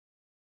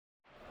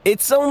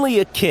It's only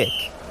a kick,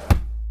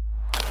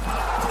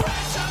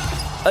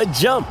 a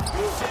jump,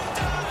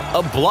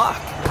 a block.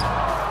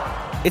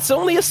 It's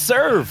only a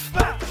serve.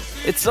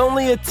 It's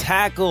only a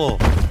tackle,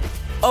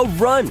 a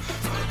run.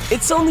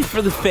 It's only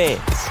for the fans.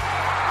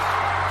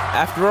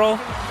 After all,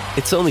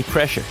 it's only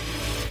pressure.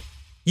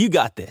 You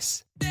got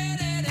this.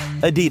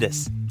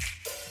 Adidas.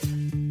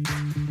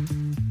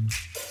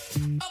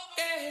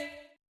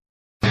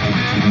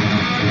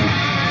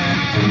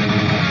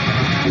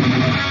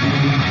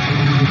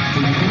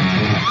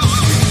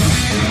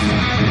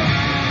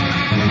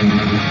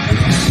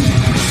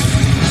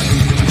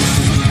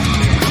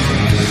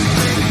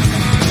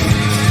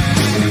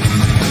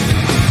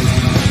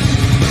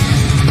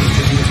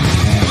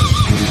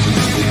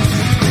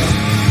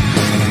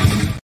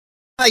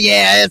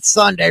 Yeah, it's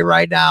Sunday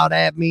right now.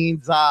 That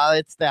means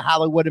it's the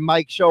Hollywood and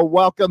Mike show.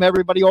 Welcome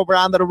everybody over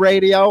onto the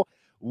radio.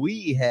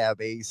 We have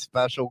a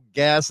special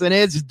guest, and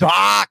it's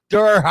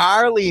Dr.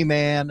 Harley,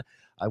 man.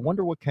 I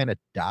wonder what kind of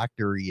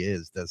doctor he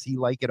is. Does he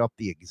like it up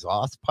the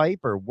exhaust pipe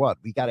or what?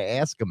 We got to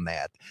ask him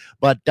that.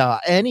 But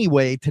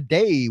anyway,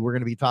 today we're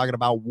going to be talking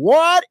about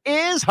what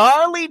is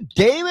Harley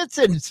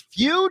Davidson's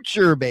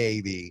future,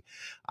 baby.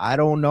 I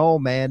don't know,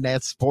 man.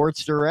 That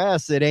Sportster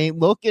S, it ain't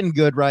looking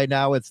good right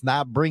now. It's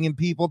not bringing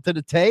people to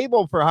the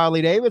table for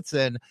Harley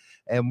Davidson.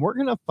 And we're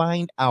going to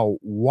find out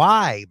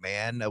why,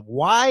 man.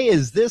 Why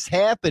is this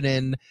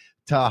happening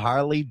to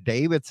Harley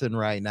Davidson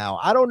right now?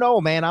 I don't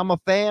know, man. I'm a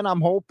fan. I'm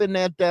hoping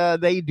that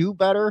they do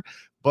better.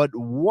 But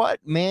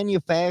what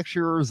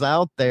manufacturers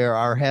out there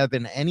are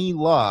having any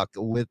luck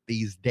with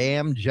these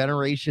damn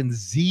Generation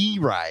Z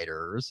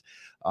riders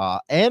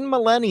and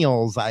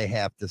millennials, I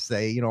have to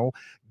say, you know,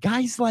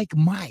 guys like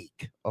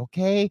Mike,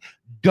 okay?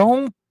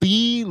 Don't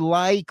be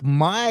like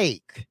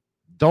Mike.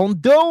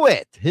 Don't do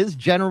it. His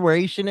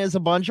generation is a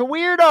bunch of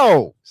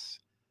weirdos.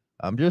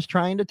 I'm just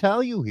trying to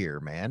tell you here,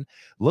 man.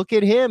 Look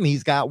at him.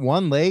 He's got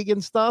one leg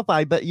and stuff.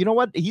 I bet, you know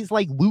what? He's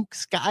like Luke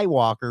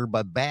Skywalker,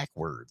 but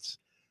backwards.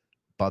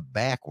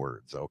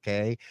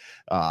 Okay.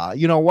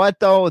 You know what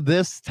though,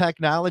 this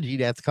technology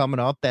that's coming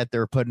up that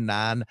they're putting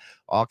on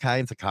all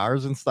kinds of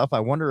cars and stuff, I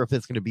wonder if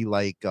it's going to be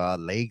like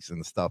legs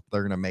and stuff.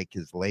 They're going to make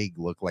his leg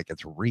look like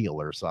it's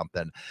real or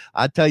something.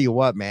 I tell you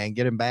what, man,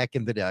 getting back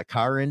into the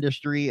car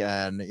industry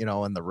and, you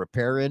know, in the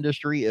repair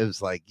industry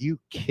is like, you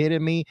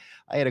kidding me?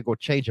 I had to go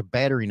change a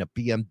battery in a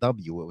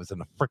BMW. It was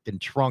in a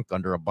freaking trunk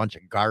under a bunch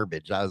of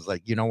garbage. I was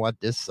like, you know what,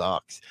 this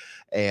sucks.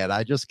 And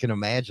I just can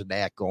imagine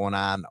that going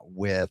on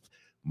with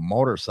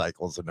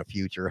motorcycles in the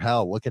future.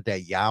 Hell, look at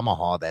that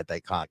Yamaha that they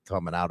caught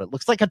coming out. It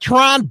looks like a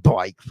Tron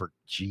bike. For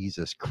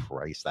Jesus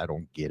Christ, I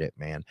don't get it,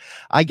 man.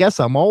 I guess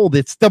I'm old.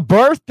 It's the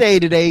birthday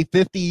today,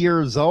 50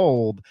 years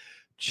old.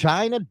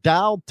 China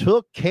Doll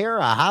took care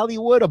of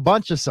Hollywood. A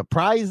bunch of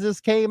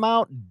surprises came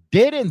out.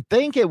 Didn't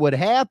think it would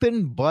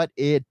happen, but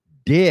it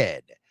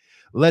did.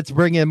 Let's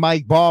bring in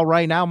Mike Ball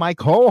right now, my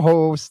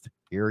co-host.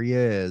 Here he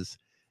is.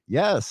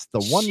 Yes, the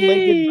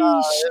one-legged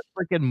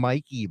freaking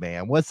Mikey,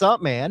 man. What's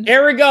up, man?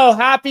 Here we go.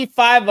 Happy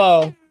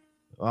 5-0.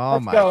 Oh,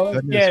 my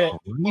goodness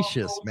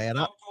gracious, man.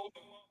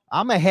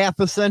 I'm a half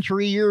a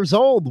century years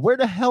old. Where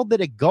the hell did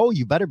it go?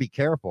 You better be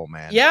careful,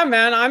 man. Yeah,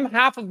 man. I'm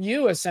half of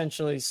you,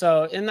 essentially.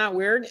 So isn't that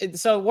weird?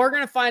 So we're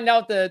going to find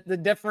out the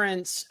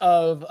difference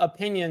of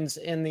opinions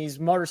in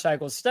these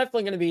motorcycles. It's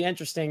definitely going to be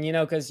interesting, you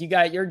know, because you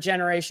got your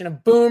generation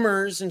of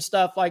boomers and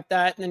stuff like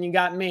that. And then you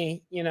got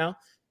me, you know.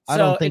 I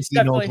don't think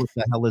he knows what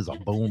the hell is a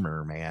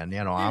boomer, man.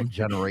 You know, I'm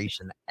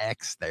Generation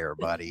X there,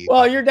 buddy.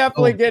 Well, you're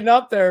definitely getting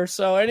up there.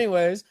 So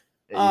anyways,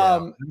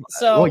 we're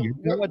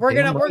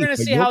gonna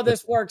see how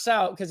this works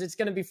out, because it's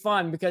gonna be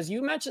fun, because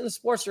you mentioned the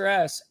Sportster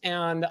S,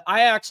 and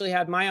I actually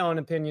had my own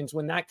opinions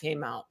when that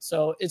came out.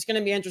 So it's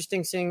gonna be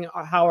interesting seeing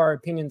how our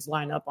opinions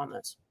line up on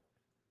this.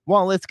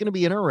 Well, it's gonna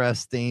be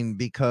interesting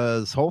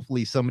because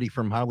hopefully somebody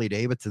from Harley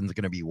Davidson is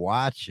gonna be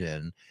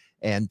watching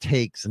and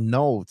takes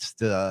notes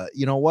to,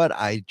 you know what,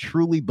 I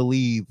truly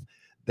believe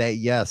that,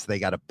 yes, they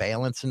got a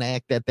balancing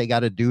act that they got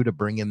to do to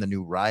bring in the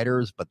new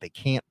riders, but they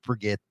can't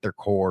forget their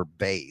core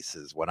base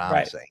is what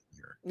I'm saying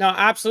here. No,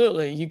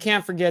 absolutely. You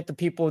can't forget the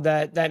people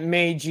that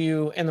made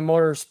you in the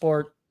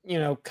motorsport, you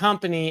know,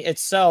 company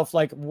itself.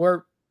 Like,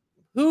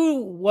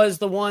 who was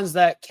the ones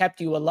that kept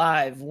you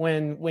alive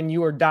when you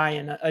were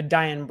dying, a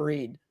dying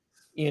breed,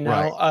 you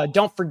know? Right.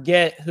 Don't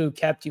forget who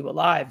kept you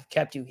alive,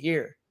 kept you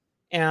here.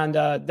 And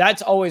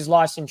that's always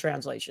lost in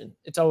translation.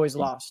 It's always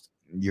lost.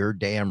 You're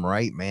damn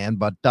right, man.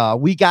 But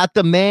we got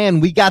the man.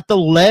 We got the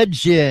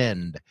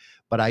legend.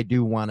 But I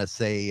do want to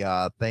say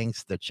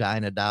thanks to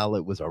China Doll.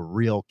 It was a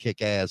real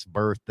kick-ass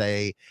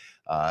birthday.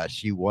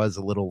 She was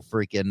a little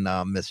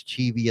freaking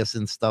mischievous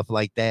and stuff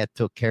like that.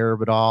 Took care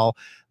of it all.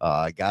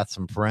 Got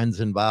some friends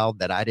involved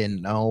that I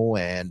didn't know.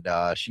 And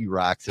she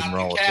rocks and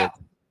rolls.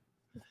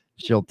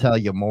 She'll tell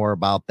you more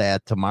about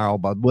that tomorrow,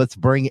 but let's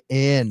bring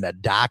in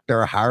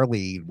Dr.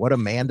 Harley. What a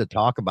man to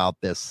talk about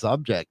this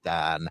subject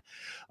on.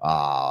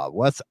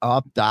 What's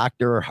up,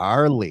 Dr.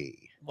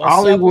 Harley?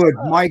 Hollywood,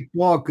 Mike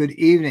Ball, good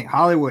evening.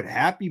 Hollywood,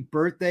 happy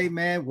birthday,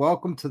 man.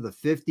 Welcome to the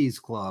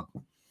 50s Club.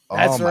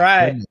 That's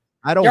right. Goodness.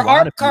 I don't Your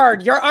want ARP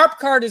card. Your ARP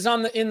card is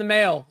in the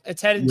mail.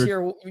 It's headed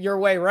to your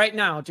way right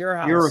now to your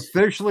house. You're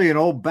officially an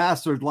old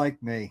bastard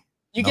like me.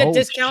 You get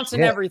discounts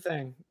and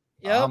everything.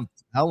 Yep. I'm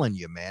telling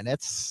you, man,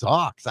 that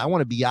sucks. I want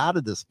to be out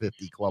of this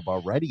 50 club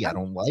already. I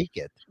don't like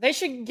it. They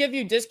should give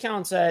you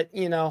discounts at,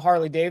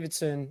 Harley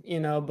Davidson,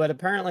 but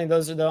apparently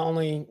those are the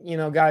only,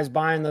 guys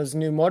buying those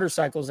new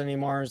motorcycles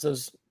anymore is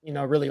those,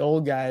 really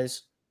old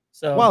guys.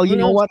 So, well, you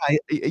know what?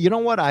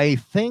 I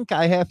think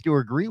I have to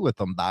agree with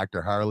them,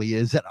 Dr. Harley,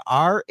 is that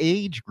our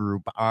age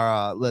group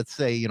are, let's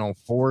say,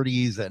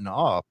 40s and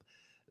up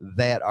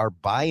that are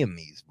buying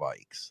these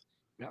bikes.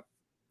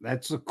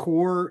 That's the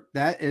core.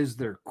 That is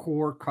their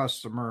core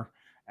customer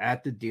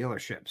at the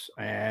dealerships.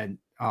 And,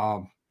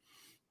 I'm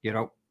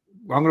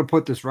going to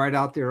put this right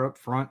out there up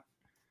front.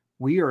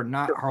 We are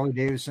not Harley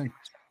Davidson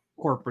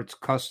corporate's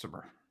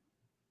customer.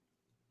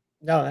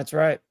 No, that's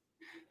right.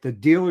 The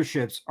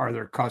dealerships are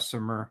their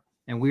customer,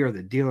 and we are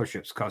the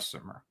dealership's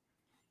customer.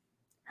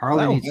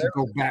 Harley needs to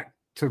go back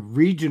to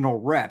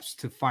regional reps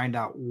to find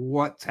out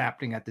what's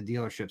happening at the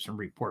dealerships and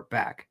report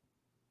back.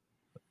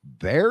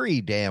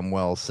 Very damn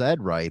well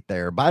said right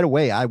there. By the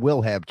way, I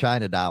will have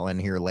China Doll in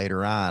here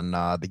later on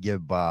to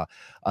give a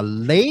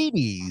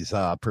lady's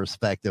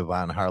perspective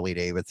on Harley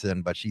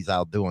Davidson, but she's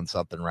out doing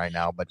something right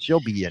now, but she'll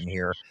be in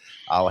here.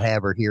 I'll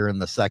have her here in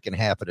the second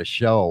half of the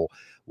show.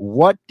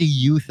 What do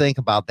you think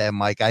about that,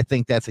 Mike? I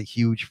think that's a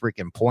huge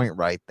freaking point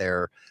right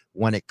there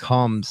when it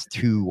comes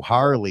to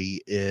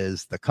Harley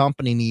is the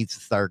company needs to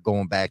start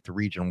going back to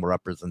regional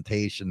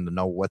representation to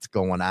know what's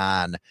going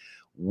on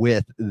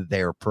with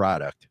their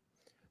product.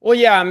 Well,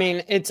 yeah, I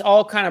mean, it's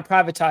all kind of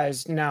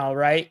privatized now,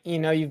 right?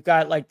 You've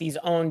got like these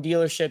own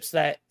dealerships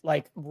that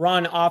like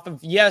run off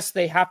of, yes,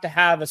 they have to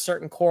have a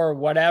certain core,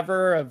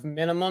 whatever of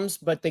minimums,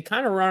 but they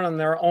kind of run on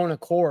their own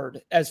accord.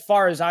 As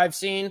far as I've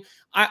seen,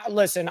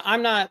 listen,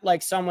 I'm not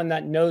like someone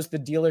that knows the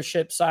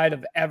dealership side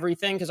of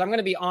everything. Cause I'm going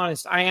to be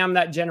honest. I am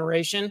that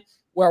generation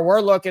where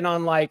we're looking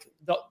on like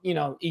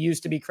it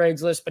used to be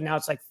Craigslist, but now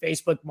it's like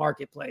Facebook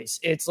Marketplace.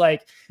 It's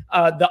like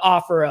the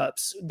offer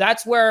ups.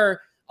 That's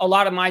where a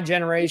lot of my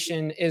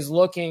generation is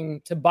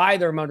looking to buy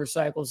their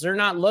motorcycles. They're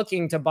not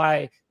looking to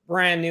buy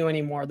brand new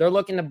anymore. They're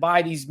looking to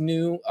buy these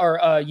new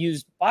or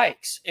used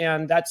bikes.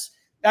 And that's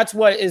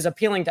what is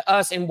appealing to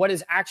us and what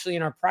is actually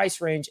in our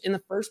price range in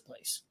the first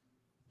place.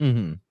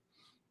 Mm-hmm.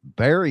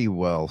 Very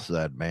well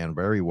said, man.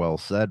 Very well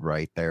said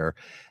right there.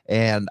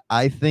 And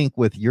I think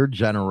with your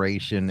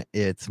generation,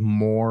 it's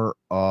more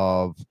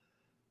of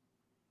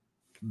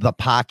the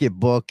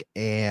pocketbook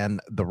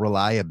and the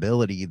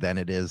reliability than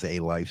it is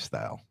a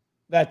lifestyle.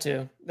 That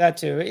too.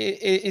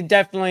 It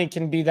definitely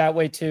can be that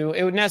way too.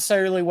 It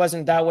necessarily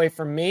wasn't that way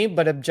for me,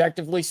 but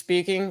objectively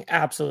speaking,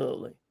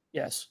 absolutely.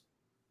 Yes.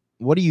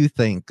 What do you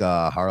think,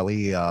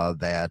 Harley,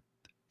 that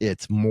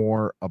it's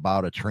more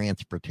about a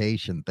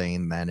transportation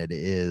thing than it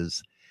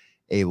is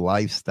a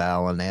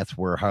lifestyle? And that's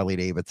where Harley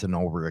Davidson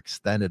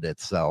overextended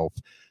itself,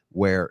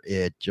 where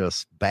it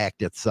just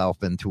backed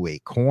itself into a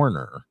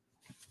corner,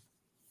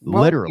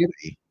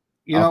 literally,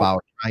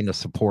 about trying to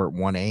support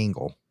one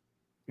angle.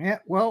 Yeah,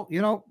 well,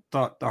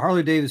 the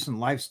Harley Davidson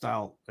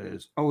lifestyle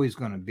is always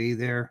going to be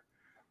there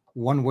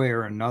one way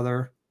or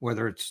another,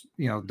 whether it's,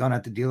 done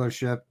at the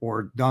dealership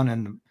or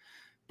done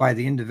by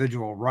the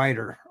individual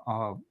rider,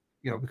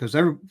 because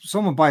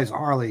someone buys a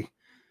Harley,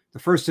 the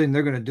first thing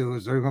they're going to do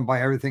is they're going to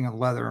buy everything in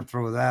leather and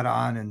throw that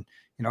on. And,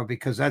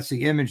 because that's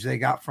the image they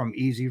got from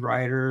Easy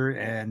Rider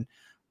and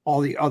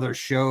all the other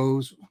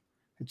shows.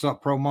 It's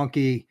up Pro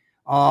Monkey.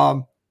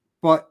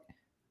 But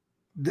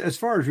as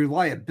far as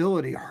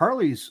reliability,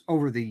 Harley's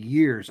over the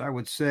years, I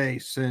would say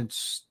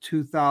since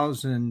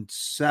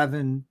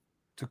 2007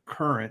 to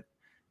current,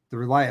 the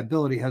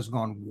reliability has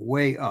gone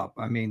way up.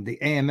 I mean, the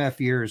AMF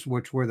years,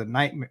 which were the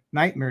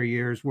nightmare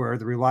years, where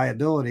the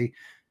reliability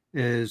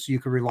is you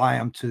could rely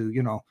on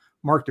to,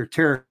 mark their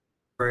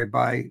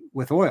territory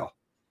with oil.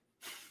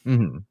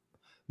 Mm-hmm.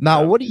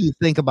 Now, what do you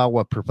think about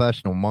what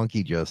Professional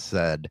Monkey just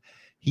said?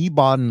 He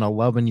bought an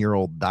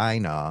 11-year-old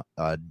Dyna.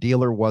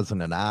 Dealer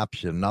wasn't an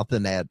option.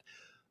 Nothing that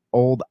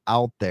old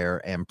out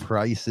there, and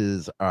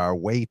prices are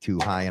way too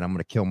high. And I'm going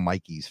to kill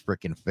Mikey's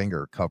freaking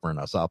finger covering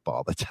us up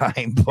all the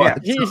time. But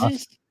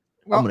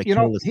well,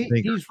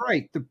 he's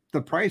right.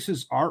 The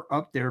prices are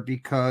up there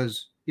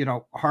because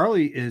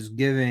Harley is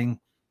giving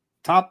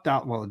top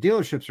dollar. Well, the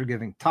dealerships are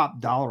giving top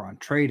dollar on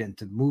trade-in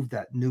to move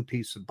that new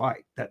piece of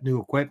bike, that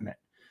new equipment.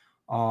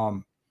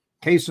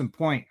 Case in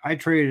point, I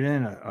traded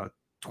in a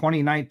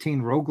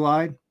 2019 Road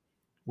Glide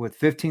with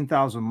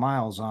 15,000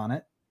 miles on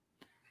it.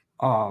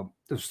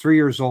 It was 3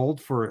 years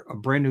old for a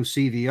brand new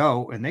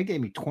CVO, and they gave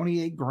me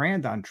 28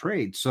 grand on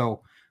trade.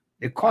 So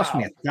it cost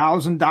me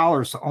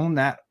 $1,000 to own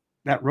that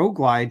Road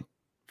Glide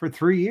for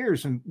 3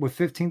 years and with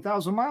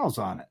 15,000 miles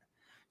on it.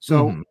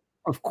 So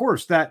of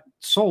course that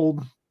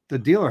sold. The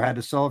dealer had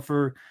to sell it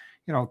for,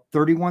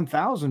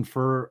 31,000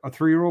 for a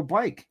 3-year-old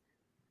bike.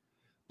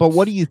 But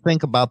what do you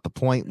think about the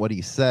point, what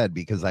he said?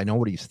 Because I know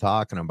what he's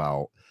talking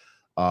about.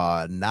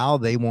 Now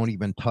they won't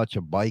even touch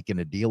a bike in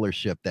a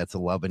dealership that's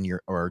 11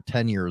 year or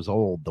 10 years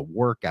old. The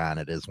work on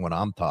it is what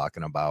I'm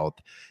talking about.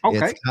 Okay.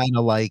 It's kind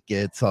of like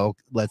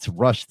let's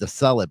rush to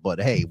sell it, but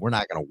hey, we're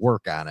not going to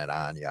work on it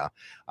on you.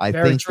 I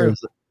Very think true.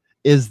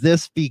 is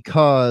this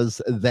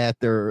because that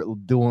they're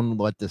doing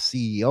what the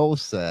CEO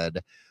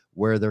said,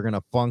 where they're going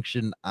to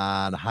function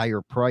on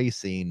higher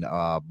pricing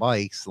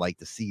bikes like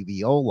the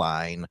CVO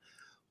line,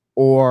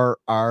 or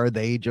are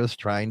they just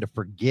trying to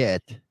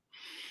forget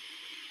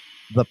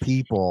the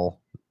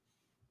people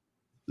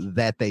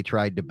that they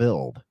tried to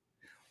build?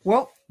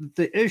 Well,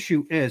 the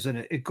issue is, and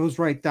it goes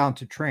right down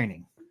to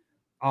training.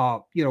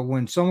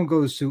 When someone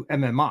goes to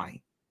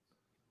MMI,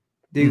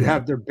 they Mhm.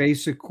 have their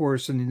basic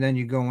course, and then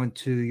you go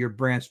into your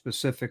brand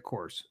specific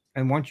course.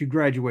 And once you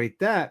graduate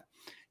that,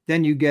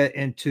 then you get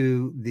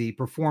into the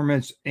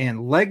performance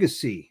and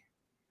legacy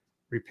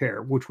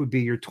repair, which would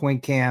be your twin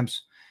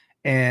cams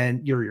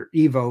and your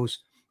Evos.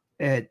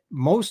 And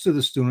most of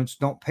the students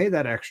don't pay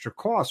that extra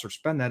cost or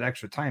spend that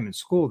extra time in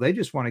school. They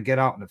just want to get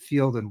out in the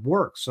field and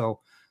work. So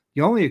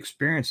the only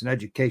experience and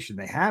education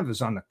they have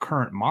is on the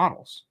current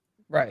models.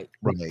 Right.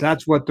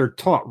 That's what they're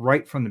taught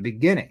right from the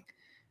beginning.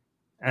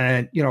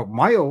 And,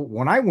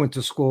 when I went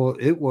to school,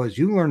 it was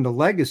you learn the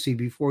legacy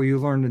before you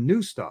learn the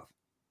new stuff.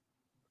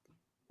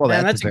 Well,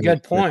 Man, that's a very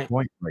good point.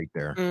 right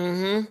there.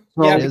 Mm-hmm.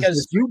 So Yeah, if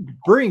because you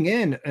bring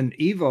in an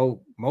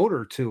Evo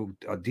motor to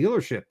a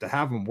dealership to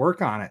have them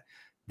work on it,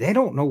 they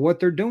don't know what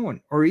they're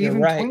doing, or You're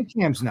even right. twin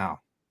cams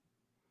now.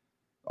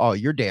 Oh,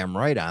 you're damn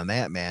right on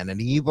that, man. And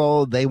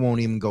Evo, they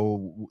won't even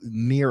go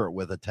near it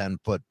with a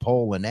 10-foot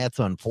pole, and that's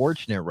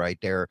unfortunate right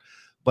there.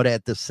 But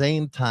at the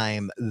same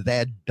time,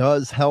 that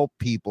does help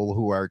people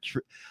who are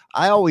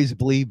I always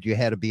believed you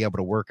had to be able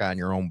to work on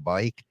your own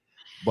bike,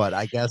 but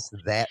I guess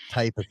that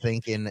type of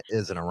thinking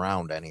isn't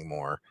around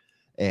anymore,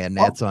 and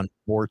that's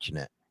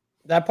unfortunate.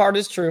 that part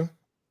is true.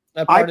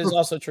 That part is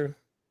also true.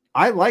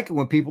 I like it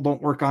when people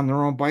don't work on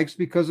their own bikes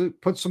because it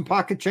puts some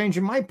pocket change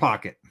in my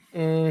pocket.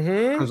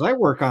 Mm-hmm. Because I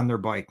work on their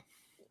bike.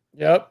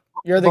 Yep.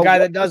 You're the guy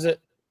that does it.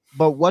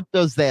 But what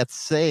does that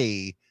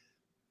say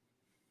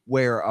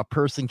where a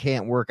person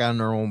can't work on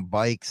their own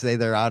bike? Say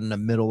they're out in the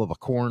middle of a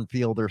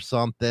cornfield or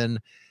something,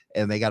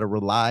 and they got to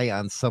rely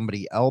on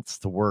somebody else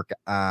to work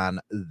on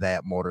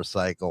that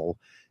motorcycle.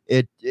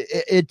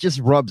 It just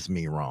rubs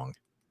me wrong.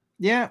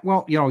 Yeah,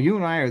 well, you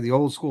and I are the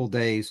old school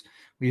days.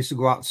 We used to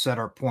go out and set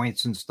our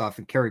points and stuff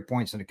and carry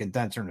points in a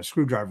condenser and a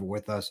screwdriver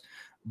with us.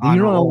 Do you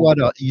know what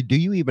do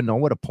you even know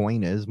what a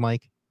point is,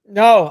 Mike?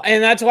 No,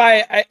 and that's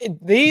why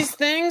these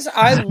things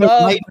I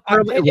love.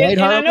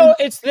 And I know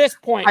it's this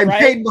point,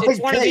 right? It's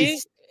one of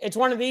these. It's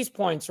one of these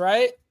points,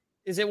 right?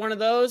 Is it one of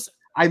those?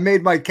 I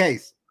made my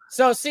case.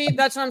 So see,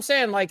 that's what I'm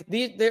saying. Like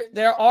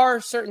there are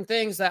certain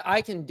things that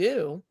I can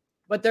do,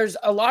 but there's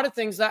a lot of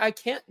things that I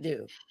can't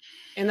do,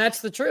 and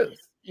that's the truth,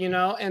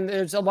 And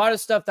there's a lot of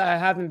stuff that I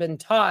haven't been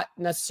taught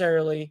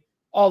necessarily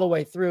all the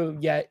way through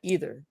yet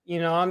either.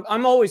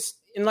 I'm always,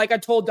 and like I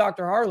told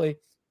Dr. Harley,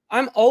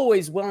 I'm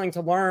always willing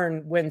to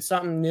learn when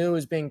something new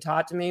is being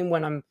taught to me,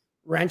 when I'm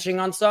wrenching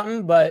on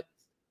something, but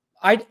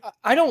I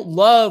don't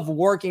love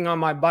working on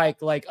my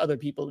bike like other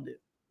people do.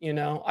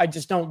 I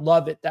just don't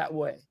love it that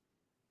way.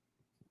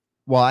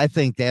 Well, I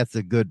think that's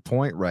a good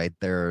point right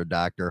there,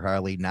 Dr.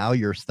 Harley. Now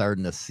you're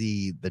starting to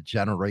see the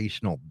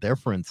generational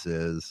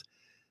differences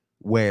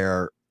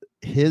where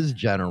his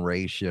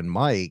generation,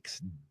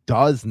 Mike's,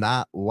 does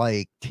not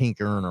like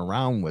tinkering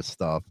around with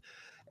stuff.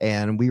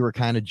 And we were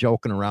kind of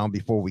joking around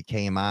before we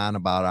came on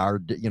about our,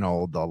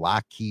 the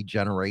lock key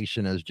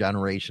generation as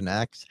Generation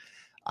X.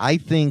 I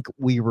think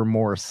we were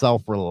more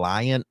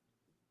self-reliant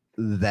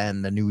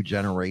than the new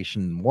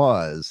generation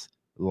was,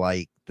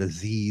 like the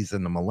Z's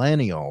and the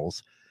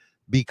millennials,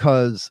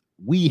 because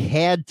we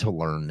had to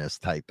learn this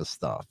type of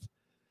stuff.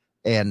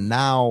 And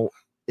now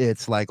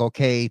it's like,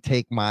 okay,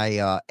 take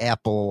my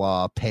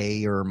Apple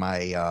Pay or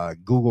my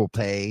Google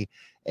Pay,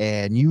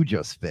 and you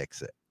just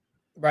fix it.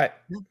 Right.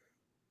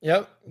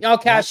 Yep. I'll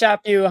cash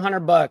app you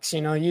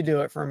 $100. You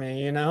do it for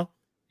me,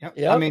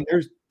 Yep. I mean,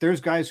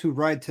 there's guys who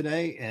ride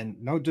today, and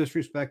no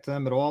disrespect to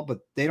them at all, but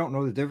they don't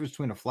know the difference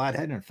between a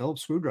flathead and a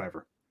Phillips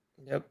screwdriver.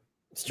 Yep.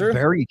 It's true.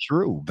 Very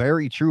true.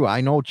 Very true.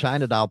 I know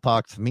China Doll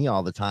talks to me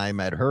all the time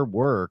at her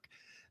work.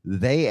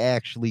 They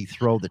actually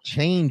throw the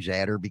change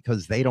at her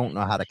because they don't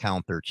know how to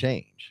count their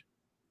change.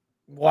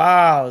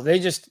 Wow. They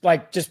just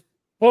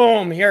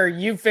boom, here,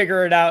 you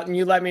figure it out and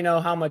you let me know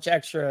how much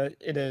extra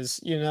it is,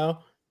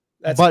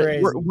 That's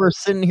crazy. We're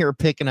sitting here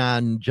picking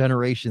on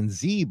Generation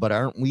Z, but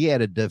aren't we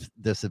at a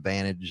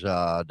disadvantage,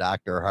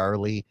 Dr.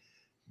 Harley?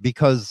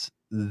 Because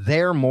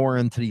they're more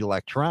into the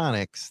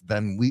electronics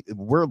than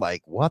we're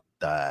like, what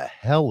the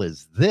hell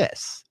is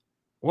this?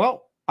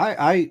 Well,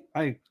 I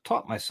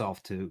taught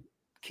myself to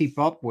keep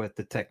up with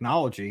the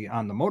technology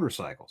on the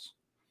motorcycles,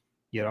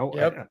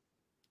 Yep.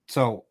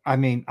 So, I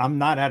mean, I'm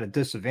not at a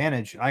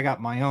disadvantage. I got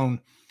my own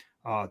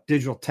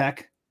digital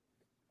tech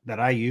that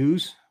I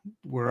use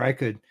where I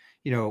could,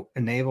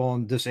 enable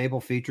and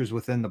disable features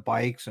within the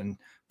bikes and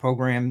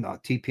program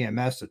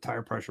TPMS, the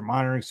tire pressure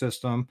monitoring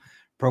system,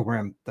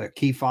 program the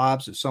key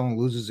fobs. If someone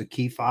loses a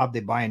key fob,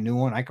 they buy a new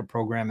one. I could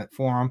program it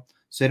for them.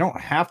 So they don't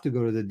have to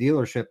go to the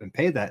dealership and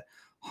pay that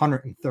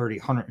 $130,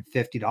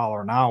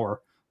 $150 an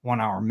hour,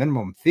 1 hour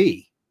minimum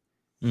fee.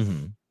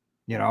 Mm-hmm.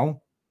 You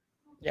know?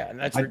 Yeah,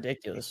 that's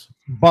ridiculous.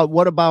 But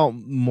what about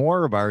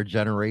more of our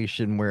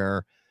generation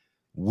where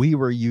we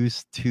were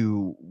used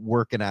to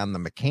working on the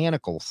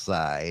mechanical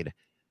side,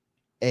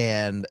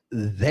 and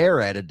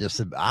they're at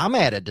I'm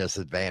at a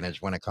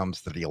disadvantage when it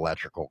comes to the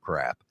electrical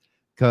crap.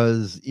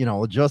 Because, you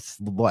know, just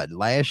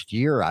last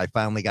year, I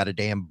finally got a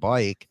damn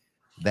bike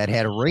that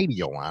had a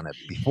radio on it.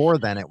 Before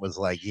then, it was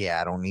like, yeah,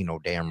 I don't need no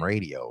damn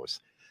radios.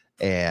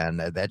 And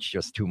that's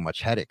just too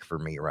much headache for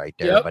me right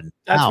there. Yep, but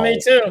that's now, me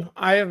too.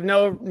 I have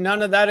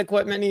none of that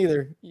equipment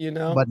either, you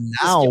know. But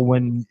now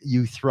when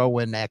you throw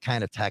in that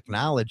kind of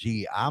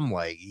technology, I'm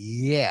like,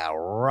 yeah,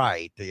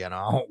 right. You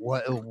know,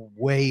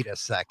 wait a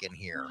second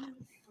here.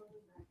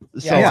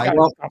 So yeah,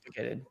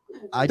 complicated.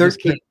 I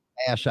just can't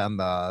bash on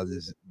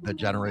the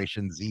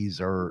Generation Zs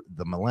or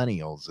the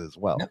millennials as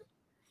well. No.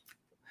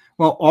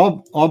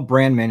 Well, all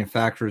brand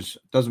manufacturers,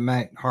 doesn't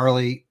matter,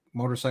 Harley,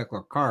 motorcycle,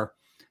 or car,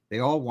 they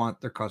all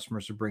want their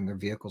customers to bring their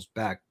vehicles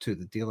back to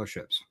the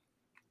dealerships.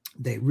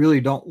 They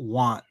really don't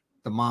want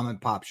the mom and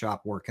pop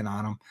shop working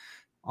on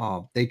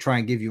them. They try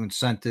and give you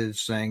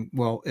incentives saying,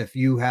 well, if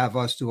you have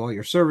us do all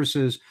your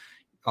services,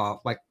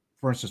 like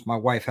for instance, my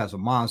wife has a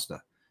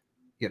Mazda.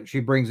 You know, she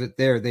brings it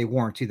there. They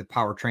warranty the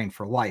powertrain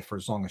for life for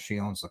as long as she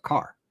owns the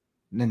car.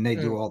 And then they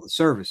do all the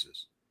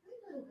services.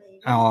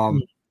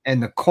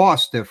 And the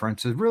cost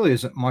difference, it really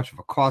isn't much of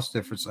a cost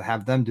difference to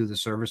have them do the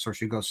service or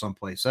she goes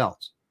someplace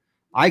else.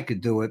 I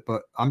could do it,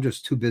 but I'm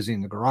just too busy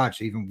in the garage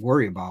to even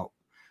worry about,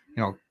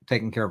 you know,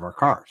 taking care of our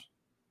cars.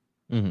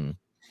 Mm-hmm.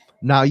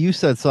 Now, you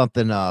said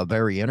something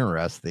very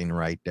interesting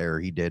right there.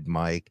 He did,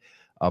 Mike,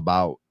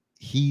 about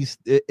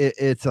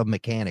it's a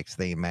mechanics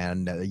thing,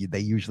 man. They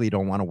usually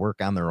don't want to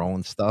work on their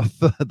own stuff.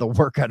 They'll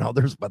work on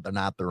others, but they're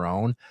not their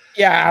own.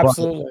 Yeah,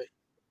 absolutely.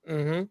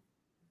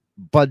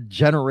 But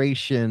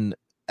Generation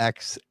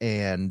X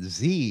and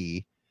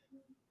Z,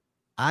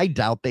 I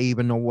doubt they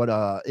even know what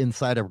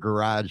inside of a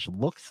garage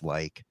looks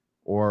like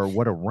or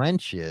what a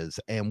wrench is.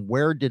 And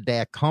where did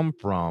that come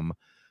from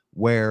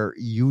where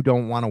you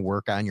don't want to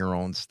work on your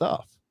own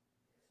stuff?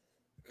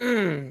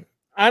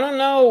 I don't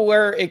know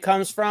where it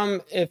comes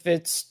from. If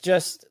it's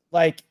just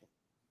like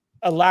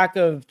a lack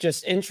of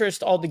just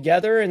interest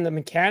altogether in the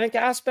mechanic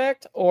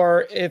aspect,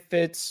 or if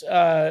it's,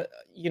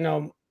 you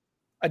know,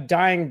 a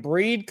dying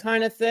breed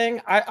kind of thing.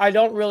 I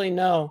don't really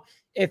know.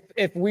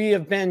 If we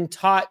have been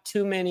taught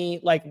too many,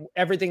 like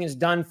everything is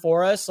done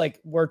for us, like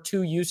we're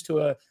too used to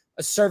a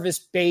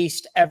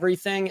service-based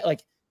everything.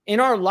 Like in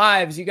our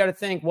lives, you got to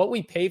think what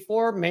we pay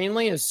for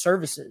mainly is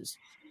services.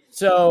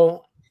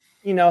 So,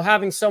 you know,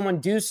 having someone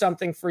do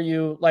something for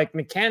you, like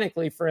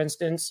mechanically, for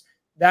instance,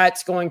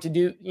 that's going to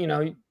do, you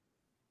know,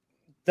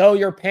 though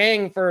you're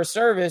paying for a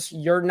service,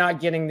 you're not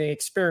getting the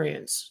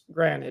experience,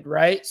 granted,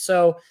 right?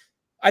 So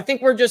I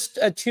think we're just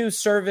a too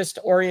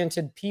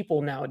service-oriented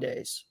people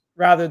nowadays,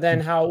 rather than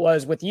how it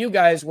was with you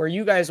guys, where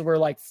you guys were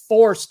like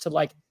forced to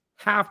like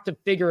have to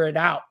figure it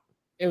out.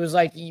 It was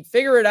like, you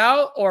figure it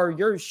out or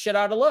you're shit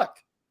out of luck,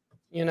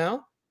 you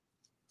know?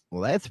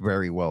 Well, that's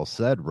very well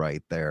said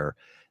right there.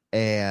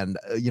 And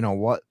you know,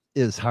 what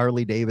is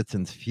Harley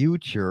Davidson's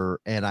future?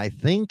 And I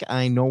think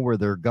I know where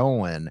they're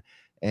going,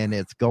 and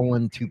it's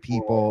going to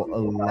people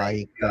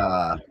like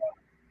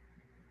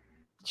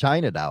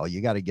China Doll.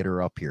 You got to get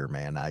her up here,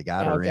 man. I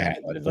got her in.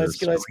 Let's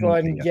go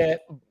ahead and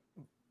get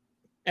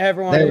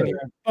everyone in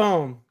here.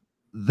 Boom.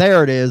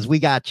 There it is. We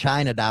got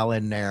China Doll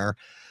in there.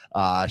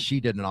 She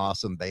did an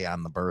awesome day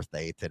on the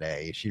birthday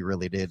today. She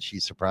really did. She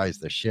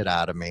surprised the shit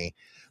out of me.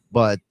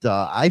 But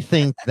I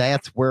think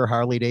that's where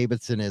Harley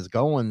Davidson is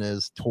going,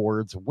 is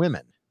towards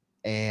women.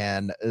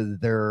 And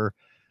they're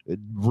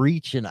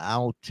reaching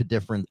out to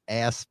different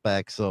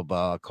aspects of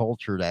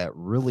culture that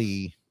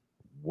really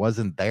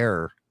wasn't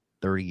there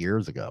 30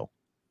 years ago.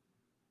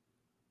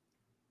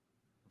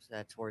 Was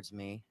that towards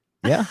me?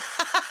 Yeah.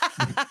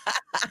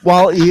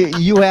 Well,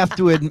 you have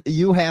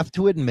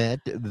to admit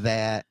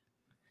that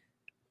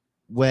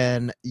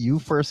when you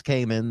first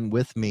came in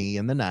with me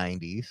in the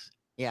 90s,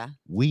 yeah,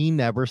 we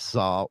never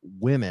saw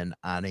women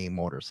on a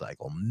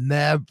motorcycle.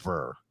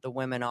 Never. The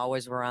women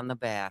always were on the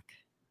back.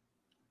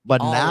 But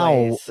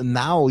always.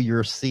 now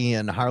you're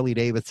seeing Harley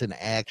Davidson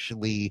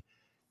actually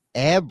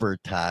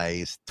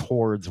advertise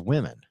towards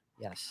women.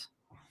 Yes.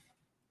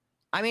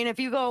 I mean, if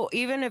you go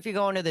into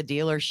the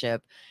dealership,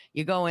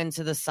 you go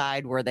into the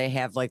side where they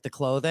have like the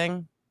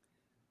clothing.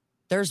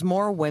 There's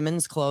more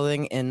women's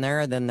clothing in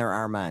there than there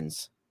are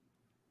men's.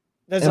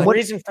 There's a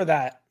reason for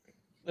that.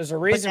 There's a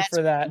reason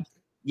for that.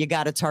 You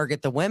got to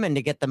target the women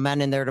to get the men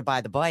in there to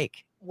buy the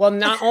bike. Well,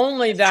 not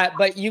only that,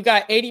 but you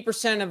got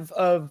 80%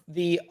 of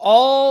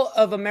all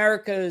of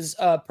America's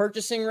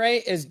purchasing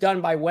rate is done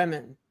by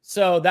women.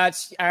 So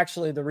that's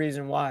actually the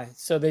reason why.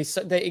 So they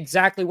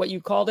exactly what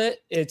you called it.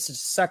 It's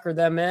sucker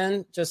them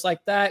in just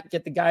like that.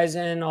 Get the guys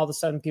in. All of a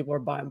sudden, people are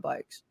buying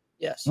bikes.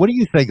 Yes. What do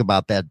you think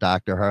about that,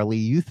 Dr. Harley?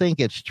 You think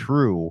it's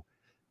true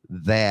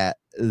that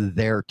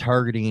they're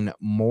targeting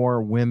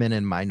more women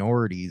and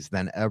minorities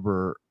than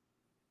ever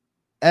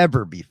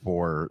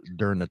before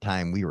during the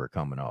time we were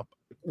coming up.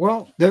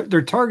 Well,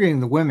 they're targeting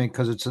the women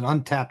because it's an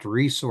untapped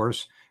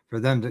resource for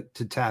them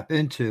to tap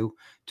into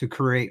to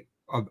create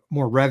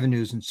more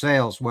revenues and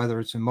sales, whether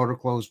it's in motor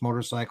clothes,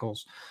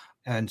 motorcycles,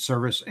 and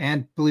service.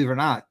 And believe it or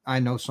not, I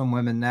know some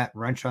women that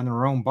wrench on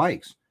their own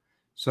bikes.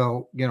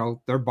 So,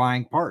 they're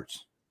buying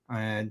parts.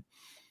 And,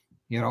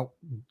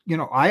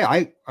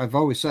 I've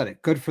always said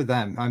it, good for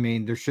them. I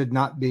mean, there should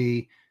not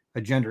be a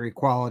gender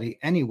equality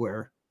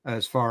anywhere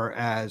as far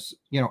as,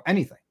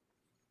 anything.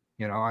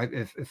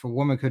 If a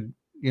woman could,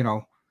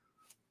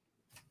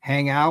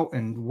 hang out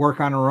and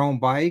work on her own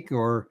bike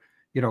or,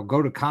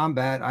 go to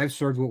combat. I've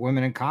served with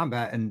women in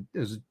combat and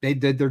they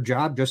did their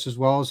job just as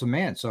well as a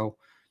man. So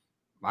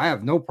I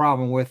have no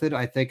problem with it.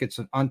 I think it's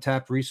an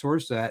untapped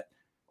resource that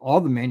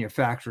all the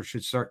manufacturers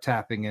should start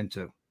tapping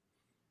into.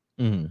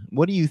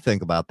 What do you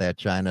think about that,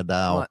 China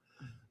Dow? What?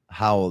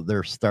 How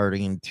they're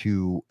starting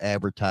to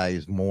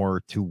advertise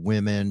more to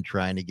women,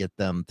 trying to get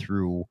them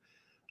through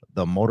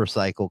the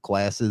motorcycle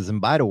classes. And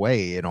by the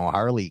way,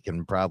 Harley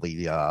can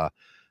probably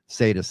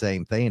say the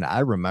same thing. I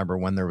remember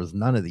when there was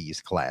none of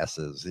these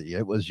classes.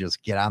 It was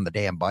just get on the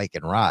damn bike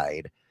and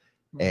ride.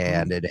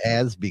 And it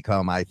has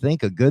become, I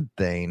think, a good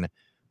thing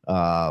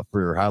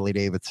for Harley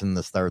Davidson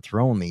to start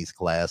throwing these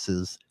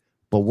classes.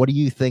 But what do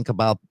you think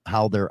about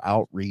how they're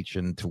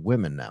outreaching to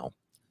women now?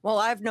 Well,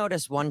 I've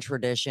noticed one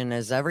tradition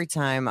is every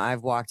time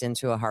I've walked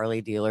into a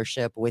Harley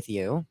dealership with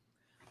you,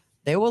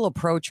 they will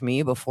approach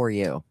me before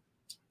you.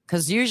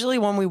 Because usually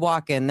when we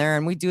walk in there,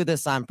 and we do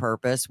this on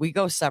purpose, we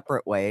go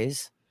separate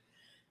ways.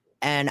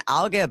 And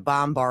I'll get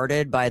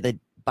bombarded by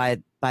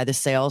the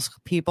sales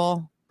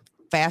people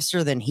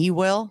faster than he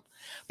will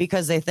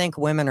because they think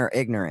women are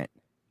ignorant.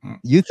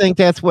 You think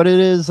that's what it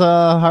is,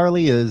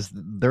 Harley? Is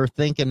they're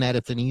thinking that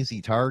it's an easy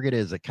target?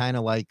 Is it kind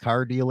of like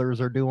car dealers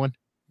are doing?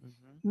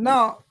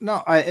 No.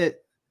 I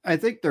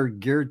think they're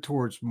geared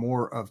towards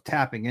more of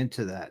tapping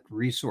into that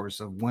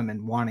resource of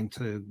women wanting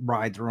to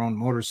ride their own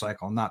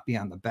motorcycle, not be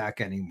on the back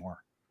anymore.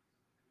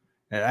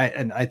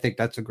 And I think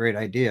that's a great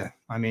idea.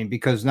 I mean,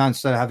 because now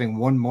instead of having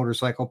one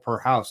motorcycle per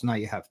house, now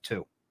you have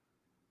two.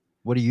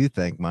 What do you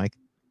think, Mike?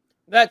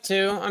 That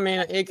too. I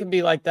mean, it could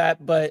be like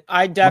that, but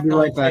I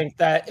definitely think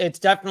that it's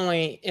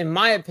definitely, in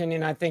my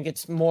opinion, I think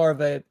it's more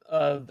of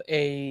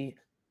a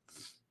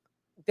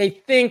they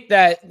think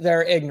that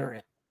they're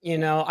ignorant.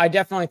 I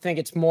definitely think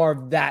it's more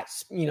of that,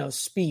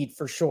 speed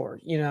for sure.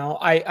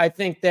 I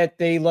think that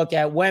they look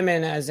at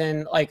women as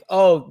in like,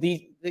 oh,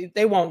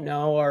 they won't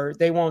know, or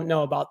they won't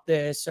know about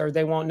this, or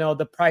they won't know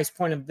the price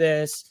point of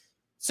this.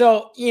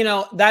 So,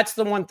 that's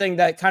the one thing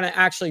that kind of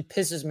actually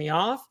pisses me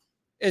off,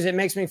 is it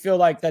makes me feel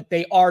like that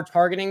they are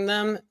targeting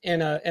them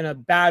in a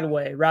bad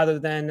way, rather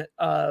than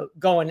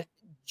going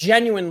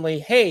genuinely,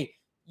 hey,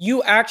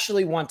 you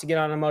actually want to get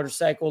on a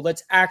motorcycle.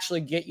 Let's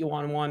actually get you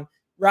on one,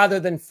 rather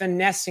than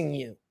finessing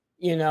you,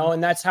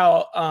 and that's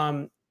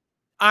how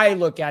I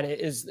look at it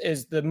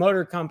is the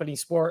motor company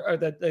sport, or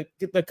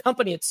the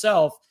company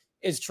itself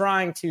is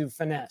trying to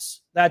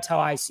finesse. That's how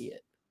I see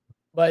it.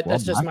 But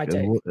that's just my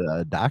take.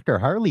 Dr.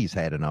 Harley's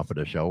had enough of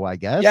the show, I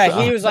guess.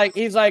 Yeah, he's like,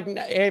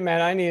 hey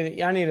man, I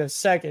need a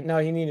second. No,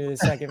 he needed a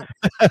second.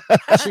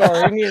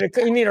 Sure,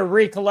 he need to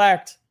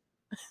recollect.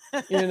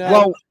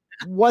 Well,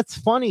 what's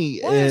funny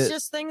is it's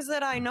just things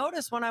that I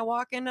notice when I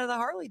walk into the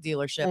Harley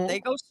dealership. Mm-hmm. They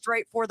go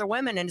straight for the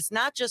women, and it's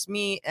not just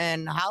me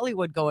and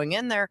Hollywood going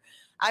in there.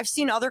 I've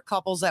seen other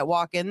couples that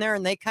walk in there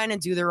and they kind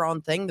of do their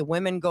own thing. The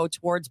women go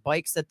towards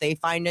bikes that they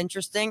find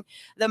interesting.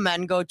 The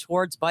men go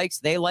towards bikes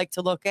they like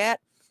to look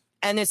at.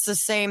 And it's the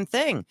same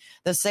thing.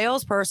 The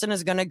salesperson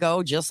is going to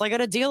go, just like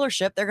at a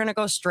dealership, they're going to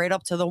go straight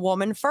up to the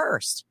woman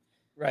first.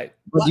 Right.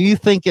 But do you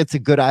think it's a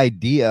good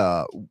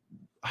idea,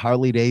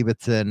 Harley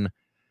Davidson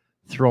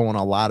throwing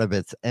a lot of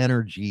its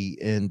energy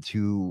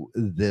into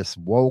this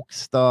woke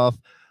stuff,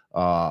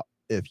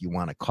 if you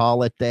want to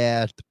call it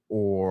that,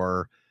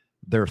 or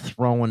they're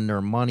throwing their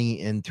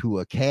money into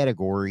a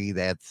category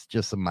that's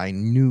just a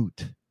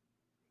minute?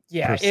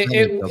 Yeah,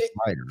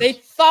 they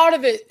thought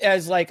of it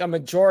as like a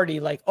majority,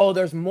 like, oh,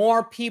 there's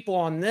more people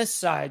on this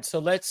side, so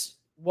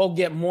we'll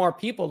get more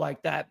people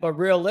like that. But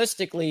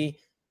realistically,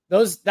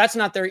 that's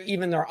not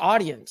even their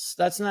audience.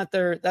 That's not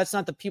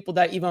the people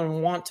that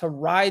even want to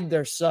ride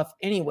their stuff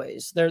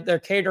anyways. They're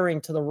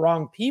catering to the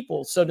wrong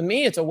people. So to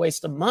me, it's a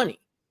waste of money.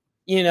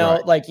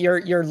 Right. Like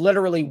you're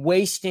literally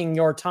wasting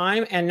your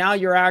time, and now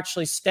you're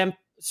actually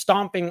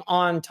stomping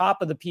on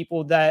top of the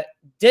people that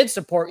did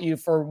support you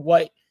for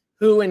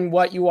who and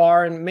what you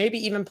are, and maybe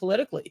even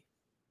politically.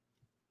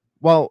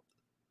 Well,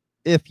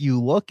 if you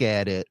look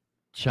at it,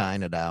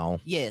 China Dow,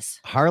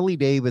 yes, Harley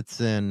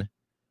Davidson,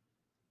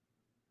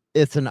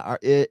 it's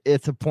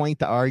a point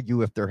to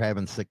argue if they're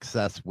having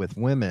success with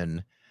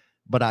women,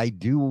 but I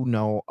do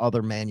know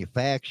other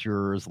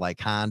manufacturers like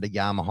Honda,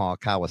 Yamaha,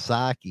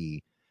 Kawasaki,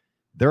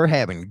 they're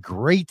having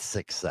great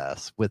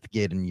success with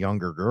getting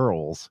younger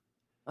girls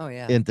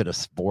into the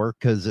sport.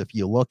 Because if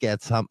you look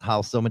at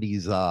how some of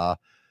these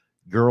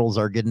girls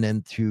are getting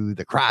into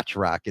the crotch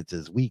rockets,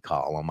 as we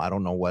call them. I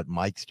don't know what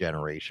Mike's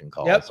generation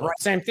calls Yep, them.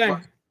 same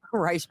thing.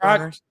 Rice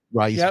burners.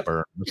 Rice Yep.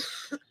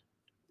 burners.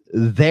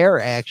 They're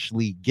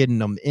actually getting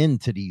them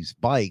into these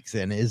bikes.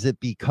 And is it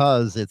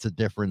because it's a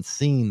different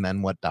scene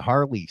than what the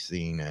Harley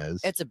scene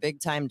is? It's a big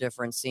time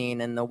different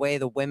scene, and the way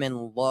the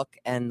women look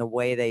and the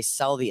way they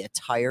sell the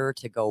attire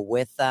to go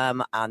with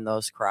them on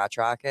those crotch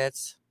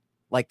rockets,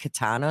 like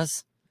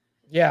katanas.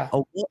 Yeah.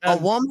 A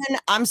woman,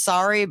 I'm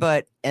sorry,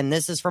 but, and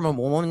this is from a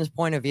woman's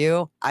point of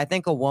view, I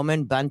think a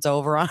woman bent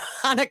over on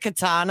a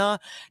katana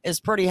is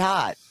pretty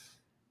hot.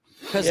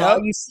 Because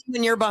all you see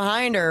when you're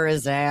behind her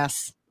is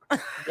ass.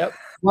 Yep.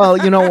 Well,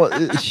 you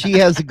know, she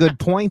has a good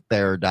point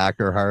there,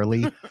 Dr.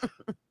 Harley.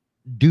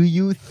 Do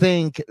you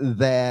think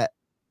that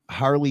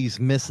Harley's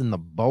missing the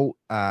boat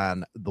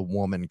on the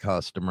woman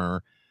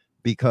customer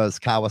because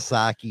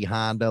Kawasaki,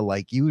 Honda,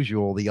 like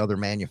usual, the other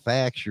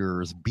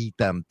manufacturers beat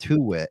them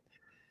to it,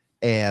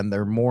 and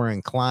they're more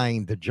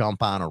inclined to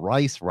jump on a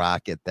rice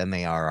rocket than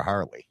they are a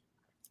Harley?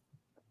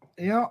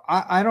 You know,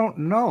 I don't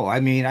know.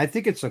 I mean, I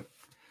think it's a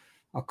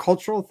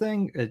cultural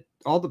thing. It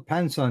all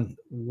depends on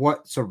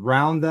what's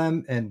around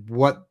them and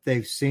what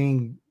they've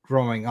seen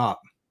growing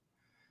up.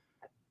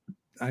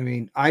 I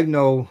mean, I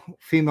know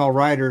female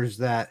riders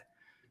that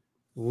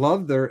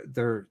love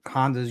their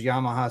Hondas,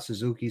 Yamaha,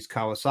 Suzuki's,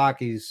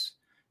 Kawasaki's,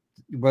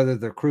 whether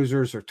they're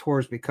cruisers or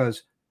tours,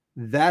 because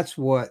that's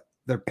what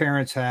their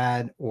parents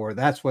had, or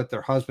that's what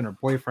their husband or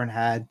boyfriend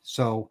had.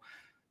 So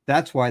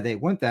that's why they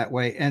went that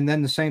way. And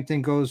then the same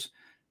thing goes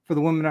for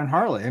the women on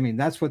Harley. I mean,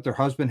 that's what their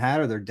husband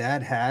had or their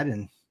dad had,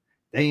 and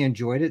they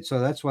enjoyed it. So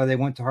that's why they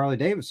went to Harley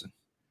Davidson.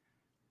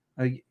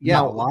 A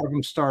lot of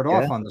them start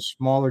off on the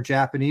smaller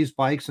Japanese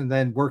bikes and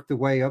then work their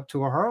way up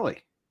to a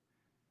Harley.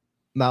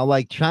 Now,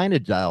 like China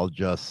Doll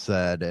just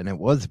said, and it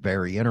was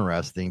very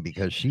interesting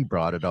because she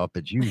brought it up.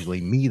 It's usually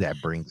me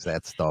that brings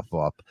that stuff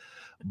up,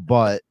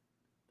 but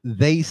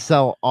they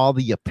sell all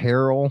the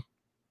apparel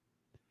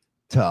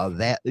to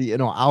that, you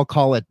know, I'll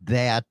call it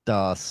that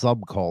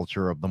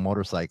subculture of the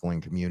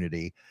motorcycling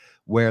community,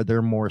 where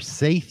they're more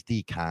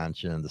safety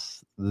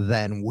conscious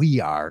than we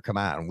are. Come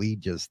on, we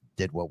just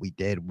did what we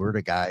did. We're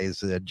the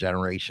guys,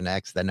 Generation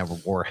X, that never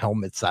wore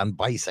helmets on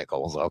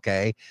bicycles.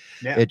 Okay.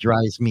 Yeah. It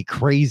drives me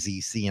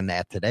crazy seeing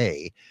that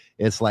today.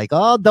 It's like,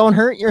 oh, don't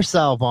hurt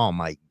yourself. Oh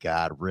my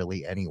God,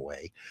 really?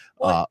 Anyway.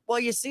 Well,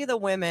 you see the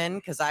women,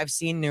 because I've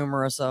seen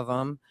numerous of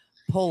them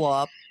pull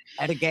up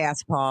at a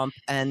gas pump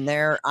and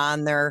they're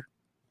on their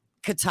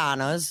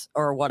katanas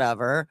or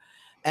whatever,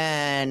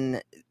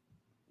 and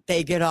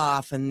they get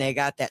off and they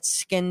got that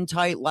skin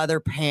tight leather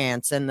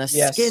pants and the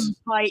skin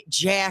tight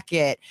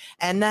jacket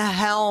and the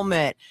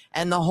helmet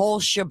and the whole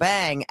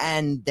shebang,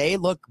 and they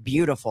look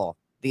beautiful.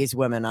 These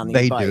women on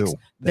these bikes,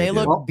 they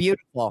look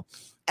beautiful,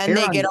 and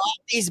they get off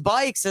these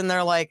bikes and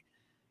they're like,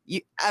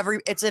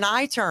 it's an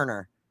eye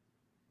turner.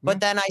 But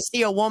then I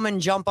see a woman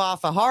jump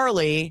off a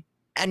Harley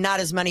and not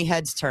as many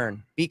heads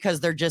turn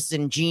because they're just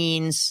in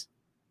jeans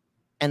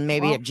and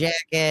maybe a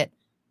jacket.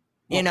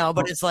 You know,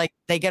 but it's like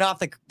they get off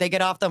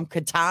them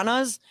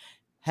katanas,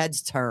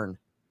 heads turn.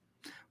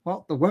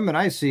 Well, the women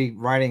I see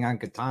riding on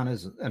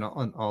katanas and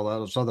on all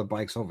those other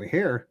bikes over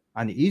here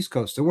on the East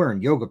Coast, they're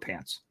wearing yoga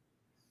pants.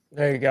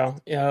 There you go.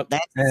 Yeah.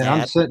 And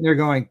I'm sitting there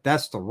going,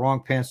 that's the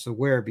wrong pants to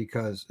wear,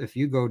 because if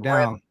you go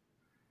down,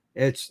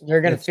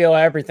 you're going to feel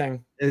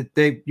everything.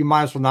 You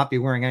might as well not be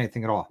wearing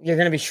anything at all. You're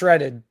going to be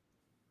shredded.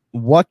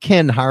 What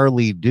can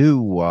Harley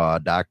do,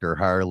 Dr.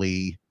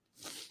 Harley,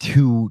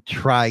 to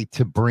try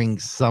to bring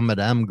some of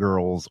them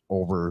girls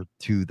over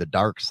to the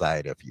dark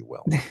side, if you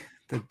will?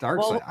 The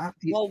dark side.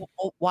 Well,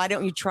 why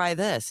don't you try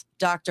this?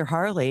 Dr.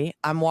 Harley,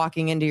 I'm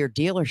walking into your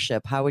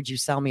dealership. How would you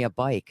sell me a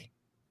bike?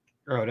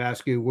 I would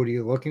ask you, what are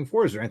you looking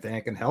for? Is there anything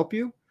I can help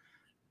you?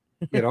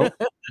 You know,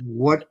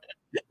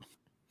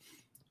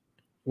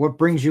 what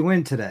brings you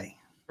in today?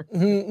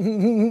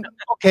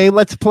 Okay,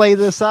 let's play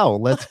this out.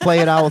 Let's play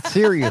it out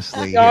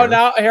seriously.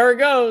 Now here it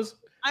goes.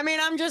 I mean,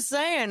 I'm just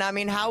saying,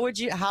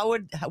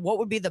 what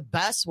would be the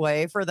best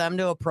way for them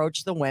to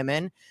approach the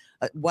women,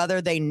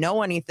 whether they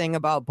know anything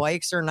about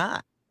bikes or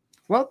not?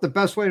 Well, the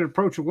best way to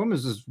approach a woman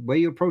is the way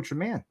you approach a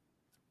man.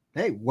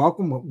 Hey,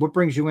 welcome. What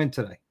brings you in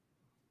today?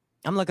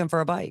 I'm looking for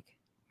a bike.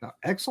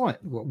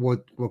 Excellent.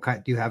 What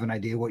kind? Do you have an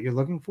idea what you're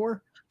looking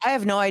for? I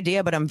have no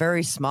idea, but I'm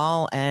very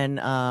small and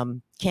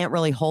can't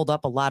really hold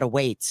up a lot of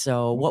weight.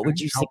 So what would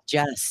you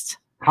suggest?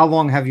 How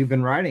long have you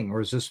been riding, or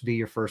is this be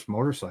your first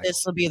motorcycle?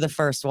 This will be the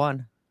first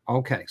one.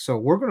 Okay, so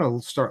we're going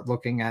to start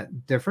looking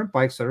at different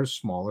bikes that are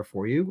smaller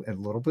for you and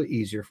a little bit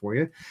easier for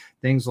you.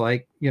 Things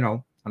like, you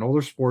know, an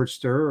older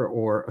Sportster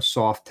or a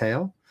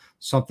Softail,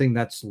 something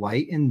that's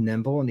light and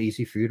nimble and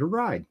easy for you to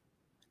ride.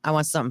 I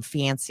want something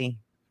fancy.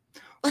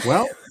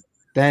 Well,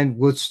 then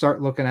we'll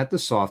start looking at the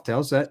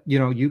Softails that, you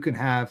know, you can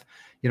have,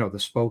 you know, the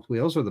spoked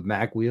wheels or the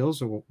mag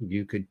wheels, or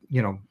you could,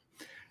 you know,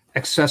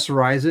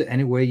 accessorize it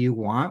any way you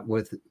want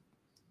with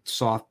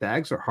soft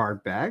bags or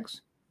hard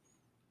bags.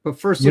 But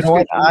first, you know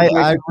what?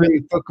 I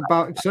really talk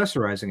about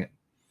accessorizing it.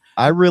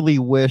 I really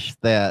wish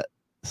that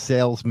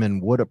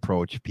salesmen would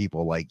approach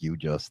people like you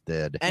just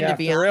did. And Yeah, to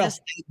be for real.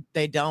 honest,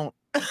 they don't.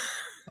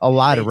 A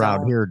lot They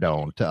around don't. here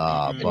don't.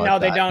 Mhm. But No,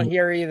 they don't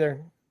hear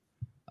either.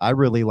 I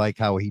really like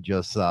how he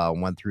just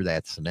went through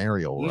that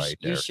scenario You, right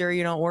you there. sure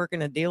you don't work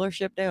in a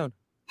dealership, dude?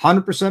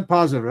 100%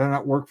 positive. I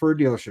not work for a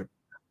dealership.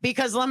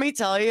 Because let me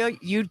tell you,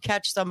 you'd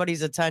catch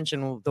somebody's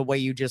attention the way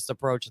you just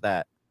approached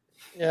that.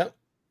 Yep.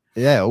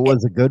 Yeah, it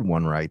was a good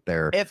one right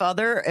there. If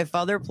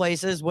other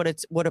places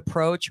would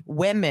approach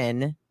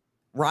women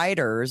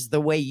riders the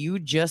way you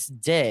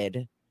just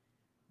did,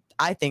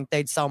 I think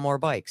they'd sell more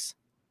bikes.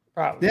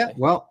 Probably. Yeah,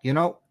 well,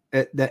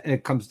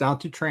 it comes down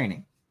to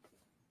training.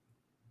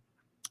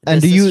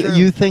 And This do is true.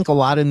 you think a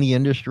lot in the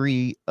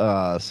industry,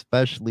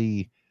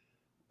 especially,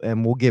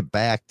 and we'll get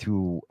back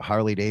to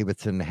Harley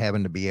Davidson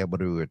having to be able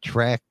to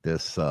attract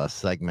this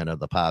segment of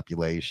the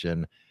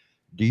population,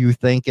 do you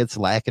think it's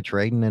lack of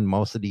training in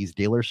most of these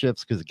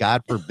dealerships? Because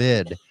God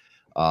forbid,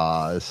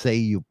 say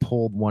you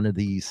pulled one of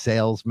these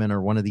salesmen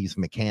or one of these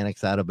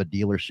mechanics out of a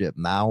dealership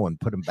now and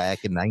put them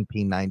back in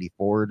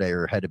 1994,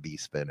 their head would be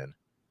spinning.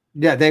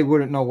 Yeah, they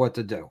wouldn't know what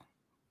to do.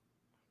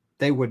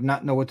 They would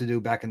not know what to do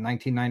back in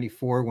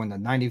 1994 when the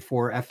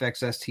 94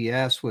 FX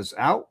STS was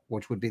out,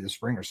 which would be the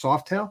Springer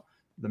Softail.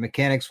 The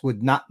mechanics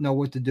would not know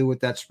what to do with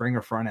that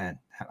Springer front end,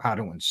 how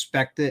to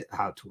inspect it,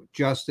 how to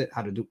adjust it,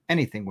 how to do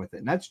anything with it.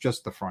 And that's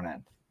just the front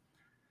end.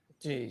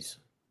 Jeez.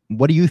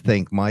 What do you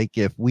think, Mike,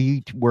 if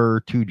we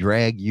were to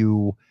drag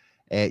you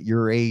at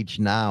your age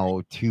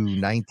now to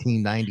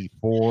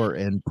 1994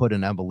 and put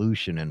an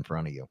Evolution in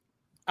front of you?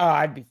 Oh,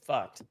 I'd be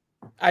fucked.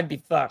 I'd be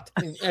fucked,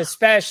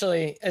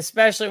 especially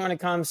when it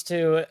comes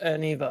to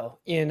an Evo.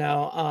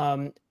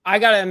 I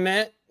gotta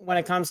admit, when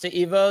it comes to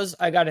Evos,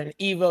 I got an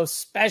Evo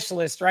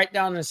specialist right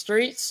down the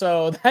street.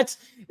 So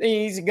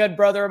he's a good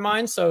brother of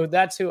mine. So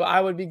that's who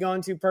I would be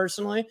going to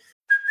personally.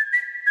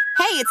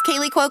 Hey, it's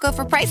Kaylee Cuoco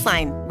for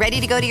Priceline.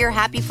 Ready to go to your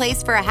happy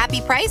place for a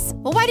happy price?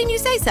 Well, why didn't you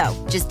say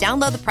so? Just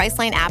download the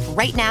Priceline app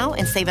right now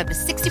and save up to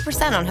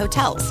 60% on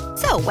hotels.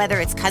 So whether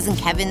it's Cousin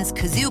Kevin's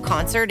Kazoo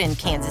Concert in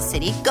Kansas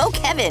City, go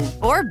Kevin,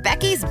 or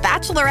Becky's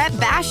Bachelorette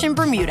Bash in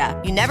Bermuda,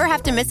 you never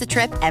have to miss a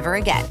trip ever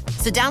again.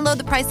 So download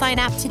the Priceline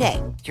app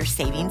today. Your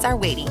savings are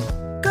waiting.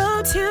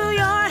 Go to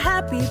your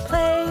happy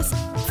place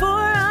for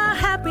a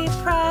happy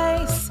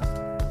price.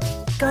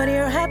 Go to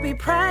your happy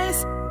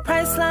price,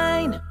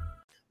 Priceline.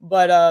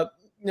 But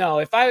no,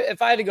 if I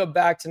had to go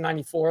back to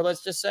 94,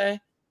 let's just say,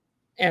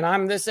 and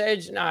I'm this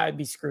age, I'd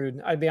be screwed.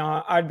 I'd be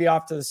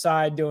off to the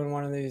side doing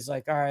one of these,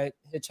 like, all right,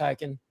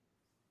 hitchhiking.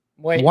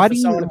 Waiting for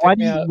someone to pick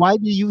me up. Why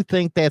do you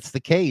think that's the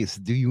case?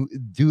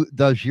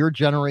 Does your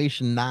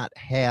generation not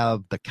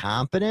have the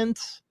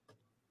confidence?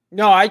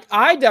 No,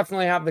 I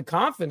definitely have the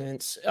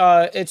confidence.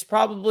 It's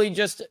probably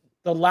just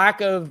the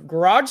lack of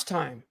garage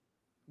time.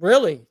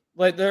 Really,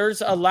 like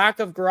there's a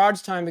lack of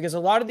garage time because a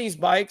lot of these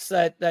bikes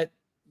that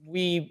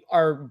we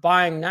are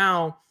buying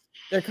now,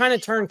 they're kind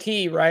of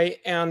turnkey, right?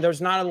 And there's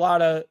not a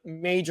lot of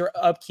major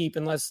upkeep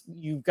unless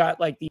you've got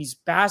like these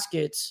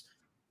baskets,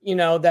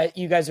 that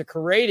you guys are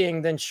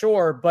creating, then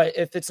sure. But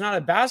if it's not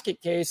a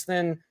basket case,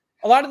 then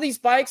a lot of these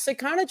bikes, they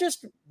kind of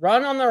just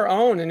run on their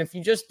own. And if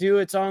you just do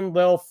its own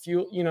little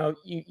fuel,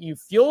 you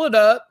fuel it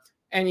up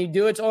and you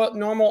do its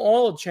normal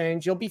oil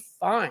change, you'll be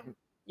fine.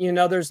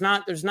 There's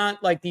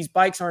not like these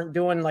bikes aren't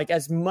doing like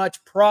as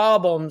much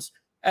problems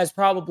as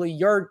probably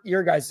your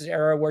guys'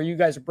 era where you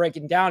guys are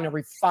breaking down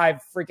every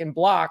 5 freaking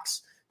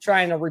blocks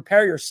trying to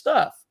repair your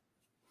stuff.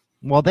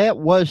 Well, that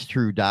was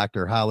true,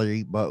 Dr.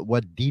 Holly, but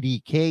what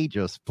DDK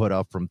just put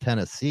up from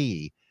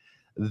Tennessee,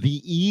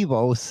 the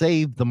Evo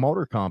saved the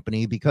motor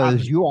company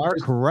because you are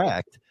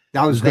correct.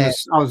 I was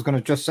going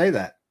to just say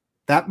that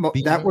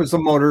was the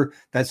motor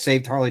that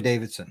saved Harley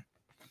Davidson.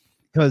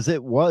 Because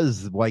it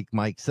was, like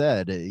Mike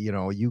said,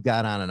 you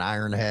got on an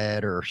iron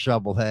head or a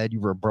shovel head, you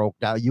were broke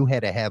out. You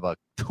had to have a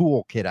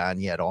toolkit on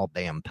you at all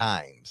damn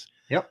times.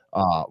 Yep.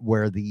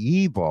 Where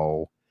the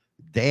Evo,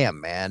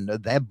 damn, man,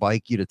 that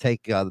bike, you to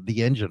take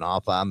the engine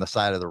off on the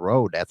side of the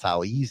road. That's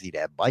how easy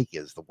that bike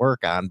is to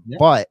work on. Yep.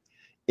 But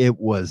it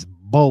was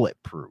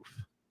bulletproof.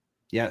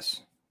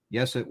 Yes,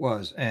 it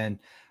was. And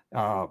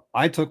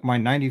I took my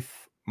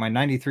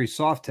 93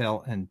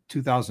 Softail in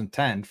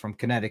 2010 from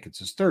Connecticut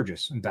to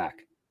Sturgis and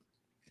back.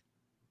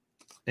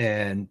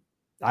 And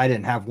I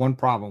didn't have one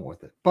problem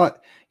with it.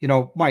 But,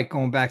 Mike,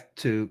 going back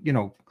to,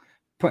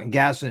 putting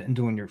gas in and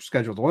doing your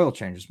scheduled oil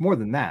changes, more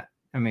than that.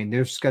 I mean,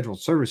 there's scheduled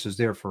services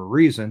there for a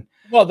reason.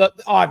 Well, the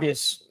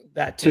obvious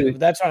that too.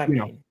 That's what I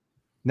mean.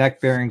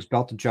 Neck bearings,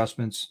 belt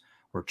adjustments,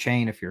 or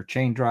chain if you're a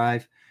chain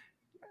drive.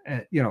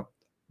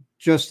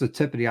 Just the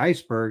tip of the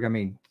iceberg. I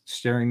mean,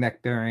 steering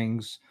neck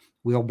bearings,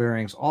 wheel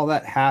bearings, all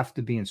that have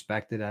to be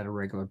inspected at a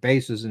regular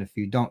basis. And if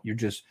you don't, you're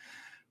just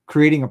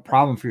creating a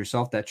problem for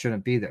yourself that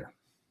shouldn't be there.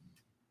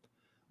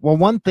 Well,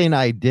 one thing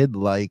I did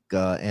like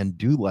and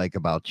do like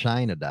about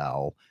China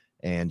Doll,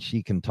 and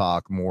she can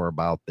talk more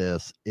about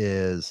this,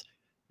 is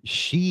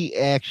she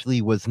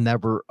actually was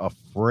never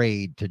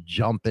afraid to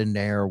jump in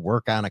there,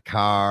 work on a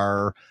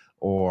car,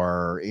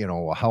 or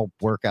help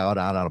work out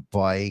on a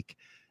bike.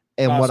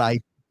 And awesome. what I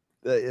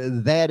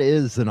that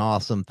is an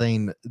awesome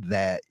thing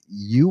that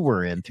you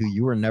were into.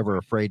 You were never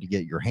afraid to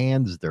get your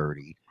hands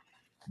dirty.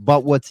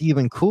 But what's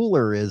even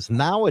cooler is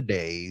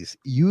nowadays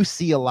you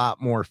see a lot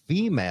more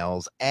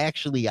females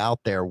actually out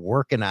there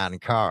working on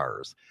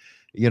cars.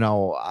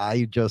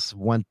 I just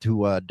went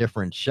to a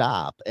different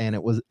shop,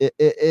 and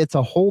it's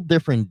a whole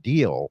different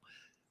deal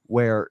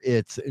where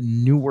it's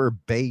newer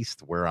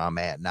based where I'm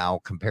at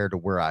now compared to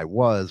where I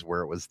was,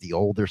 where it was the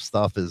older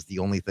stuff is the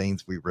only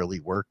things we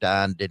really worked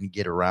on, didn't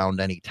get around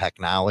any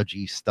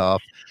technology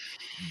stuff.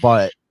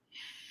 But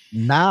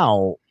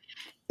now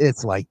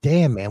it's like,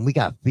 damn, man, we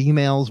got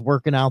females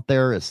working out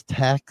there as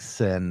techs,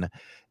 and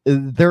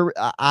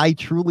I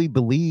truly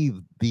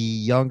believe the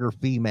younger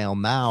female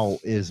now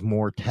is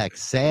more tech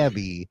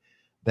savvy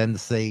than,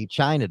 say,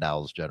 China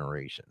Doll's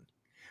generation.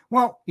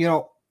 Well,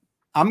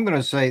 I'm going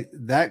to say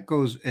that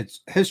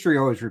it's history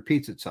always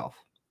repeats itself.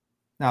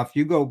 Now, if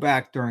you go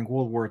back during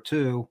World War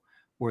II,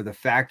 where the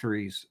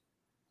factories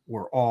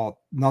were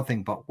all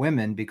nothing but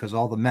women because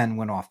all the men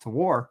went off to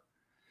war,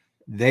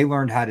 they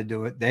learned how to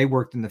do it. They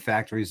worked in the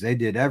factories. They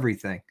did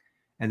everything.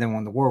 And then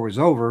when the war was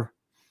over,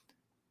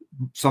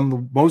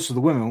 most of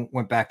the women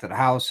went back to the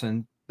house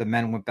and the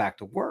men went back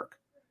to work.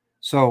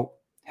 So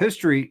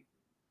history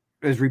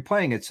is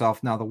replaying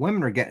itself. Now the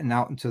women are getting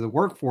out into the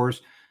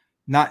workforce,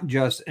 not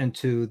just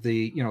into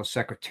the,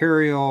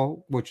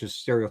 secretarial, which is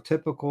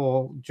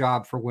stereotypical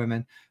job for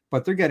women,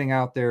 but they're getting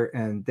out there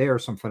and they are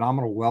some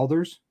phenomenal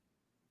welders.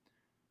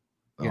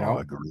 I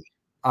agree.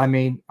 I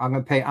mean, I'm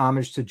going to pay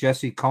homage to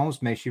Jessie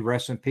Combs. May she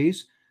rest in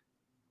peace.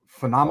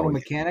 Phenomenal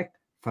mechanic,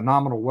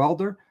 phenomenal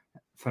welder,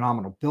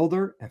 phenomenal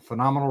builder, and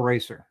phenomenal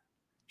racer.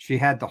 She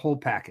had the whole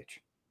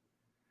package,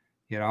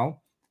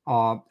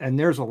 and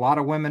there's a lot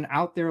of women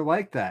out there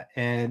like that.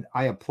 And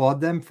I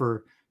applaud them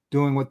for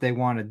doing what they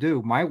want to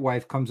do. My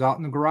wife comes out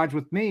in the garage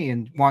with me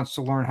and wants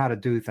to learn how to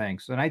do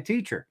things, and I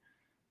teach her.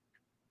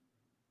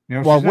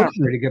 She's not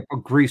afraid to get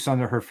grease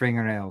under her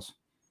fingernails.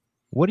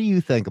 What do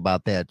you think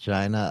about that,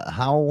 China?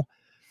 How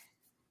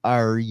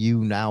are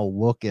you now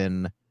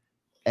looking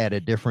at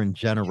a different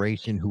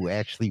generation who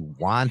actually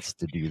wants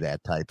to do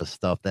that type of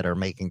stuff, that are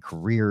making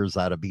careers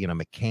out of being a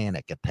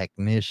mechanic, a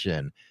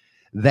technician,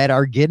 that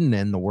are getting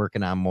in the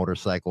working on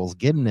motorcycles,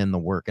 getting in the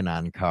working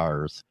on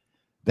cars?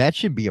 That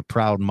should be a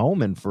proud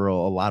moment for a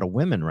lot of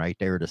women right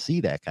there to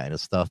see that kind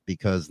of stuff,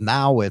 because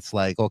now it's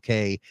like,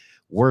 okay,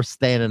 we're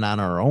standing on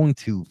our own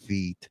 2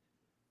 feet.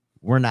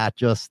 We're not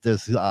just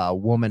this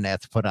woman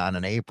that's put on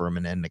an apron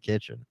and in the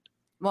kitchen.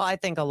 Well, I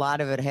think a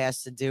lot of it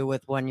has to do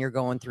with when you're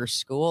going through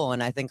school.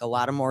 And I think a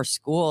lot of more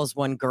schools,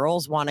 when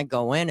girls want to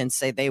go in and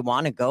say they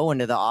want to go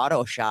into the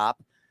auto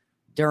shop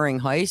during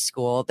high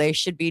school, they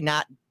should be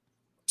not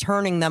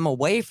turning them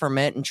away from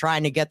it and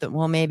trying to get them.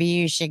 Well, maybe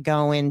you should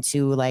go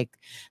into like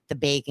the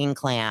baking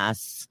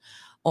class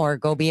or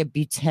go be a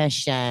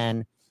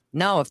beautician.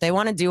 No, if they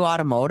want to do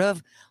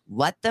automotive,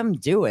 let them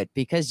do it,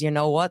 because you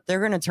know what? They're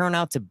going to turn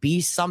out to be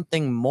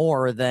something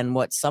more than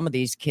what some of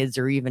these kids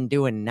are even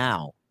doing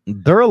now.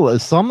 There are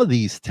some of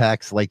these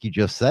techs, like you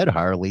just said,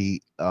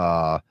 Harley,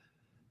 that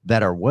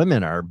are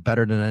women are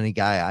better than any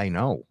guy I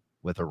know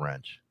with a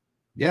wrench.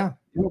 Yeah.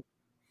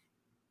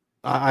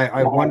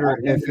 I wonder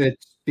if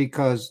it's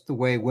because the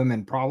way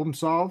women problem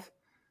solve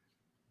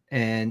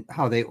and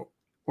how they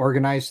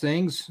organize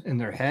things in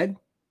their head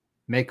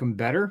make them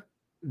better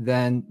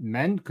than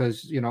men.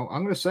 Because, I'm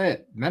going to say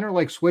it. Men are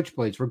like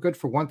switchblades. We're good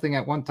for one thing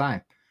at one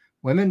time.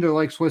 Women, they're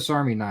like Swiss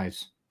Army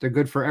knives. They're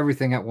good for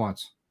everything at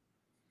once.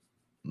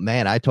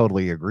 Man, I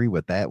totally agree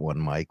with that one,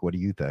 Mike. What do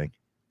you think?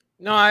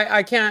 No,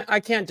 I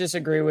can't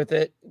disagree with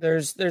it.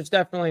 There's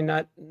definitely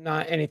not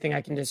anything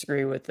I can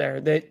disagree with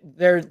there.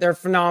 They're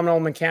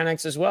phenomenal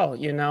mechanics as well.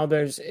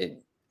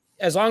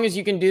 As long as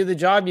you can do the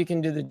job, you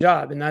can do the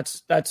job, and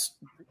that's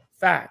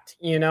fact.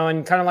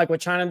 And kind of like what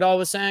China Doll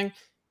was saying,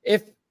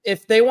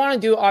 if they want to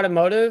do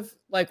automotive,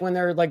 like when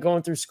they're like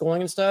going through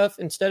schooling and stuff,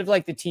 instead of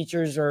like the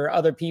teachers or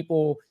other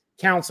people,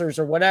 counselors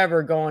or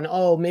whatever, going,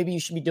 oh, maybe you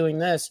should be doing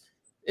this.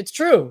 It's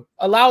true.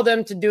 Allow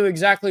them to do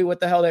exactly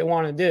what the hell they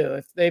want to do.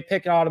 If they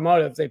pick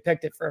automotive, they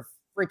picked it for a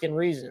freaking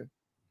reason.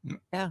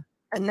 Yeah.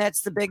 And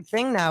that's the big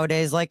thing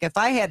nowadays. Like if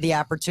I had the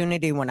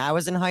opportunity when I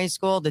was in high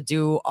school to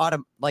do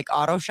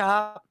auto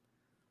shop,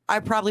 I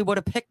probably would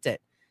have picked it.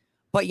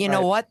 But you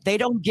know what? They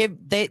don't give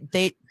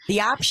the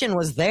option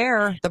was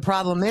there. The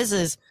problem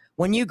is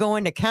when you go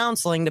into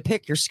counseling to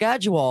pick your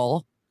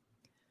schedule,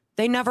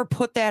 they never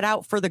put that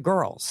out for the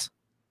girls.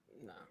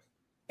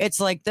 It's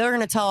like they're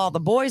going to tell all the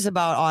boys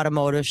about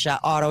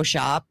auto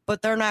shop,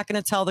 but they're not going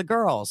to tell the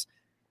girls.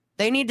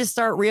 They need to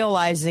start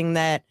realizing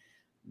that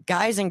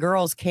guys and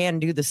girls can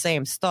do the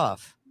same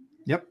stuff.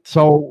 Yep.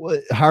 So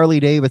Harley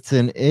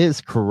Davidson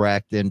is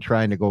correct in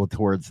trying to go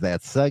towards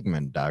that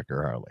segment,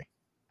 Dr. Harley.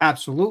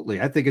 Absolutely.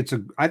 I think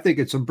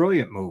it's a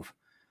brilliant move.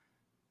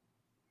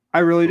 I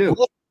really do.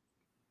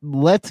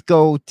 Let's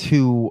go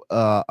to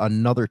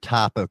another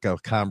topic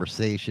of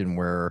conversation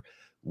where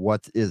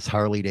what is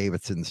Harley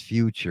Davidson's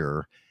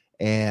future?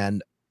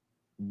 And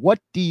what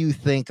do you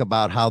think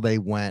about how they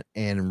went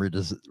and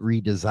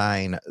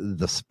redesign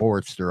the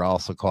Sportster,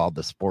 also called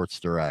the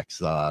Sportster X?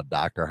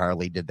 Dr.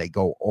 Harley, did they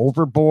go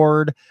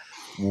overboard?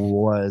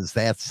 Was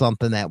that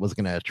something that was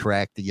going to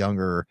attract the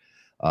younger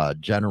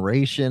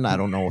generation? I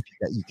don't know if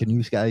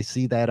you guys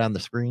see that on the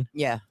screen.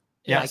 Yeah,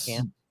 Yes. I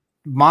can.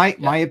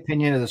 My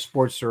opinion of the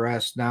Sportster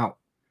S. Now,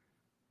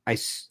 I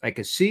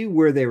could see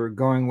where they were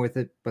going with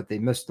it, but they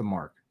missed the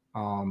mark.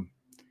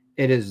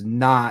 It is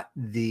not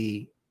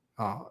the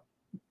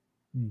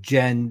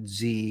Gen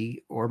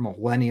Z or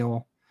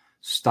millennial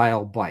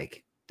style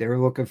bike. They're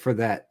looking for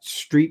that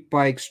street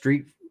bike,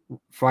 street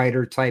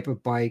fighter type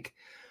of bike,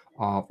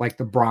 like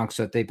the Bronx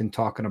that they've been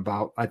talking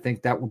about. I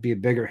think that would be a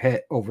bigger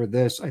hit over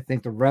this. I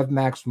think the Rev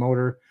Max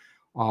motor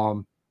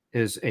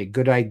is a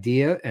good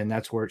idea, and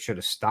that's where it should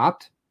have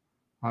stopped,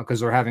 because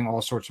they're having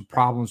all sorts of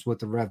problems with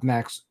the Rev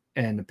Max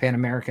and the Pan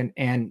American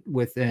and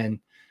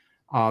within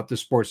the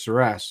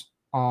Sportster S.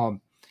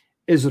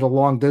 Is it a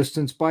long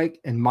distance bike?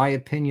 In my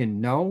opinion,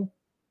 no.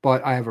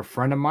 But I have a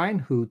friend of mine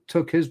who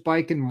took his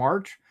bike in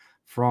March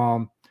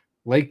from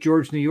Lake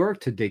George, New York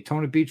to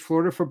Daytona Beach,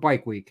 Florida for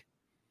Bike Week.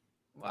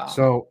 Wow.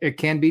 So it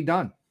can be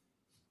done.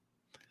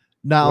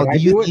 Now, Would I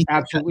do it?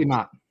 Absolutely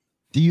not.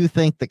 Do you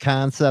think the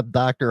concept,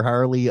 Dr.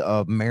 Harley,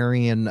 of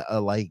marrying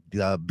like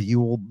the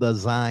Buell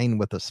design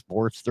with a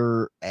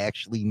Sportster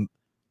actually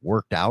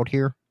worked out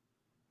here?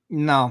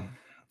 No,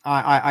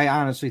 I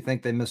honestly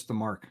think they missed the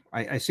mark.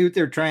 I see what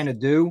they're trying to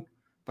do,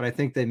 but I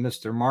think they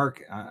missed their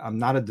mark. I'm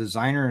not a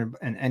designer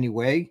in any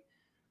way.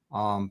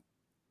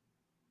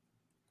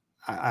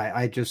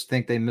 I just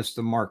think they missed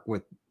the mark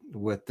with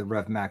the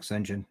Rev Max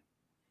engine.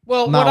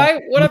 Well, Now,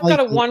 what I've got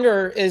to Mike-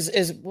 wonder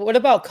is what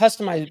about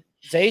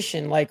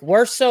customization? Like,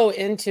 we're so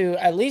into,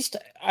 at least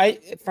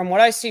from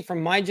what I see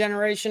from my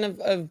generation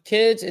of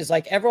kids, is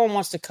like everyone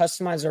wants to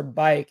customize their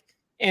bike.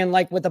 And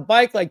like with a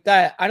bike like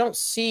that, I don't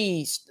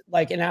see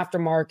like an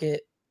aftermarket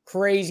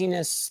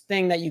craziness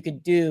thing that you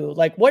could do.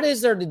 Like, what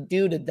is there to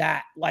do to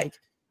that? Like,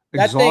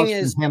 that Exhaust thing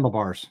and is,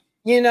 handlebars.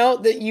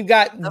 that you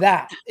got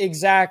that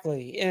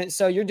exactly. And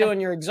so you're doing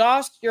your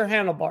exhaust, your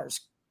handlebars.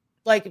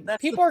 Like,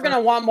 That's people the are going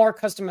to want more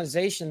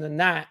customization than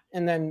that.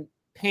 And then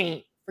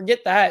paint, forget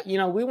that.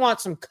 We want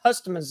some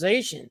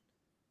customization.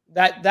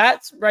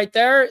 That's right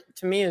there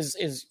to me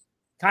is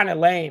kind of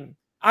lame.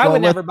 I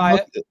would never buy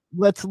it.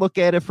 Let's look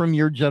at it from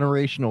your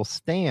generational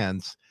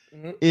stance.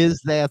 Mhm.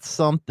 Is that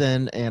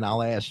something, and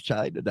I'll ask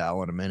China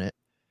now in a minute,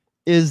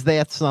 is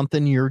that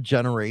something your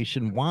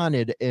generation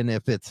wanted? And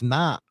if it's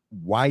not,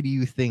 why do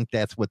you think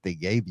that's what they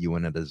gave you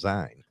in a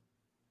design?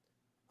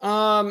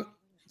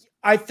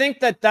 I think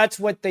that's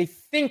what they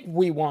think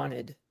we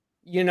wanted.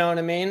 You know what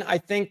I mean? I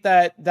think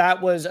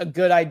that was a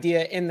good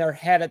idea in their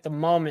head at the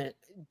moment.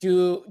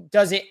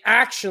 Does it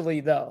actually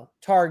though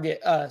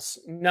target us?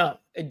 No,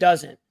 it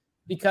doesn't.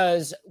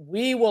 Because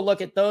we will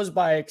look at those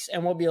bikes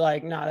and we'll be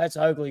like, nah, that's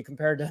ugly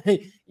compared to,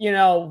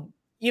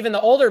 even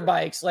the older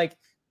bikes, like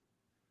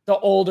the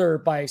older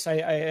bikes.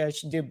 I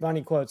should do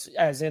bunny quotes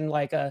as in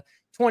like a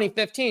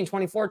 2015,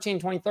 2014,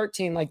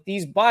 2013, like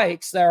these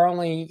bikes that are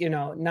only,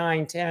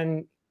 9,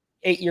 10,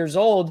 8 years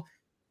old.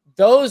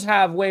 Those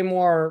have way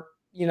more,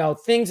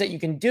 things that you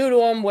can do to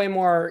them, way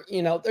more,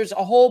 there's a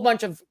whole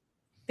bunch of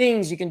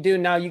things you can do.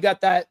 Now you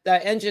got that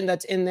engine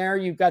that's in there.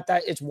 You've got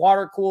that, it's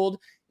water cooled.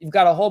 You've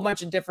got a whole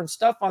bunch of different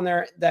stuff on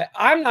there that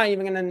I'm not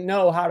even going to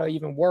know how to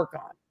even work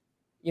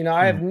on.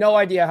 I have no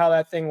idea how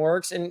that thing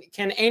works. And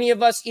can any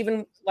of us,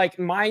 even like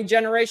my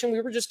generation, we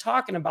were just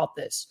talking about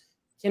this.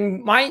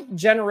 Can my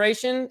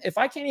generation, if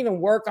I can't even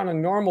work on a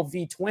normal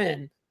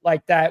V-twin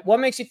like that, what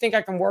makes you think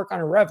I can work on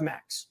a Rev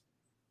Max?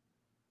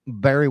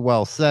 Very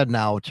well said.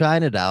 Now,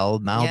 China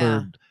Doll, Yeah.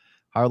 they're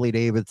Harley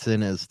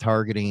Davidson is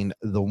targeting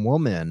the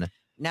woman.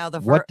 Now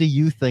What do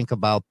you think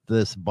about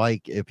this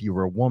bike if you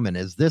were a woman?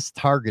 Is this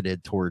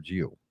targeted towards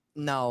you?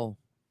 No,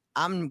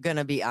 I'm going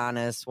to be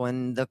honest.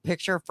 When the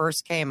picture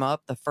first came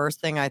up, the first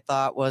thing I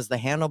thought was the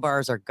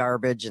handlebars are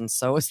garbage and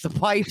so is the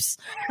pipes.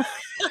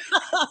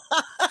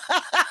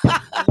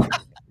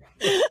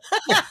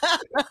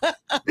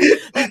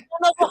 The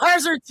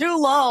handlebars are too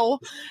low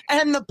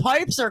and the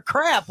pipes are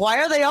crap. Why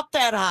are they up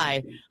that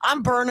high?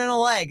 I'm burning a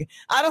leg.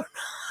 I don't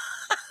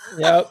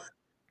Yep.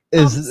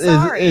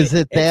 Is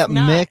it that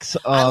not. mix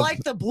of I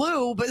like the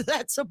blue, but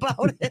that's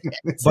about it.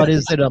 but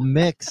is it a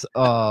mix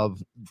of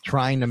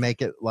trying to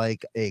make it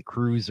like a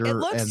cruiser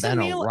looks and to then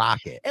me a like-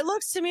 rocket? It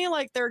looks to me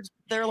like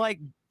they're like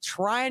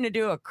trying to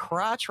do a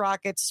crotch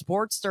rocket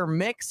Sportster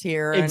mix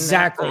here.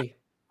 Exactly.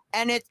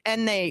 And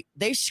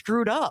they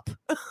screwed up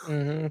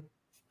hmm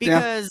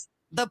because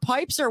the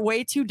pipes are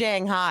way too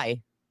dang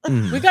high.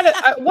 Mm. We got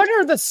to, what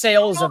are the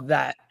sales of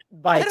that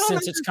bike don't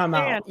since it's come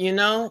out?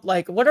 understand.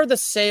 Like what are the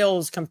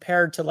sales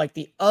compared to like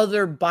the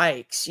other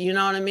bikes? You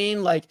know what I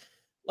mean? Like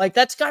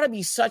that's got to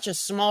be such a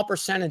small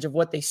percentage of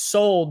what they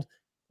sold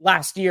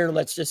last year,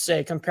 let's just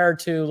say, compared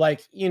to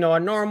like, a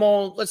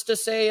normal, let's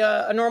just say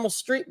a normal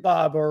street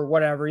bob or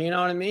whatever, you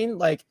know what I mean?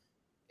 Like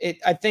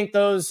I think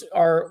those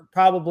are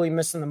probably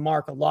missing the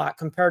mark a lot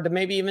compared to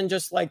maybe even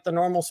just like the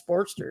normal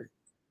Sportster.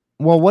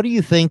 Well, what do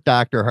you think,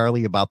 Dr.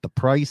 Harley, about the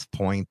price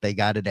point? They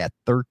got it at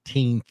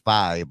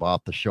 $13,500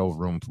 off the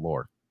showroom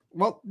floor.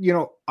 Well,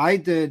 I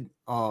did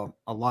a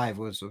live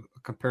was a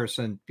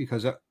comparison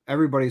because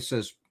everybody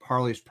says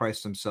Harley's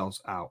priced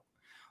themselves out.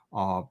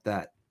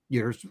 That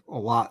there's a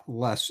lot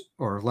less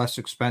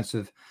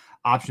expensive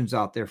options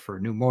out there for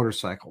a new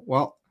motorcycle.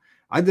 Well,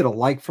 I did a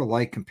like for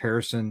like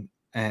comparison,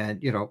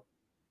 and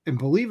and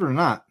believe it or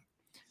not,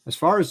 as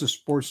far as the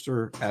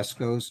Sportster S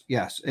goes,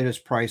 yes, it is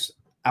priced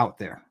out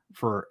there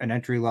for an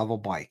entry level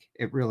bike.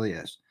 It really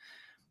is.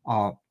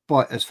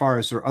 But as far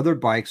as their other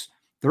bikes,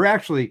 they're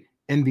actually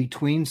in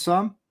between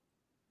some,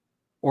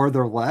 or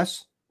they're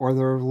less, or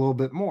they're a little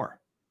bit more.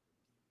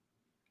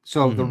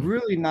 So they're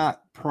really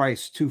not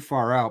priced too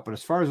far out. But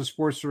as far as the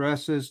Sportster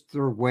S is,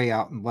 they're way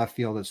out in left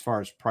field as far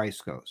as price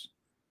goes.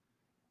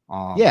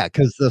 Yeah,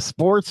 because the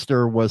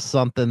Sportster was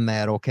something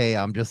that, okay,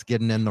 I'm just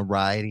getting in the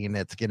riding.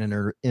 It's going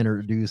to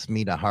introduce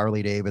me to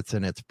Harley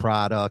Davidson, its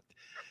product.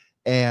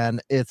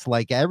 And it's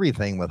like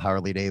everything with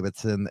Harley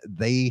Davidson.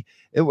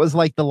 It was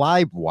like the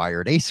live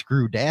wire. They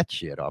screwed that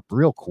shit up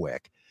real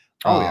quick.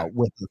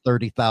 With the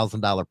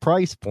 $30,000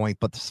 price point,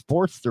 but the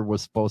Sportster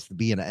was supposed to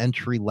be an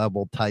entry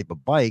level type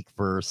of bike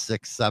for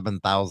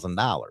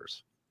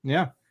 $6,000-$7,000.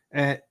 Yeah,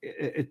 and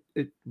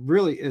it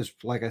really is,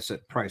 like I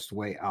said, priced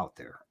way out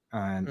there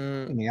and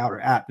in the outer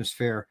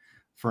atmosphere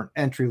for an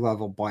entry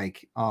level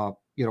bike.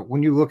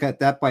 When you look at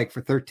that bike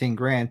for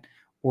 $13,000,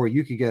 or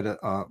you could get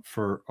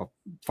for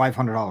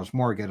 $500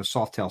 more, get a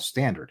Softail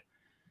Standard,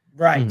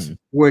 right?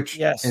 Which,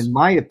 yes, in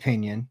my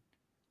opinion,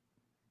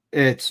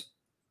 it's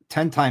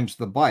 10 times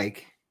the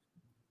bike,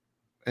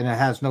 and it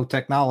has no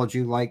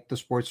technology like the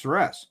Sportster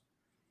S.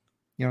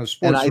 The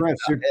Sportster S,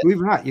 believe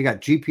it or not, you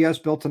got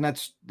GPS built in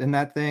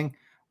that thing.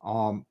 I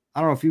don't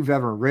know if you've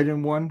ever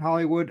ridden one,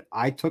 Hollywood.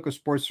 I took a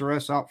Sportster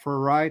S out for a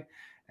ride,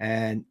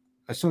 and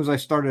as soon as I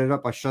started it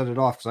up, I shut it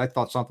off because I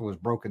thought something was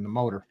broken in the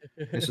motor.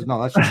 I said,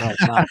 no, that's just how it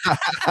sounds.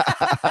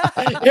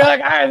 You're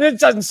like, all right, this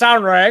doesn't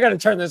sound right. I got to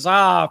turn this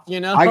off, I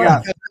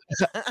got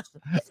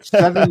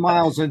 7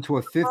 miles into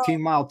a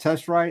 15-mile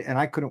test ride, and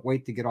I couldn't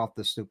wait to get off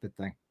this stupid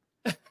thing.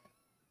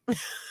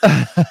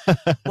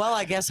 Well,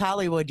 I guess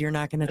Hollywood, you're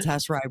not going to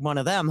test ride one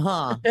of them,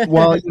 huh?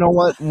 Well, you know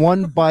what?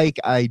 One bike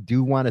I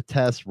do want to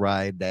test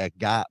ride that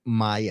got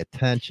my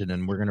attention,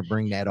 and we're going to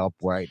bring that up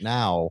right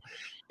now,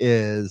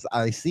 is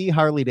I see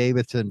Harley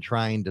Davidson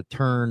trying to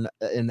turn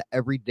in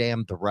every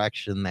damn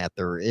direction that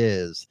there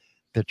is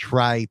to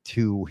try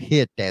to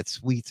hit that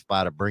sweet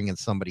spot of bringing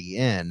somebody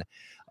in.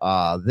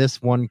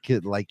 This one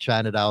could, like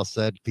China Dow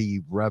said,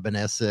 be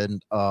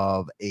reminiscent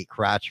of a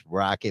crotch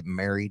rocket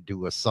married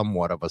to a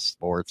somewhat of a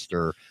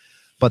Sportster.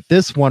 But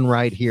this one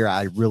right here,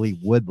 I really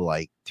would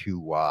like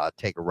to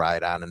take a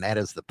ride on, and that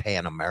is the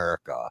Pan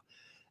America.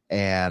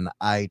 And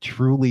I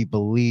truly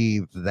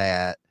believe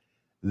that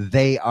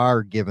they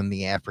are giving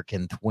the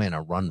African Twin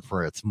a run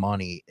for its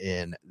money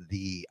in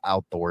the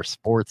outdoor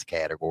sports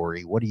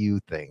category. What do you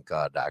think,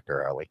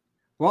 Dr. Harley?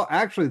 Well,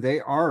 actually, they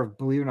are,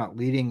 believe it or not,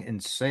 leading in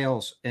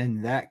sales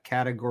in that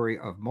category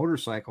of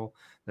motorcycle,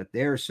 that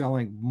they are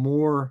selling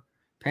more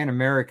Pan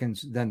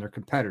Americans than their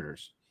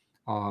competitors.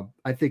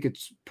 I think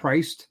it's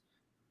priced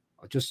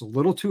just a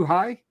little too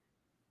high,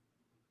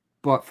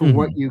 but for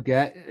what you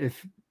get,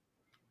 if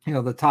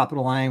the top of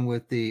the line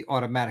with the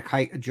automatic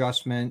height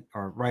adjustment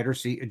or rider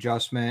seat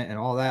adjustment and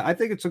all that, I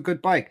think it's a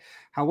good bike.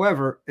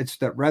 However, it's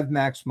that Rev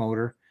Max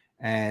motor,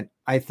 and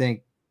I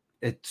think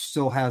it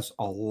still has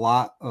a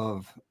lot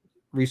of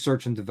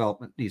research and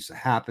development needs to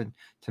happen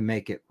to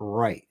make it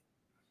right.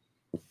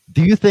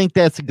 Do you think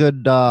that's a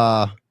good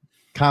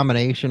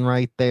combination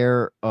right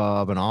there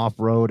of an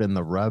off-road and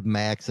the Rev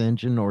Max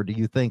engine, or do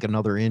you think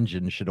another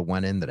engine should have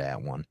went into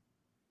that one?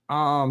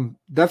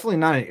 Definitely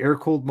not an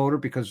air-cooled motor,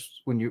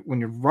 because when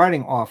you're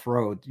riding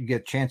off-road, you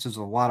get chances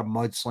of a lot of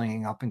mud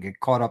slinging up and get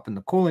caught up in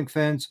the cooling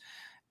fins,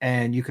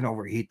 and you can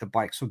overheat the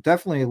bike. So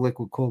definitely a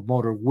liquid-cooled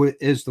motor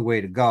is the way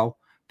to go.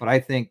 But I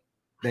think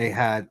they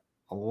had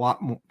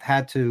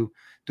to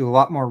do a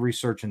lot more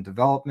research and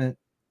development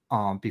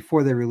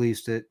before they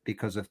released it,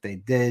 because if they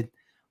did,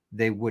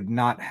 they would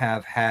not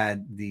have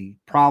had the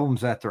problems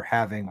that they're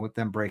having with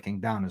them breaking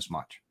down as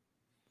much.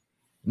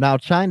 Now,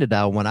 China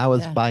Dow, when I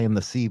was buying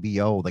the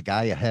CVO, the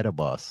guy ahead of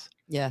us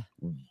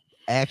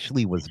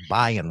actually was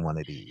buying one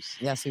of these.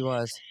 Yes, he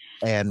was.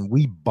 And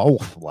we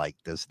both like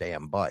this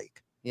damn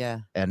bike. Yeah.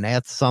 And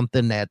that's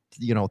something that,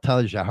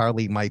 tells you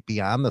Harley might be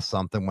onto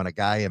something, when a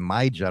guy in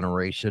my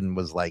generation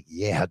was like,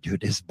 yeah,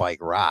 dude, this bike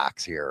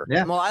rocks here.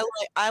 Yeah. Well,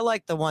 I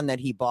like the one that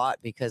he bought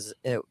because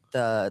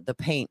the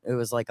paint, it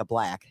was like a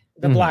black.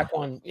 The black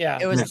one. Yeah.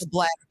 It was a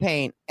black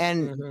paint.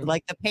 And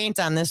like the paint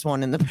on this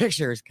one in the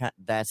picture is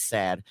that's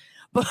sad.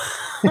 But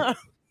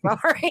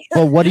sorry.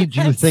 Well, what did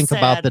you think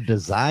about the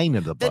design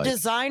of the bike? The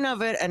design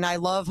of it, and I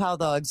love how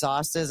the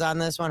exhaust is on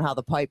this one, how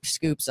the pipe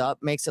scoops up,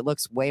 makes it look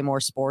way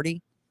more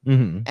sporty.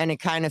 And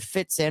it kind of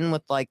fits in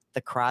with like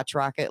the crotch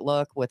rocket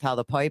look with how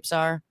the pipes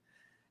are.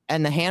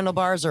 And the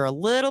handlebars are a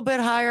little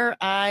bit higher.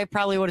 I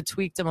probably would have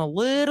tweaked them a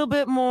little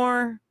bit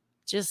more.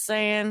 Just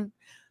saying.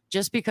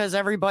 just because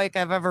every bike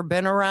I've ever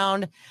been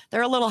around,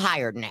 they're a little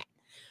higher than that.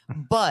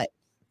 But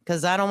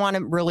because I don't want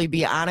to really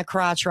be on a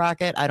crotch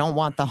rocket, I don't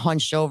want the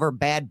hunched over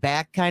bad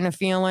back kind of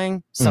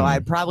feeling. So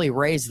I'd probably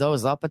raise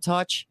those up a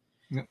touch.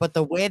 Yep. But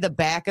the way the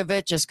back of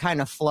it just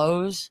kind of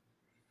flows,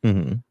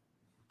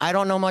 I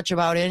don't know much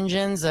about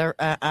engines.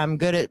 I'm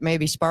good at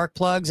maybe spark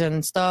plugs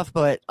and stuff,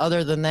 but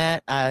other than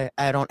that, I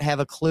don't have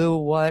a clue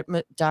what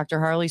Dr.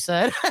 Harley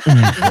said.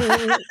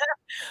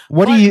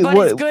 What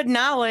it's good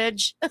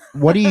knowledge.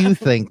 What do you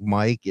think,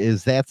 Mike?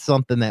 Is that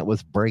something that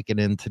was breaking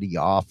into the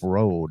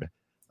off-road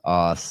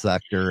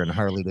sector, and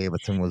Harley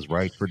Davidson was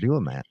right for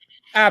doing that?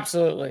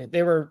 Absolutely.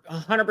 They were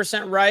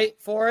 100% right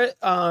for it.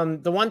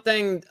 The one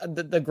thing,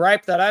 the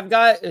gripe that I've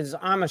got is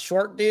I'm a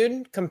short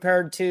dude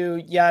compared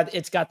to,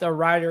 it's got the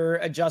rider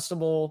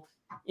adjustable,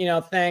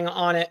 thing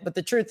on it. But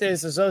the truth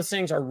is those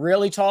things are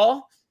really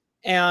tall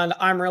and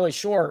I'm really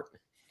short,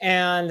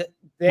 and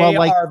they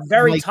are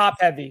very top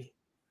heavy.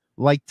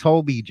 Like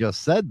Toby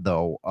just said,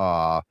 though,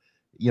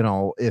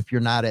 if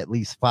you're not at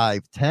least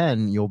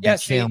 5'10", you'll be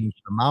challenged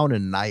to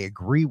mountain. And I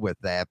agree with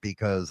that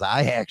because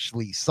I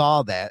actually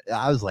saw that.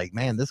 I was like,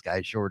 man, this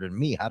guy's shorter than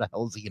me. How the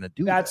hell is he going to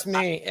do that? That's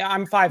me.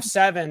 I'm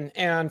 5'7".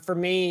 And for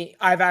me,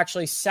 I've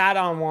actually sat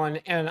on one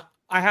and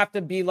I have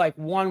to be like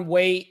one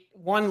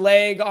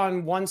leg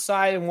on one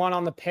side and one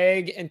on the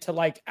peg, and to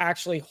like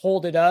actually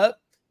hold it up.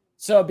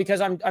 So because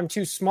I'm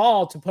too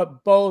small to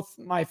put both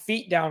my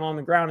feet down on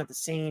the ground at the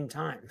same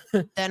time.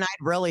 Then I'd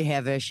really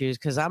have issues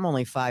because I'm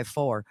only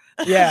 5'4".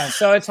 Yeah,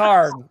 so it's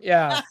hard.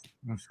 Yeah.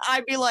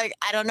 I'd be like,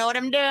 I don't know what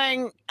I'm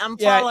doing. I'm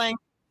falling.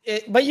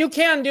 But you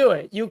can do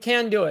it. You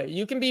can do it.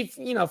 You can be,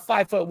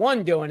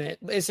 5'1" doing it.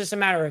 It's just a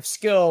matter of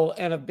skill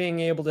and of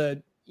being able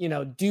to,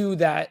 do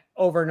that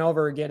over and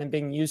over again and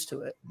being used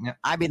to it. Yep.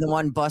 I'd be the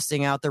one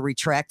busting out the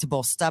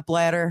retractable step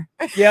ladder.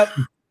 Yep.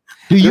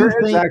 There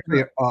is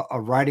actually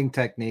a riding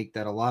technique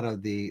that a lot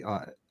of the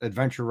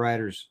adventure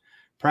riders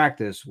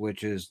practice,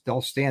 which is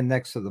they'll stand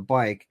next to the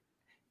bike,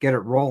 get it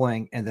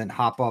rolling, and then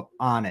hop up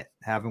on it,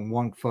 having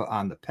one foot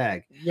on the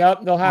peg.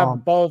 Yep, they'll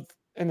have both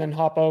and then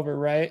hop over,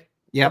 right?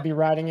 Yeah, be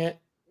riding it.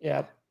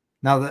 Yep.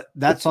 Now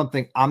that's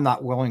something I'm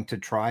not willing to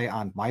try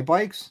on my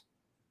bikes,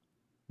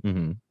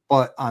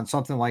 but on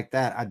something like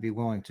that, I'd be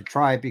willing to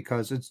try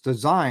because it's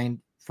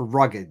designed for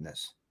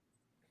ruggedness.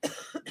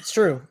 It's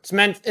true. It's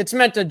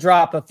meant to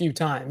drop a few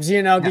times,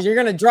 because you're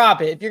going to drop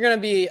it. If you're going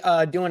to be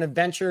doing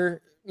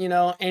adventure,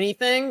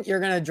 anything, you're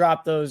going to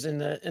drop those in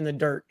the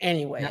dirt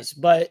anyways,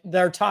 but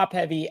they're top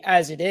heavy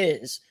as it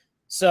is.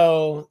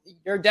 So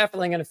you're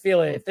definitely going to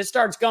feel it. If it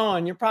starts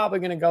going, you're probably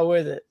going to go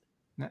with it.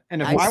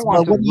 And if I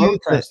want to road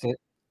test it,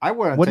 I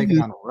want to take it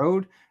on a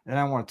road, and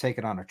I want to take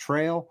it on a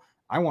trail.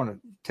 I want to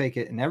take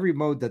it in every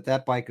mode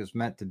that bike is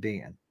meant to be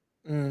in.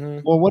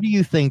 Well, what do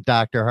you think,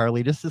 Dr.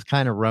 Harley? This is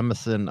kind of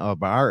reminiscent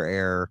of our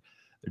era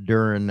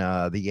during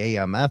the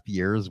AMF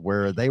years,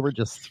 where they were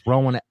just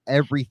throwing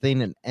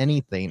everything and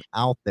anything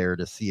out there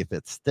to see if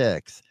it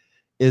sticks.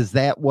 Is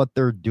that what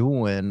they're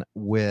doing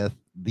with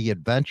the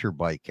adventure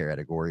bike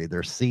category?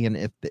 They're seeing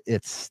if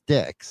it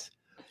sticks,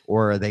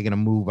 or are they going to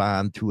move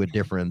on to a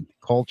different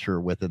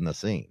culture within the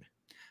scene?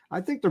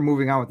 I think they're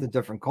moving on with a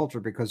different culture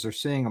because they're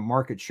seeing a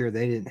market share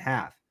they didn't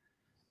have.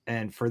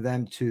 And for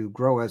them to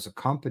grow as a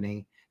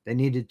company, they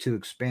needed to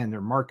expand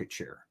their market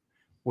share,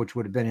 which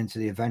would have been into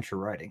the adventure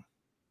riding.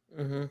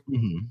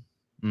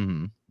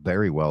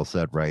 Very well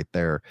said right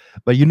there.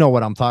 But you know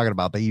what I'm talking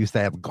about. They used to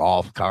have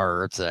golf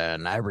carts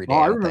and every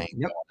damn thing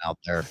going out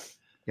there.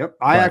 Yep.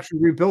 I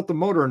actually rebuilt the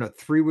motor in a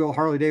 3-wheel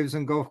Harley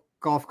Davidson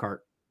golf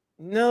cart.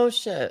 No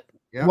shit.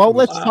 Yep. Well,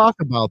 let's talk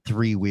about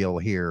 3-wheel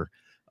here.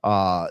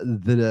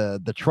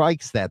 The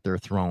trikes that they're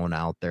throwing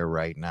out there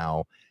right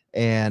now.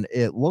 And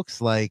it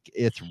looks like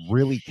it's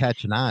really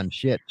catching on.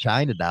 Shit,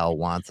 China Doll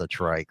wants a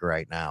trike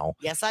right now.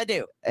 Yes, I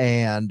do.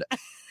 And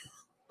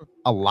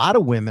a lot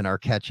of women are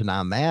catching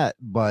on that.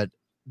 But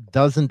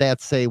doesn't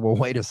that say, well,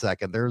 wait a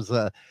second,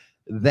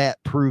 that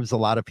proves a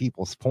lot of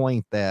people's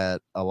point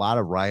that a lot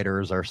of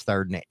riders are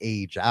starting to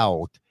age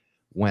out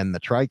when the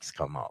trikes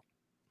come up.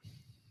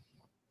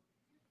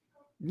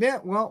 Yeah,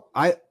 well,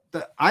 I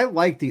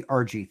like the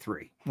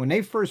RG3. When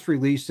they first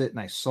released it and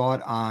I saw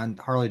it on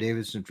Harley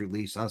Davidson's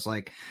release, I was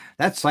like,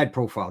 that side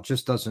profile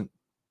just doesn't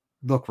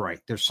look right.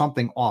 There's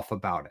something off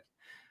about it.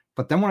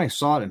 But then when I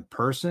saw it in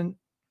person,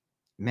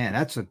 man,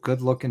 that's a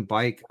good looking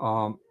bike.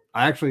 I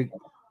actually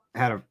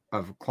had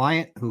a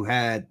client who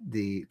had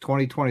the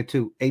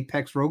 2022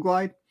 Apex Road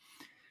Glide,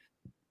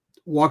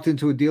 walked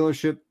into a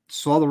dealership,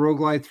 saw the Road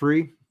Glide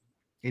 3,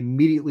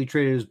 immediately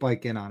traded his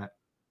bike in on it.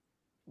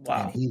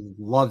 Wow. And he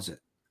loves it.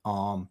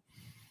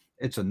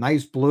 It's a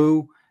nice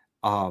blue.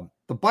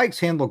 The bikes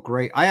handle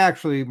great.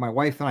 My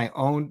wife and I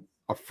owned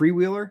a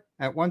freewheeler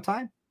at one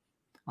time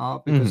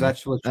because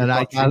that's what. And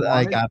I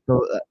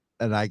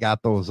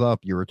got those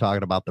up. You were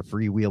talking about the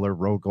freewheeler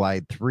Road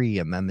Glide 3,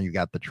 and then you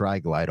got the Tri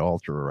Glide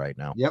Ultra right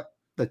now. Yep,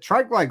 the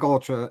Tri Glide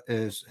Ultra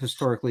is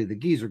historically the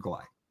Geezer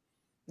Glide.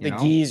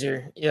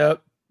 Geezer.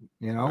 Yep.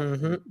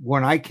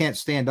 When I can't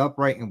stand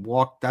upright and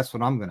walk, that's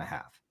what I'm going to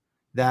have.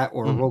 That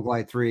or a Road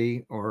Glide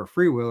 3 or a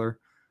freewheeler.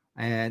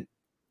 And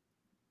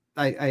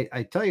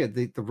I tell you,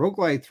 the Rogue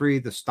Glide 3,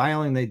 the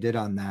styling they did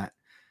on that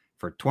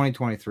for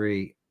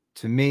 2023,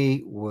 to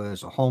me,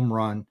 was a home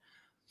run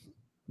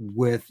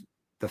with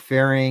the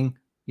fairing,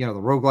 the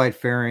Rogue Glide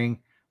fairing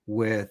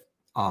with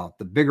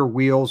the bigger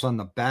wheels on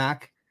the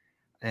back.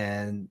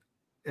 And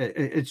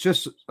it's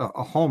just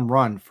a home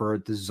run for a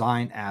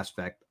design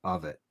aspect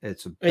of it.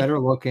 It's a better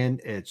looking,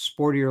 it's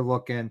sportier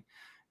looking.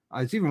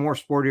 It's even more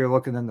sportier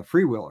looking than the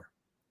freewheeler.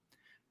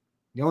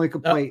 The only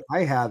complaint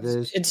I have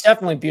is it's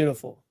definitely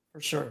beautiful for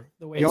sure.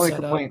 The only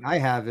complaint I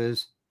have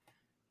is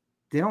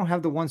they don't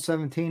have the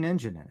 117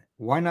 engine in it.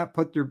 Why not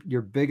put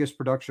your biggest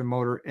production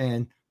motor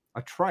in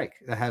a trike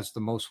that has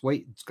the most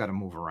weight? It's got to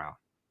move around.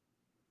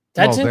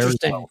 That's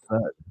interesting.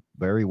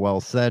 Very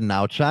well said.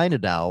 Now, China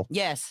Doll.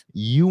 Yes.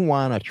 You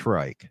want a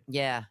trike.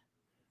 Yeah.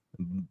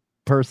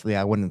 Personally,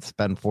 I wouldn't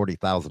spend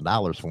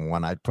 $40,000 for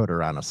one. I'd put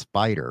her on a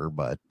Spider,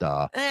 but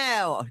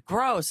ew,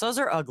 gross. Those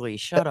are ugly.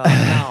 Shut up.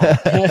 No.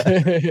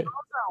 Those are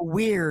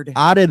weird.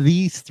 Out of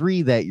these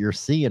three that you're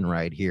seing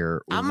right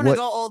here, I'm gonna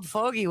go old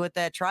fogey with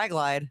that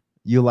Tri-Glide.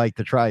 You like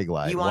the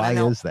Tri-Glide. Why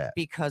is that?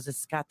 Because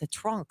it's got the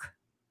trunk.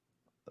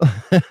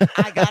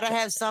 I gotta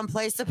have some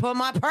place to put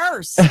my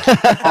purse.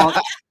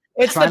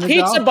 It's the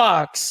pizza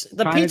box.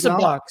 The pizza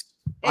box.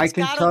 I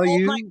can tell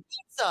you.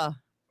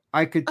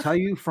 I could tell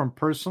you from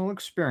personal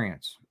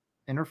experience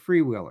in a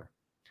freewheeler,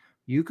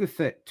 you could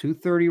fit 2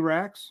 30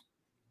 racks,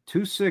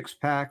 2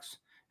 6-packs,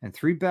 and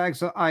 3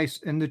 bags of ice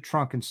in the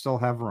trunk and still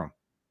have room.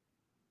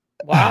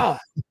 Wow.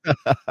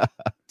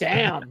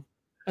 Damn.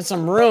 That's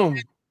some room.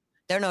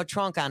 There's no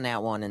trunk on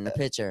that one in the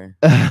picture.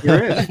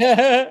 There is.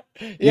 Yeah,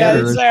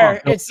 it's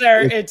there. It's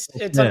there. It's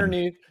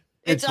underneath.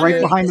 It's right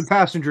behind the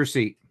passenger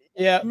seat.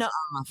 Yeah. No,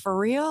 for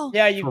real?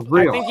 Yeah, I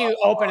think you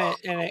open it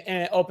and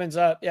it opens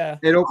up. Yeah.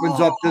 It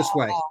opens up this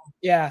way.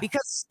 Yeah.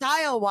 Because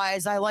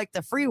style-wise, I like the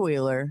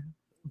freewheeler. There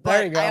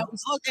But you go. I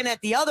was looking at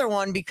the other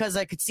one because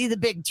I could see the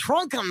big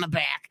trunk on the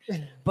back.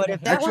 But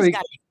if that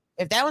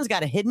one's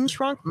got a hidden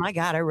trunk, my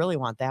God, I really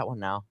want that one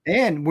now.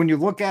 And when you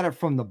look at it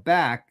from the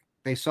back,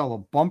 they sell a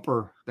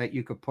bumper that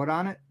you could put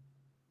on it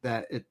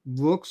that it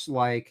looks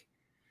like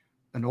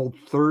an old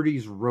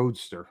 30s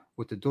Roadster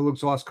with the dual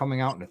exhaust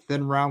coming out in a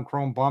thin round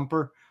chrome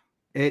bumper.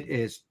 It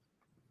is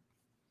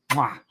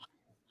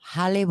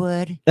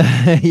Hollywood.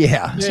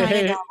 Yeah.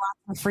 China Doll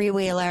wants a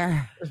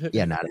freewheeler.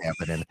 Yeah, not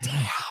happening.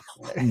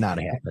 Not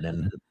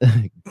happening.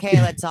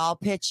 Okay, let's all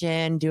pitch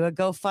in. Do a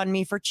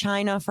GoFundMe for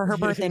China for her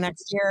birthday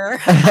next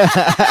year.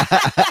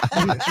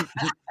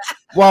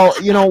 Well,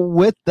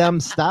 with them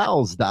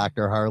styles,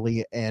 Dr.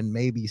 Harley, and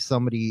maybe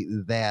somebody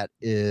that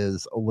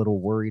is a little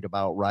worried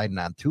about riding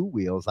on 2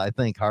 wheels, I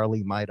think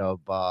Harley might have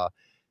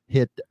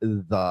hit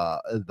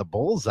the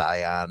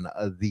bullseye on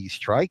these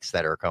trikes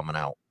that are coming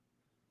out.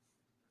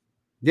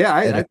 Yeah,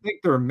 I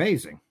think they're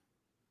amazing.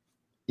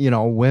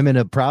 Women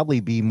would probably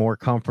be more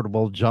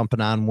comfortable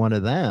jumping on one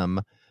of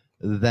them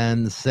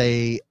than,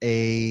 say,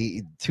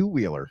 a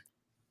 2-wheeler.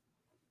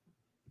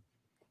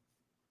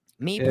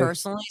 Me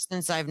personally,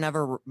 since I've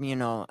never,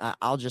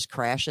 I'll just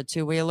crash a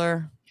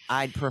 2-wheeler.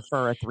 I'd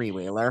prefer a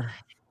 3-wheeler.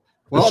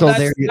 Well, so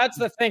that's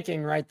the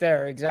thinking right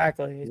there.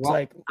 Exactly. It's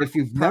like, if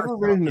you've never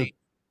ridden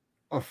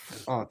a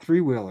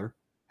 3-wheeler,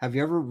 have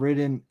you ever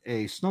ridden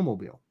a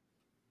snowmobile?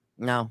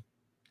 No.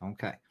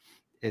 Okay.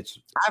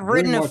 I've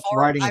ridden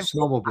riding a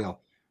snowmobile.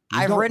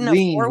 I've ridden a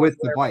lean 4-wheeler with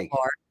the bike.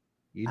 before.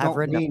 You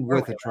don't lean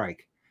with a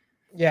trike.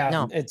 yeah,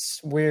 No.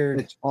 It's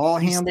weird. It's all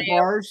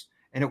handlebars,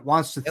 and it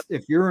wants to.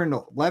 If you're in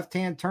a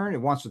left-hand turn,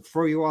 it wants to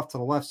throw you off to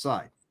the left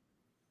side.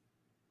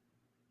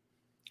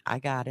 I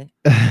got it.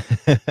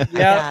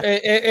 Yeah,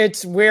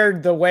 it's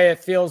weird the way it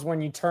feels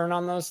when you turn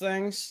on those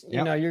things.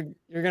 Yep.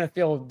 You're gonna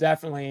feel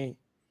definitely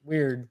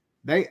weird.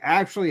 They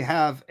actually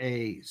have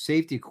a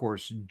safety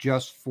course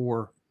just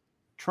for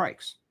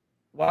trikes.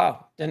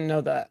 Wow, didn't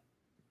know that.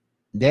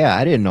 Yeah,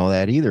 I didn't know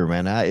that either,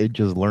 man. I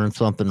just learned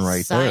something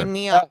right there. Sign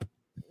me up.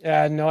 Yeah,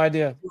 I had no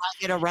idea. Do I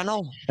get a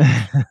rental?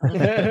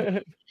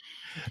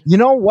 You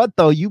know what,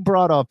 though? You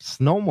brought up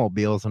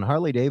snowmobiles, and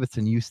Harley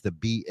Davidson used to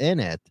be in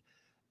it,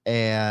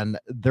 and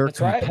their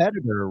That's right.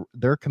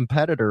 their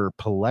competitor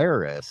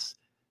Polaris,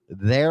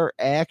 they're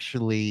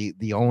actually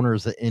the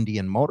owners of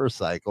Indian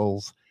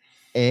Motorcycles,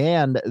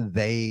 and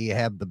they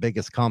have the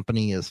biggest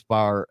company as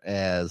far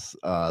as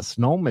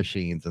snow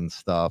machines and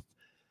stuff.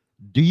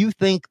 Do you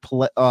think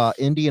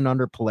Indian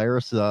under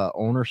Polaris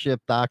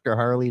ownership, Dr.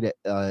 Harley,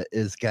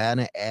 is going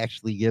to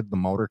actually give the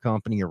motor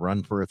company a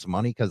run for its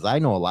money? Because I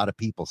know a lot of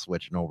people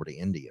switching over to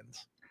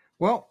Indians.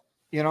 Well,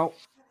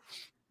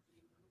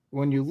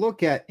 when you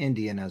look at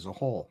Indian as a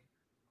whole,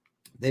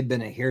 they've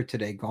been a here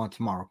today, gone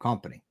tomorrow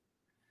company.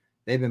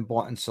 They've been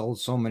bought and sold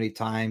so many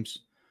times.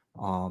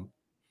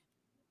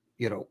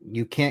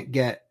 You can't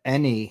get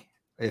any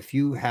if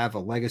you have a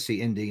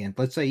legacy Indian,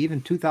 let's say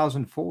even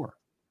 2004,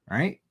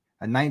 right?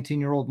 A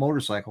 19-year-old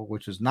motorcycle,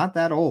 which is not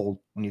that old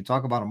when you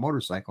talk about a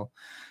motorcycle,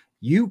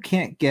 you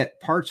can't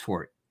get parts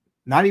for it,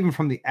 not even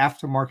from the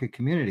aftermarket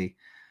community.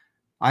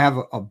 I have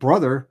a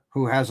brother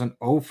who has an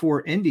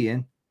 04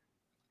 Indian,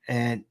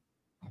 and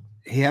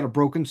he had a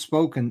broken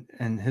spoke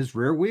in his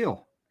rear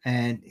wheel.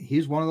 And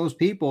he's one of those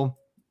people,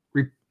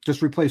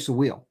 just replace the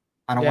wheel.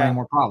 I don't want any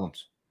more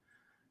problems.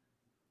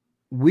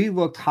 We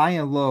looked high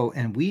and low,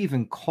 and we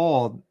even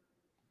called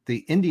the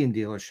Indian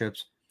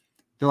dealerships.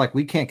 They're like,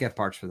 we can't get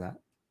parts for that.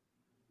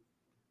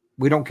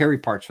 We don't carry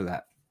parts for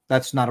that.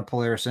 That's not a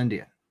Polaris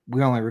Indian.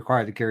 We only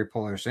require to carry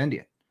Polaris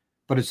Indian.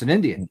 But it's an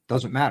Indian.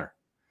 Doesn't matter.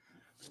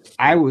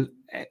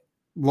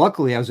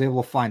 Luckily, I was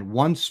able to find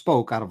one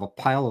spoke out of a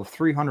pile of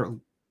 300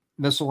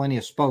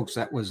 miscellaneous spokes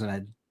that was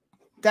an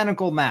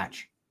identical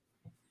match.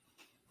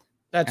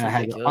 That's and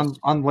ridiculous. I had to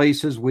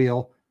unlace his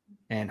wheel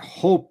and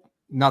hope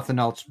nothing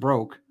else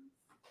broke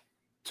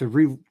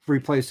to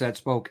replace that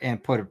spoke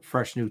and put a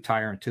fresh new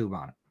tire and tube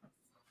on it.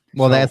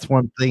 Well, that's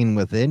one thing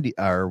with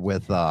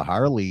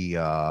Harley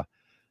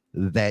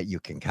that you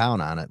can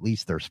count on. At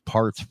least there's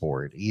parts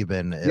for it,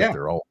 even if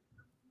they're old.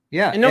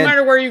 Yeah, and no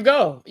matter where you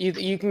go,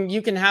 you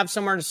can have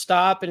somewhere to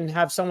stop and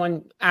have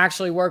someone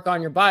actually work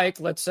on your bike.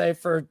 Let's say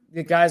for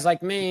the guys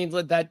like me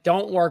that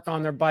don't work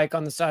on their bike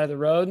on the side of the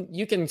road,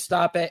 you can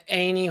stop at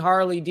any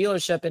Harley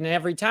dealership in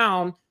every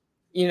town,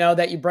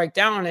 that you break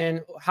down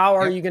in. How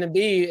are you going to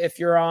be if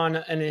you're on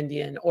an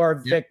Indian or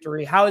a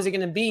Victory? How is it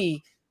going to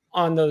be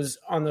on those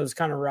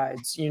kind of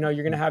rides? You're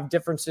going to have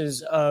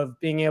differences of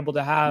being able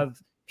to have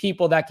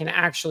people that can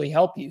actually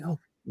help you.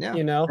 Yeah,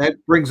 that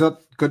brings up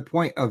a good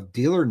point of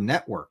dealer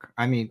network.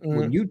 I mean,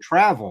 when you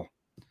travel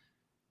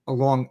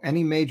along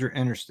any major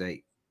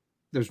interstate,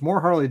 there's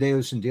more Harley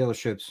Davidson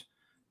dealerships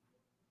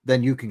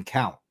than you can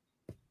count.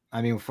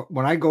 I mean,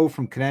 when I go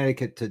from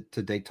Connecticut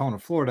to Daytona,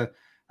 Florida,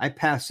 I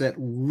pass at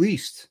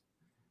least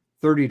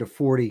 30 to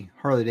 40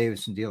 Harley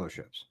Davidson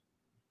dealerships.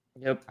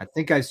 Yep. I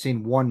think I've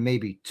seen one,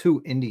 maybe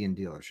two Indian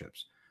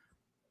dealerships.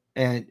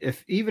 And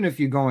even if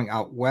you're going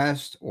out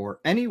west or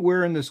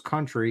anywhere in this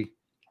country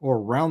or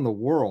around the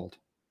world,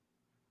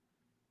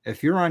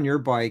 if you're on your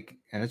bike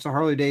and it's a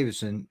Harley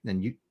Davidson,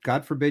 then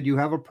God forbid you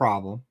have a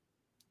problem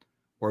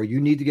or you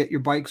need to get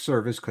your bike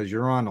serviced because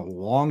you're on a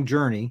long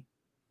journey,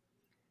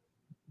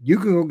 you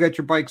can go get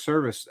your bike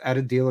serviced at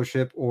a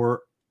dealership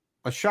or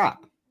a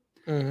shop.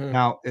 Mm-hmm.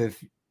 Now,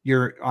 if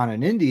you're on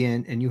an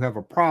Indian and you have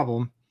a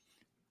problem,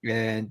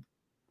 and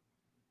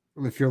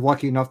if you're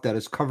lucky enough that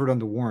it's covered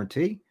under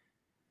warranty,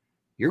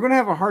 you're going to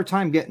have a hard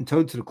time getting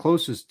towed to the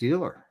closest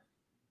dealer.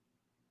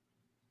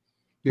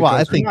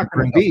 Because I think not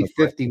going to be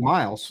 50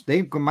 miles.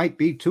 They might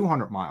be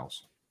 200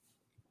 miles.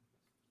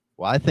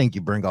 Well, I think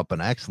you bring up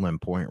an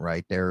excellent point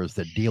right there is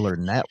the dealer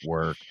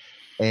network.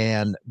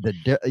 And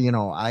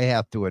I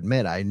have to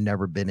admit, I've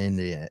never been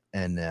in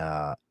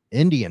an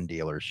Indian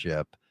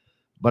dealership,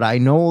 but I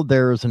know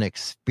there's an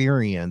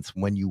experience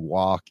when you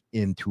walk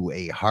into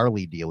a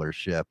Harley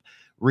dealership,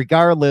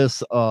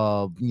 regardless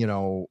of,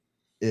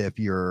 if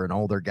you're an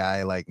older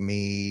guy like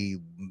me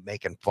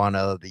making fun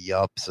of the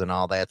ups and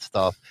all that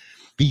stuff.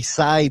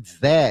 Besides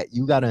that,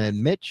 you got to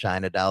admit,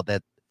 China,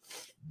 that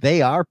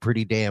they are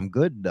pretty damn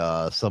good,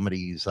 some of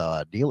these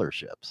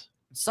dealerships.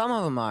 Some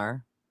of them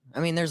are.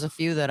 I mean, there's a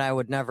few that I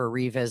would never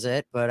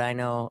revisit, but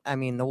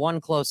the one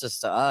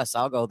closest to us,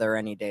 I'll go there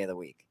any day of the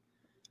week.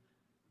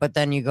 But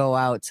then you go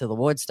out to the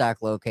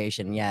Woodstock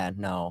location. Yeah,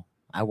 no,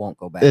 I won't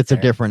go back. It's a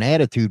different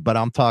attitude, but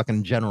I'm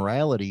talking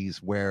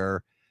generalities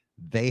where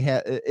they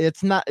have,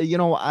 it's not,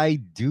 I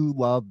do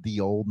love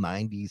the old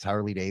 90s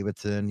Harley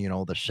Davidson,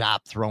 the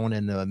shop thrown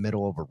in the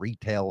middle of a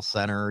retail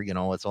center,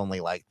 it's only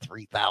like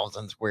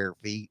 3,000 square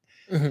feet.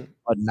 Mm-hmm.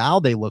 But now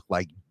they look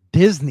like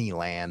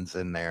Disneyland's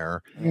in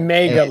there.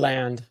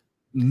 Megaland.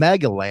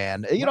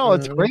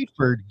 It's great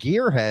for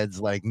gearheads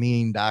like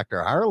me and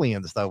Dr. Harley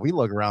and stuff. We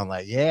look around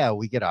like,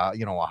 we get a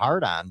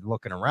hard on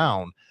looking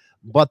around,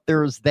 but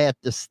there's that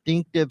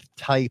distinctive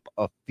type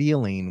of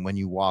feeling when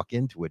you walk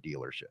into a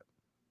dealership.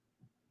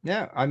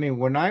 Yeah. I mean,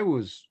 when I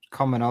was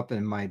coming up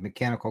in my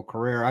mechanical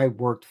career, I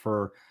worked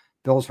for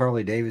Bill's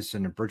Harley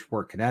Davidson in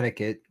Bridgeport,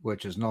 Connecticut,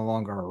 which is no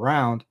longer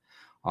around.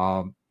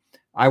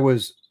 I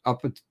was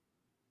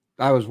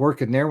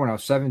working there when I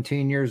was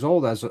 17 years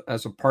old as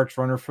a parts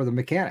runner for the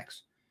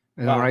mechanics.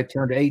 And then when I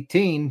turned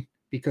 18,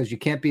 because you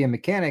can't be a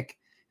mechanic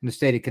in the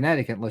state of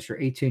Connecticut unless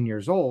you're 18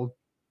 years old,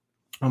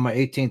 on my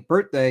 18th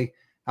birthday,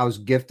 I was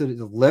gifted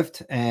a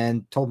lift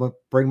and told to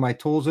bring my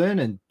tools in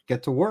and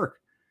get to work.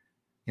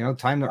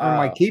 Time to earn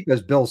my keep,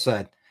 as Bill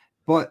said.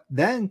 But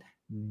then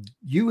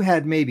you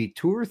had maybe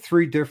 2 or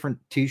 3 different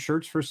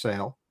T-shirts for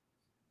sale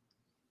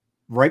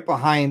right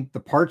behind the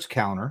parts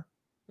counter.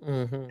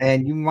 Mm-hmm.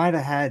 And you might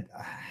have had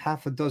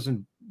half a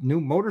dozen new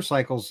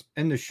motorcycles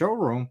in the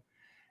showroom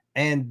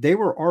and they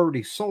were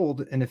already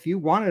sold. And if you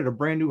wanted a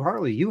brand new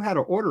Harley, you had to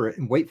order it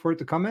and wait for it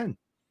to come in.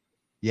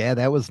 Yeah,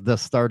 that was the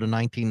start of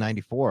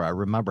 1994. I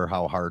remember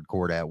how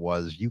hardcore that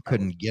was. You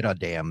couldn't get a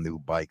damn new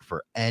bike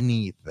for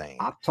anything.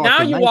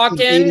 Now you walk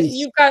in,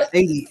 you've got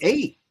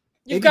 88.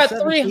 You've got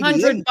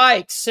 300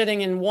 bikes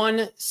sitting in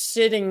one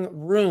sitting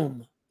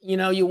room.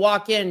 You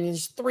walk in,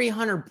 there's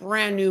 300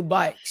 brand new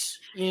bikes,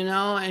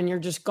 and you're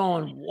just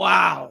going,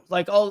 wow,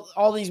 like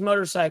all these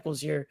motorcycles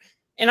here.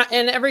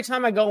 And every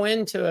time I go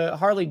into a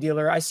Harley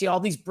dealer, I see all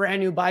these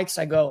brand new bikes.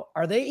 I go,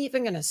 are they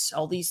even going to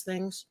sell these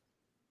things?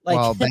 Like,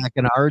 well, back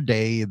in our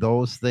day,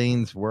 those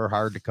things were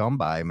hard to come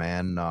by,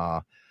 man.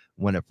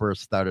 When it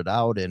first started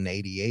out in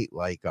 88,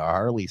 like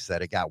Harley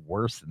said, it got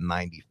worse in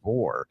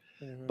 94.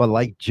 But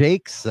like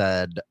Jake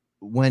said,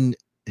 when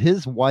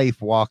his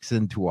wife walks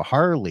into a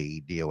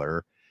Harley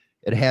dealer,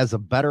 it has a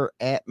better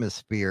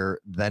atmosphere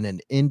than an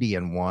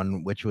Indian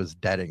one, which was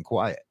dead and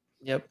quiet.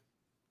 Yep.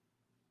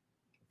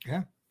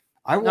 Yeah.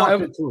 I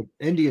walked into an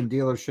Indian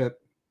dealership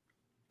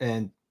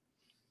in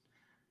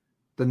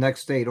the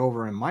next state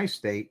over in my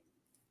state,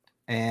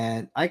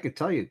 and I could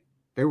tell you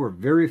there were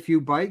very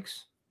few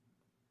bikes,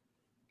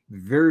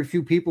 very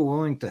few people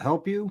willing to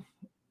help you.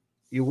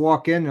 You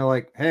walk in, they're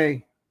like,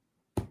 hey.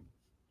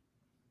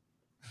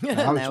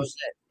 I was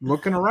just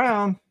looking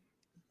around.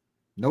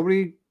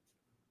 Nobody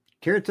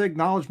cared to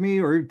acknowledge me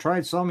or try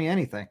to sell me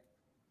anything.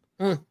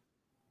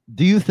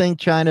 Do you think,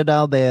 China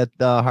Doll, that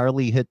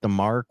Harley hit the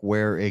mark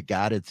where it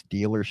got its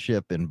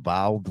dealership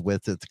involved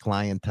with its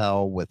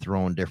clientele with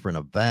throwing different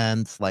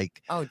events?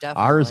 Like, oh,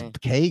 definitely. Ours,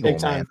 Kegel,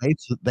 man,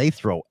 they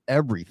throw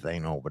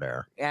everything over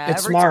there. Yeah,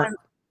 it's smart.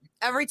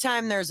 Every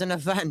time there's an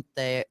event,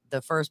 the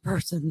first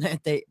person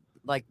that they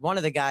like, one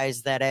of the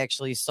guys that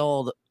actually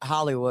sold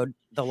Hollywood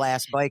the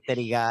last bike that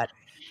he got,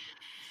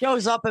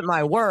 shows up at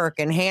my work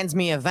and hands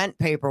me event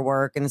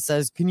paperwork and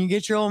says, can you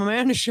get your old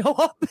man to show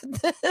up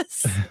at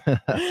this?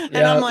 And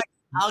I'm like,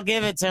 I'll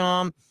give it to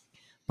him.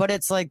 But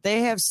it's like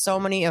they have so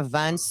many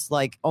events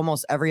like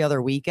almost every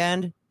other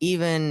weekend.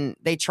 Even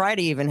they try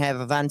to even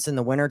have events in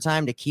the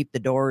wintertime to keep the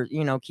door,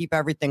 keep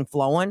everything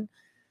flowing,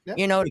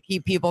 to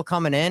keep people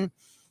coming in.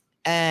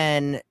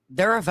 And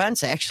their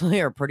events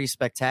actually are pretty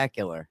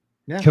spectacular.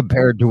 Yeah.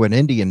 Compared to an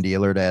Indian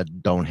dealer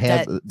that don't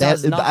have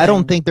that. I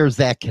don't think there's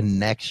that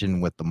connection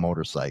with the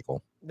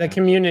motorcycle. The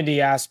community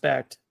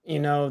aspect,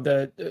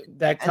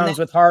 that comes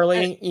with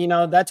Harley,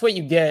 that's what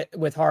you get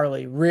with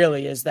Harley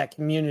really is that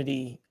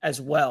community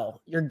as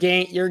well.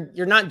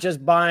 You're not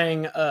just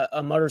buying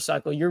a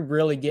motorcycle, you're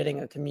really getting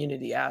a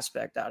community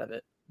aspect out of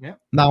it. Yeah.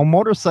 Now,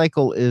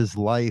 motorcycle is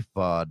life,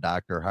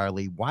 Dr.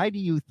 Harley. Why do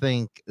you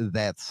think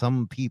that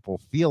some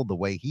people feel the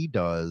way he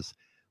does,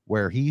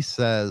 where he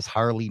says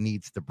Harley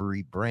needs to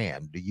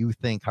rebrand? Do you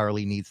think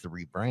Harley needs to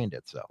rebrand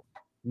itself?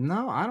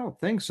 No, I don't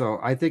think so.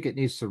 I think it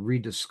needs to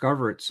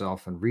rediscover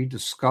itself and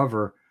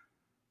rediscover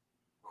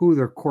who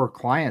their core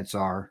clients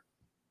are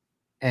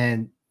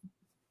and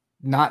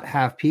not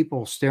have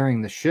people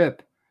steering the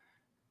ship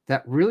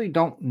that really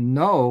don't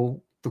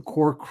know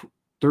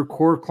their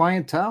core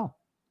clientele.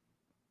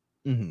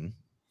 Mm-hmm.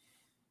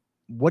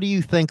 What do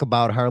you think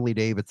about Harley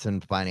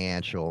Davidson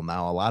Financial?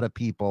 Now, a lot of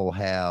people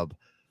have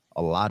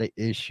a lot of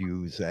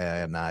issues,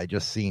 and I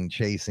just seen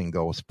Chasing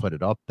Ghost put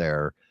it up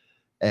there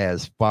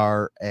as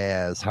far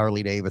as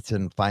Harley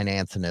Davidson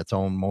financing its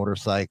own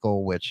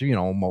motorcycle, which,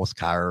 most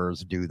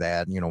cars do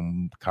that,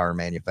 car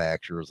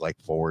manufacturers like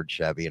Ford,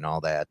 Chevy, and all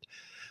that.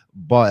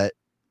 But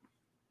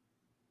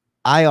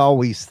I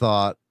always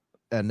thought,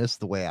 and this is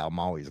the way I'm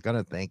always going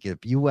to think,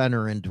 if you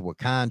enter into a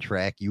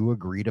contract, you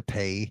agree to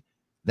pay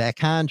that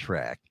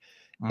contract.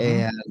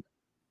 And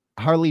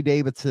Harley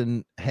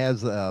Davidson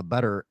has a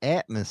better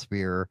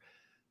atmosphere,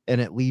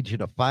 and it leads you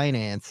to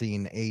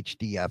financing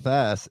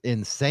HDFS.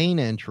 Insane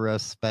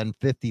interest, spend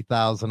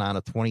 $50,000 on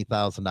a $20,000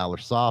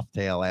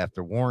 Softail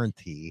after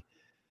warranty.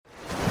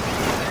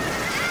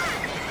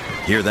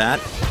 Hear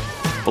that?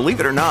 Believe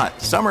it or not,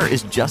 summer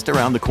is just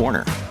around the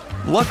corner.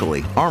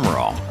 Luckily, Armor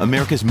All,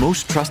 America's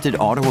most trusted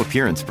auto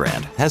appearance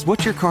brand, has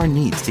what your car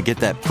needs to get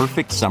that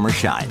perfect summer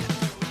shine.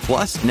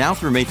 Plus, now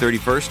through May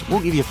 31st, we'll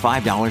give you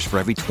 $5 for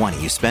every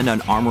 $20 you spend on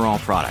Armor All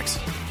products.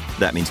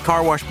 That means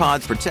car wash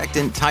pods,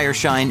 protectant, tire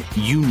shine,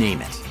 you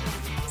name it.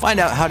 Find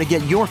out how to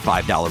get your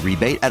 $5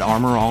 rebate at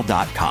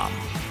armorall.com.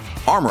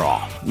 Armor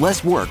All,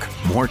 less work,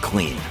 more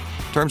clean.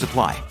 Terms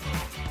apply.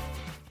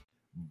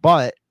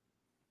 But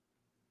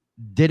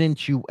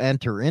didn't you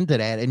enter into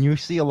that? And you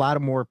see a lot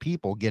of more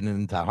people getting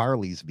into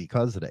Harleys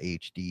because of the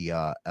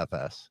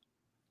HDFS.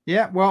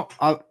 Yeah, well,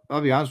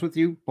 I'll be honest with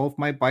you. Both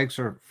my bikes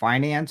are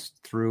financed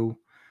through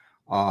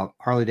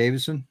Harley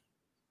Davidson,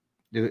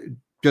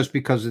 just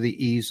because of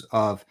the ease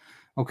of,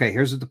 okay,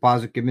 here's the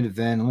deposit, give me the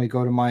VIN, let me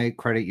go to my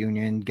credit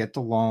union, get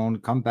the loan,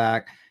 come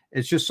back.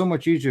 It's just so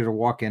much easier to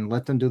walk in,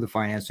 let them do the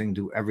financing,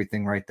 do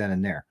everything right then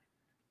and there.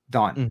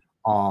 Done.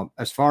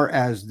 As far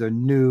as the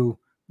new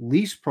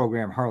lease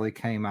program Harley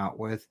came out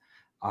with,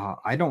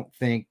 I don't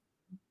think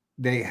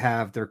they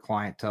have their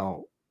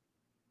clientele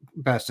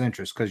best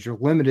interest, because you're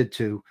limited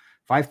to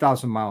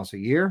 5,000 miles a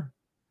year,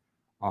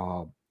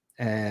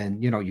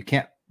 and you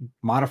can't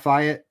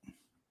modify it,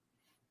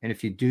 and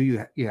if you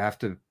do, you have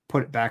to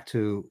put it back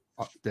to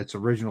its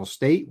original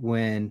state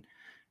when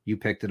you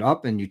picked it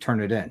up and you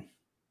turn it in.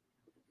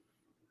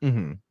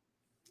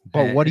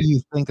 But what do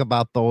you think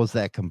about those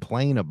that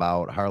complain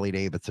about Harley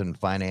Davidson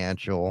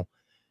Financial?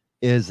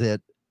 Is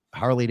it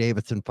Harley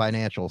Davidson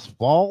Financial's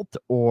fault,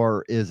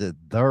 or is it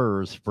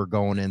theirs for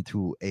going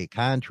into a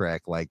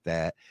contract like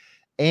that?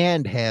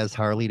 And has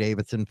Harley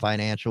Davidson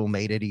Financial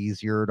made it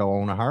easier to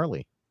own a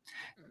Harley?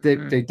 They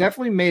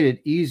definitely made it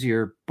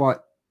easier,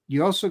 but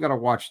you also got to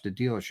watch the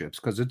dealerships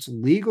because it's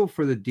legal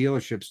for the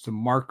dealerships to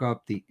mark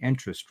up the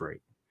interest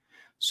rate.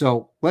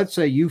 So let's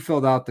say you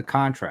filled out the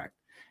contract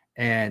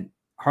and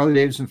Harley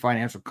Davidson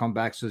Financial come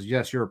back, says,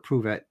 yes, you're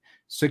approved at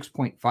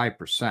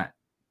 6.5%.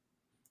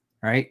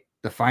 Right?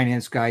 The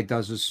finance guy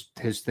does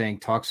his thing,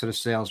 talks to the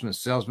salesman. The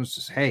salesman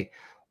says, hey,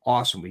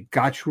 awesome. We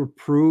got you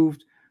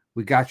approved.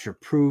 We got you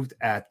approved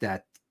at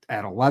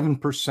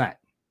 11%.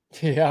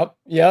 Yep.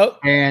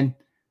 And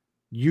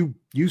you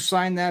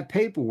sign that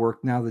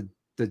paperwork. Now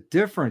the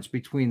difference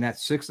between that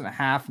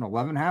 6.5% and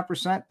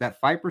 11.5%,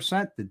 that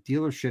 5%, the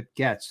dealership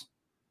gets.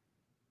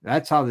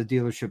 That's how the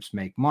dealerships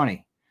make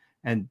money.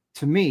 And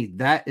to me,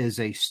 that is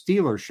a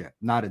stealership,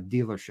 not a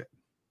dealership.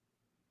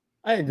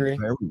 I agree.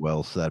 Very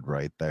well said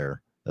right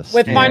there.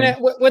 With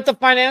the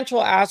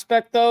financial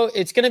aspect, though,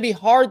 it's going to be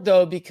hard,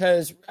 though,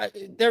 because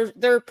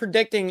they're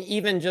predicting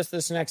even just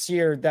this next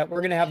year that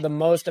we're going to have the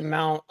most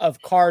amount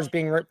of cars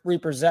being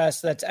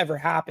repossessed that's ever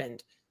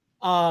happened.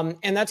 And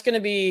that's going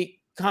to be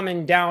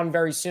coming down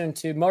very soon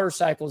to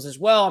motorcycles as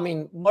well. I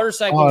mean,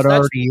 motorcycles. It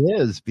already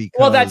is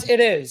because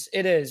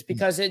it is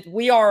because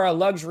we are a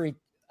luxury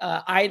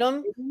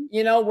item.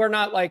 You know, we're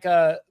not like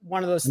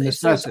one of those things.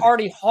 So it's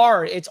already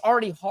hard. It's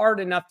already hard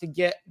enough to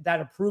get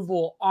that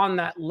approval on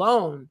that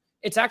loan.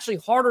 It's actually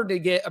harder to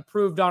get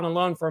approved on a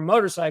loan for a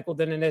motorcycle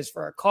than it is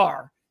for a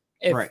car.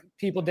 If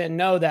people didn't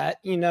know that,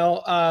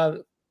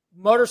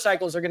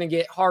 motorcycles are going to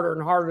get harder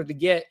and harder to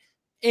get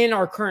in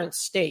our current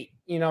state.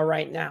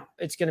 Right now,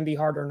 it's going to be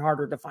harder and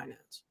harder to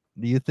finance.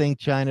 Do you think,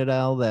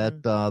 Chinadel,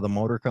 that the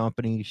motor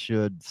company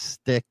should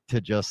stick to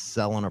just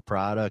selling a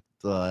product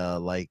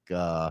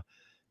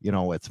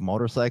it's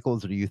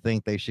motorcycles, or do you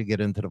think they should get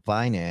into the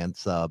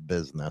finance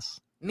business?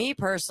 Me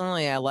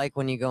personally, I like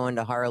when you go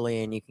into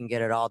Harley and you can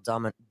get it all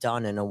done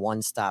in a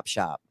one-stop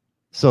shop.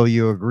 So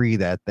you agree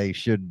that they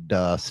should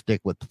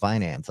stick with the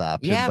finance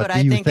option? Yeah, but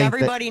I think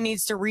everybody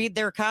needs to read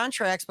their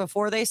contracts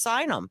before they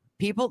sign them.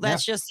 People,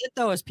 that's just it,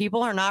 though, is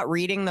people are not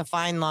reading the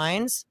fine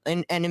lines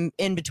and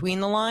in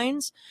between the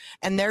lines,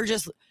 and they're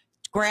just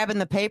grabbing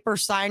the paper,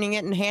 signing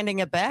it, and handing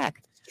it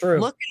back. True.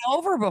 Look it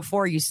over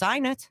before you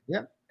sign it.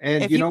 Yeah,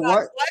 and if you know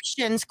what?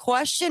 Questions,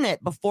 question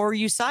it before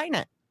you sign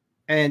it.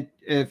 And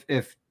if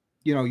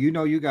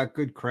you got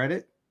good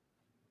credit,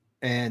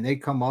 and they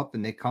come up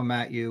and they come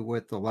at you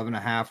with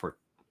 11.5 or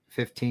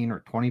 15 or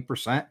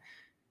 20%.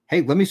 Hey,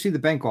 let me see the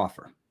bank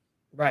offer.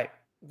 Right.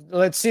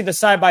 Let's see the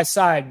side by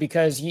side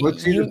because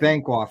let's see the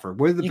bank offer.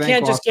 What the you bank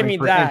can't just give me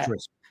that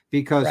interest?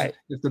 Because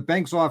if the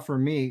bank's offer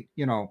me,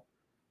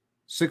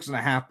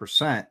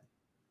 6.5%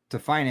 to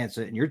finance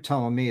it, and you're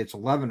telling me it's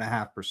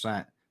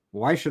 11.5%,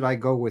 why should I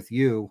go with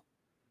you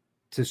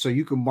so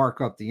you can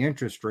mark up the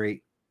interest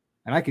rate,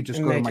 and I could just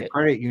go to my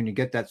credit union and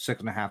get that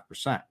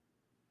 6.5%?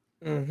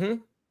 Mm-hmm.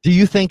 Do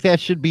you think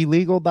that should be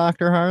legal,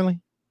 Dr. Harley?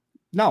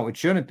 No, it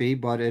shouldn't be,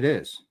 but it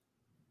is.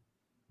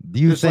 Do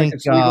you think like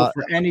it's legal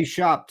for any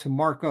shop to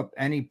mark up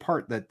any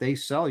part that they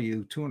sell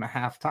you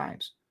 2.5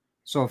 times?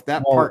 So if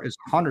that part is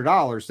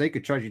 $100, they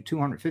could charge you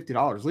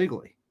 $250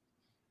 legally.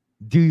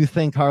 Do you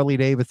think Harley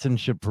Davidson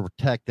should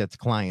protect its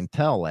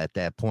clientele at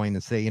that point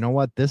and say, you know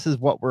what, this is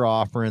what we're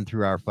offering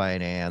through our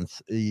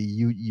finance.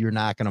 You're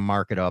not going to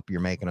mark it up.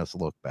 You're making us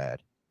look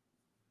bad.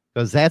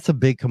 Because that's a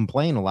big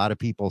complaint a lot of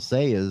people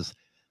say is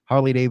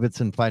Harley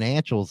Davidson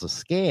Financial is a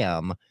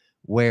scam,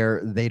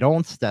 where they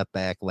don't step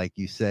back, like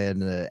you said,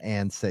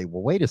 and say,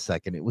 well, wait a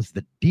second, it was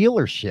the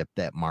dealership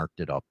that marked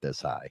it up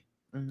this high.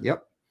 Mm-hmm.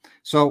 Yep.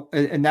 So,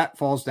 and that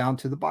falls down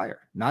to the buyer,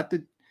 not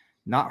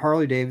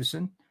Harley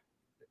Davidson,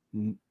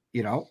 and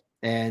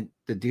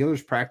the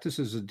dealer's practice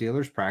is a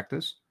dealer's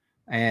practice.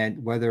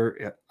 And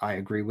whether I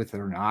agree with it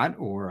or not,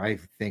 or I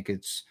think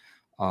it's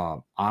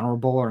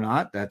honorable or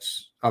not,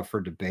 that's up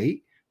for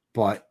debate.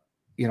 But,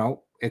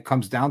 it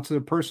comes down to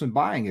the person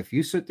buying. If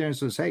you sit there and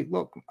says, hey,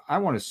 look, I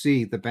want to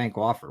see the bank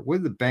offer. What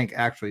did the bank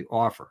actually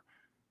offer?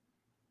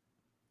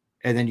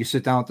 And then you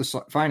sit down with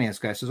the finance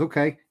guy, says,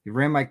 okay, you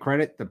ran my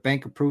credit. The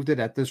bank approved it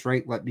at this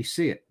rate. Let me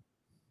see it.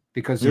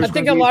 Because I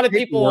think a lot of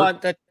people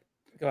want that.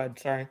 Go ahead.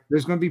 Sorry.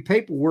 There's going to be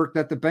paperwork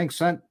that the bank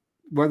sent,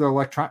 whether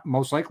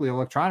most likely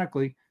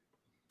electronically,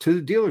 to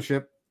the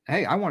dealership.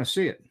 Hey, I want to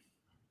see it.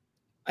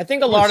 I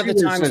think a lot of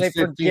the times they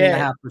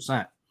forget.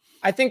 15.5%.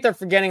 I think they're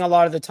forgetting a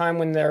lot of the time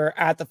when they're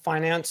at the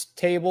finance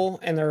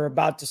table and they're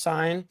about to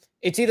sign.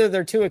 It's either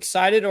they're too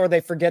excited or they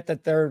forget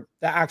that they're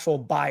the actual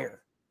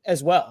buyer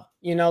as well.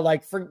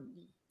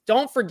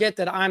 Don't forget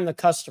that I'm the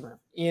customer,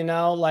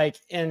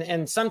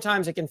 and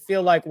sometimes it can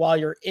feel like while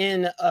you're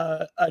in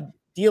a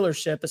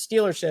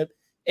dealership,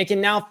 it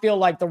can now feel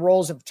like the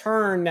roles have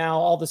turned now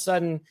all of a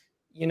sudden,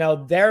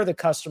 they're the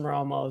customer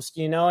almost,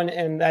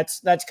 and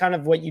that's kind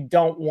of what you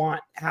don't want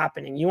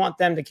happening. You want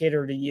them to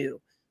cater to you.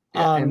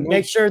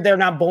 Make sure they're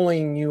not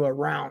bullying you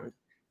around.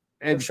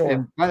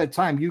 And by the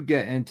time you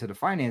get into the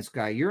finance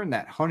guy, you're in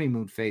that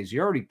honeymoon phase.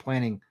 You're already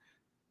planning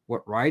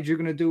what rides you're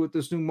going to do with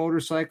this new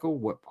motorcycle,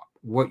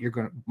 what you're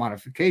going to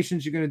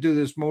modifications you're going to do to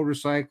this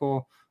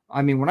motorcycle,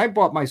 I mean, when I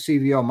bought my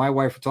CVO, my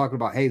wife was talking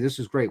about, hey, this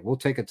is great. We'll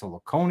take it to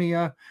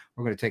Laconia.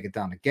 We're going to take it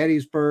down to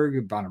Gettysburg,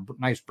 about a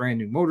nice brand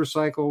new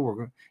motorcycle. We're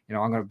going,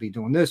 I'm going to be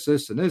doing this,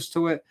 and this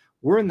to it.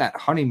 We're in that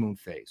honeymoon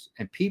phase,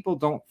 and people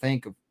don't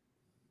think of,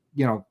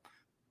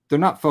 they're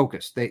not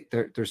focused.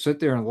 They're sit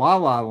there in la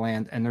la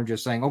land, and they're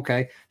just saying,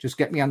 okay, just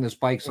get me on this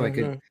bike so I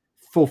can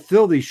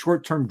fulfill these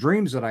short-term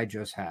dreams that I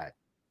just had.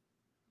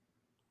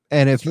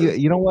 And if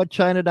you know what,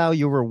 China Dow,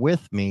 you were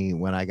with me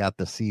when I got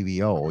the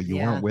CVO. You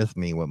weren't with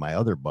me with my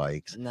other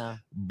bikes. No.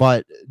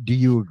 But do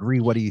you agree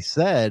what he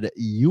said?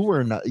 You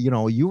were not,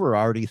 you were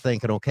already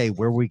thinking, okay,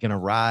 where are we going to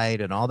ride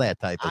and all that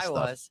type of stuff.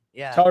 I was.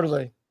 Yeah.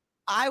 Totally.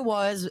 I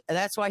was.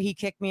 That's why he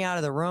kicked me out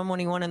of the room when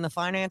he went in the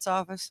finance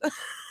office.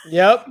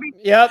 Yep.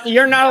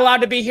 You're not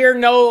allowed to be here.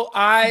 No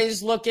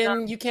eyes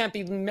looking. You can't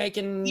be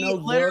making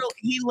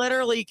He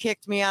literally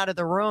kicked me out of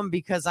the room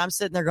because I'm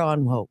sitting there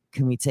going, well,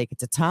 can we take it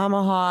to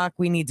Tomahawk?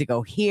 We need to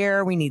go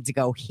here. We need to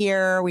go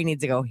here. We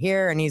need to go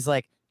here. And he's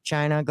like,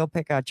 China, go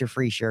pick out your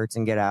free shirts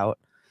and get out.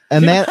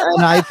 And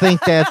I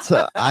think that's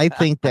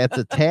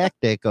a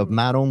tactic of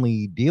not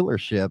only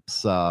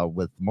dealerships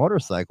with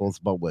motorcycles,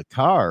 but with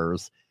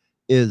cars,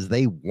 is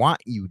they want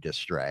you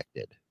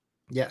distracted.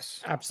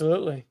 Yes,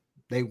 absolutely.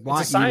 They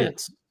want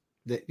science.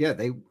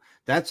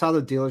 That's how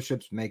the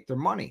dealerships make their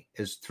money,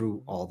 is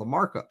through all the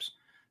markups,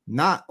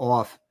 not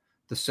off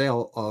the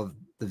sale of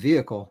the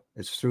vehicle.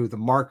 It's through the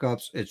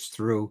markups. It's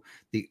through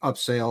the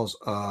upsales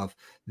of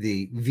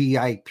the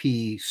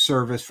VIP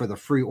service for the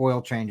free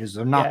oil changes.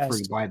 They're not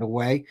free, by the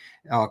way,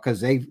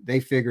 because they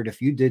figured if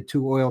you did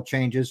 2 oil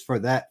changes for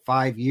that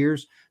 5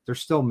 years, they're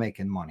still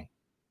making money.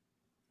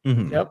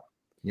 Mm-hmm. Yep.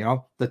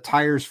 The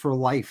tires for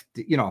life,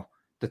 the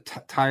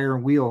tire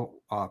and wheel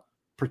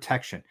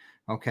protection.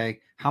 Okay.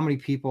 How many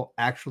people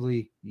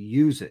actually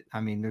use it?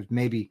 I mean, there's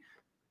maybe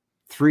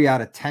 3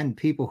 out of 10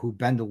 people who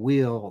bend a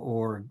wheel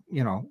or,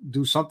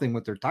 do something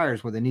with their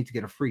tires where they need to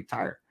get a free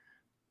tire.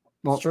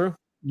 Well, it's true.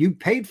 You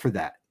paid for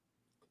that.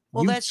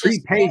 Well, you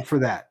prepaid for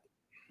that.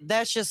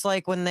 That's just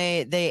like when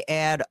they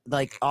add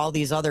like all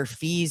these other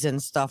fees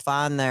and stuff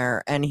on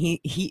there, and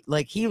he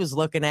was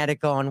looking at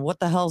it going, what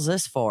the hell's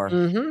this for?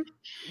 Mm-hmm.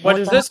 What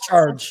is this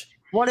charge?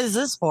 What is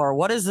this for?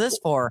 What is this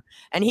for?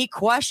 And he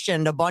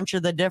questioned a bunch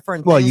of the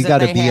different well, things. You got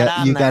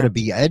to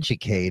be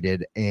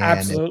educated, and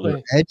absolutely. If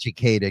you're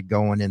educated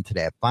going into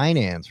that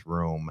finance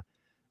room,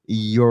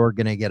 you're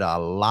going to get a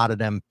lot of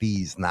them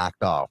fees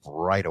knocked off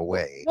right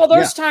away. Well,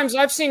 there's times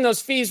I've seen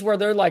those fees where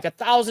they're like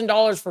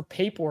 $1,000 for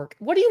paperwork.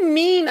 What do you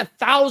mean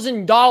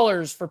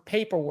 $1,000 for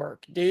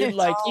paperwork, dude?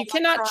 Like, you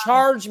cannot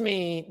charge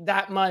me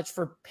that much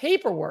for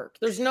paperwork.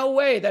 There's no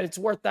way that it's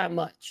worth that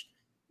much.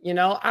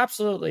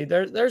 Absolutely.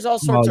 There's all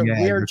sorts of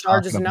weird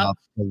charges and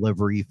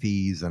delivery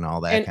fees and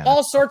all that, and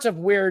all sorts of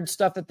weird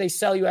stuff that they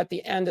sell you at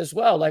the end as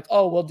well. Like,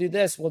 oh, we'll do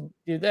this,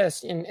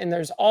 and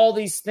there's all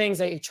these things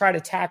that you try to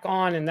tack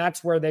on, and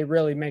that's where they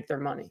really make their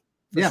money.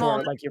 Yeah,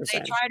 sure, like you were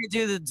saying. They try to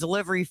do the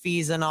delivery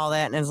fees and all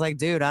that, and it's like,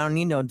 dude, I don't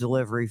need no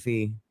delivery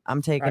fee.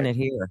 I'm taking it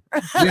here.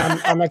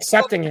 I'm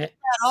accepting it.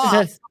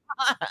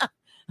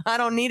 I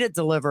don't need it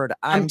delivered.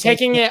 I'm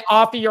taking it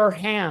off of your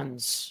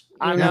hands.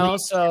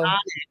 So.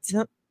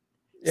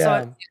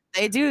 Yeah. So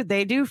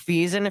they do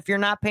fees, and if you're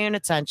not paying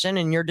attention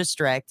and you're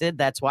distracted,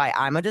 that's why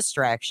I'm a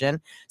distraction.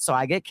 So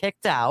I get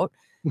kicked out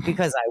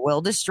because I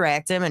will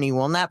distract him and he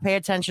will not pay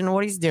attention to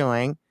what he's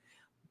doing.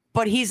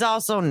 But he's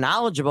also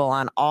knowledgeable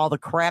on all the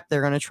crap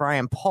they're going to try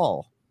and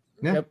pull.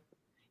 Yep.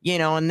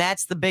 And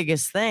that's the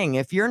biggest thing.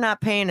 If you're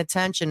not paying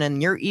attention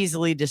and you're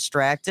easily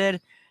distracted,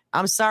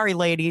 I'm sorry,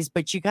 ladies,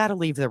 but you got to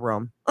leave the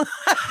room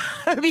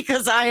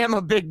because I am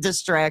a big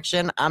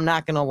distraction. I'm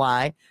not going to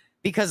lie.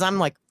 Because I'm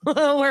like, where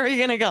are you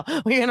going to go?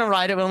 We're going to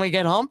ride it when we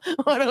get home?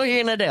 What are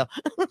we going to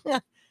do?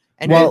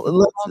 And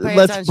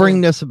let's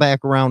bring this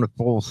back around to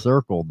full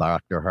circle,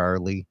 Dr.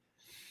 Harley.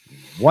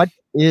 What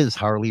is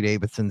Harley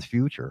Davidson's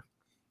future?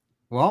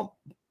 Well,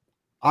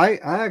 I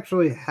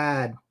actually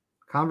had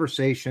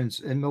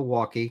conversations in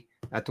Milwaukee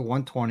at the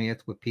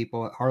 120th with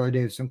people at Harley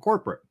Davidson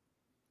Corporate.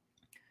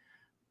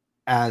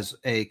 As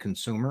a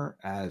consumer,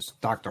 as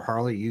Dr.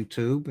 Harley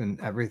YouTube and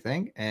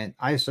everything. And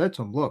I said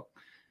to them, look,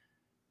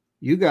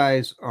 you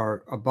guys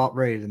are about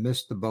ready to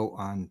miss the boat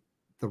on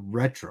the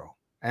retro.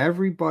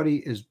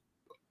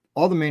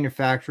 All the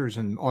manufacturers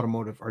in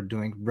automotive are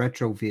doing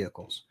retro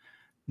vehicles.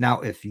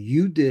 Now, if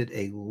you did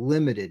a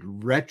limited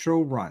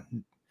retro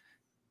run,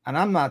 and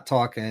I'm not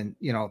talking,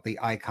 the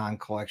Icon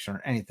collection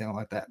or anything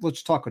like that.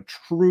 Let's talk a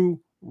true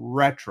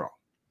retro.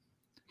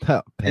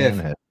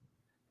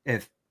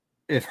 If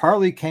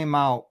Harley came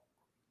out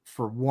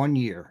for 1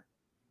 year,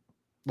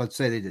 let's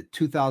say they did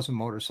 2,000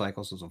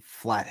 motorcycles as a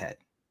flathead,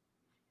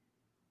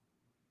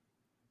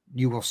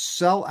 you will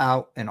sell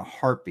out in a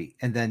heartbeat.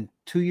 And then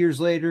 2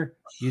 years later,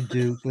 you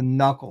do the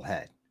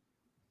knucklehead.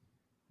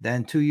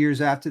 Then 2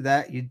 years after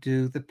that, you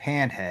do the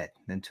panhead.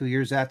 Then 2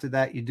 years after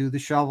that, you do the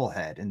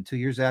shovelhead. And 2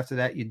 years after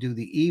that, you do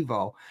the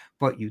Evo.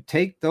 But you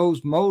take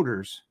those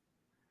motors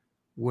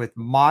with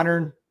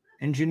modern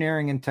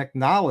engineering and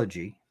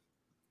technology,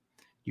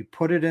 you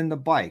put it in the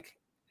bike,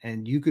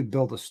 and you could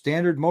build a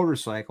standard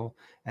motorcycle,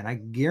 and I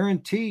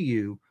guarantee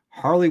you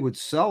Harley would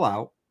sell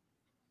out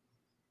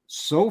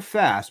so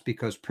fast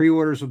because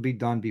pre-orders would be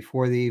done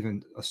before they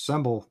even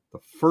assemble the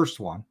first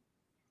one.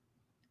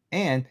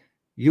 And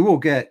you will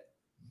get,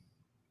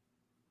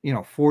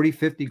 40,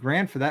 50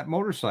 grand for that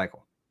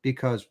motorcycle,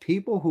 because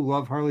people who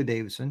love Harley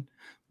Davidson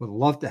would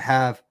love to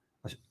have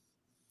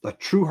a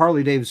true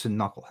Harley Davidson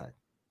knucklehead.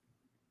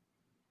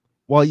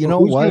 Well, you know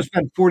who's going what? to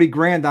spend 40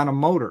 grand on a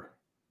motor?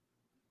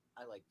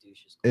 I like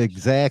douches.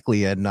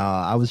 Exactly. And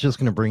I was just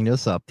going to bring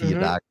this up to you,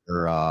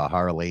 Dr.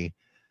 Harley.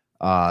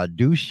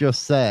 Douche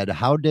just said,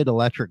 how did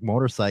electric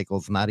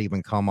motorcycles not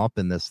even come up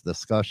in this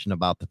discussion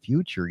about the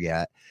future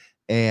yet?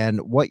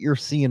 And what you're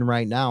seeing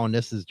right now, and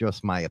this is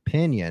just my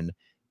opinion,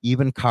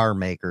 even car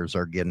makers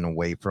are getting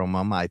away from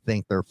them. I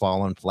think they're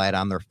falling flat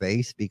on their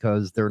face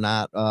because they're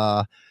not,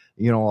 a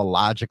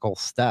logical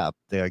step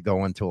to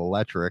go into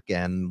electric.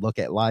 And look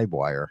at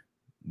Livewire.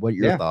 What are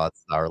your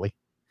thoughts, Harley?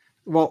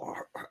 Well,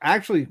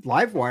 actually,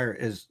 Livewire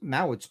is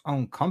now its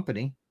own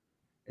company.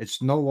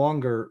 It's no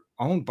longer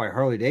owned by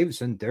Harley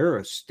Davidson. They're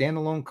a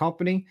standalone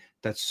company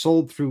that's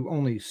sold through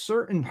only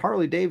certain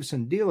Harley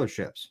Davidson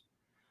dealerships.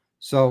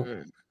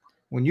 So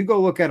when you go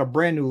look at a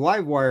brand new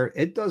Livewire,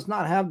 it does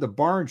not have the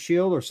bar and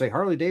shield or say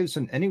Harley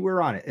Davidson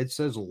anywhere on it. It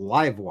says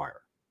Livewire.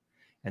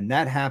 And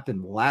that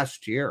happened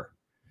last year.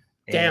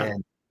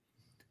 Damn.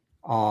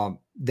 And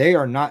they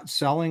are not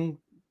selling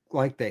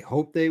like they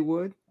hoped they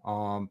would.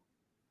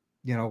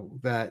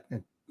 That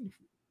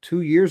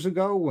 2 years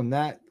ago when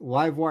that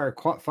Livewire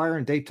caught fire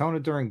in Daytona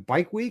during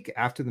Bike Week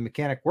after the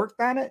mechanic worked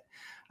on it,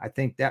 I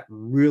think that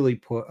really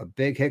put a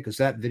big hit because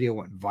that video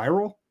went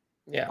viral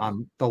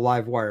on the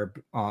Livewire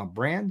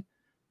brand.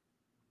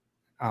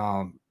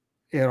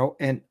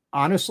 And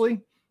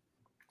honestly,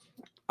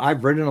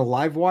 I've ridden a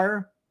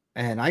Livewire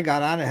and I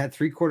got on it, had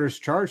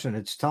 3/4 charged, and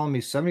it's telling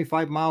me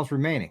 75 miles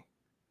remaining.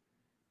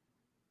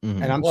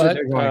 And I'm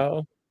sitting there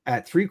going,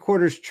 at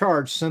 3/4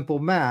 charge, simple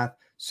math,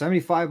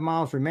 75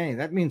 miles remaining.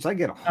 That means I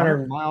get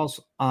 100 miles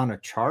on a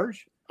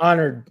charge.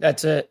 Honored.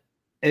 That's it.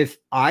 If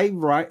I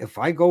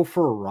go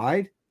for a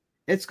ride,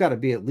 it's got to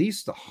be at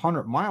least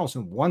 100 miles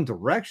in one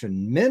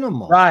direction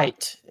minimum.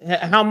 Right.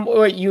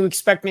 What you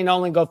expect me to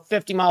only go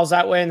 50 miles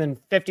that way and then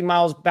 50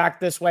 miles back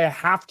this way? I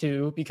have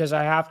to, because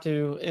I have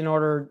to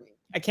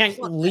I can't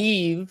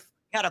leave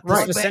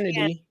this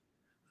vicinity.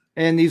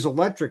 And these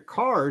electric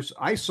cars,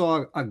 I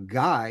saw a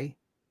guy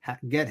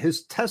get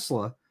his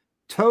Tesla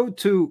towed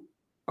to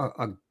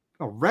a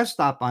rest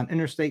stop on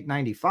Interstate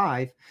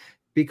 95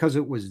 because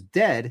it was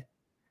dead.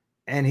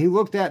 And he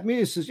looked at me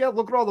and says, yeah,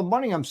 look at all the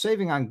money I'm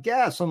saving on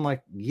gas. I'm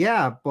like,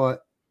 yeah,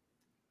 but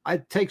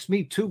it takes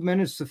me 2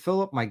 minutes to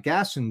fill up my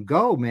gas and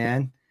go,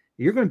 man.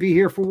 You're going to be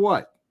here for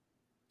what?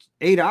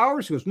 8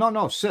 hours? He goes,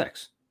 no,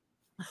 6.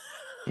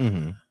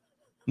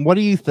 What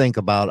do you think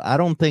about? I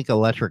don't think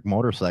electric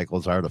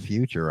motorcycles are the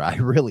future. I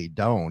really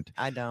don't.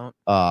 I don't.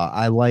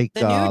 I like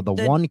the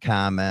one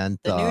comment.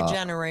 The new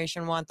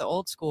generation want the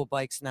old school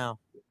bikes now.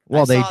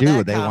 Well, they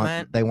do. They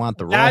want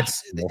the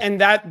rest.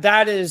 And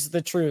that is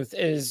the truth.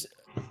 Is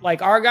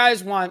like our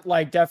guys want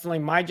definitely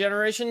my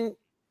generation.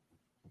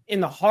 In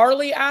the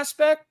Harley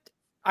aspect,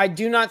 I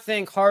do not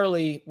think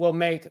Harley will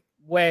make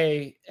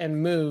way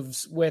and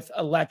moves with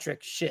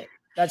electric shit.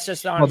 That's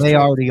just honest. Well, they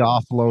already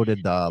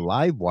offloaded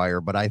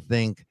Livewire, but I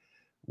think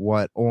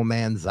what old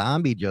man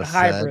Zombie just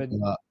said,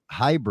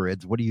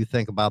 hybrids. What do you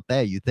think about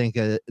that? You think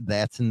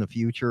that's in the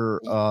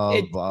future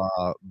of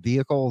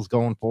vehicles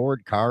going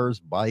forward? Cars,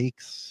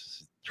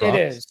 bikes,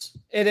 trucks?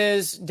 It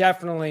is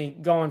definitely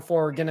going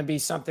forward going to be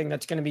something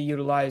that's going to be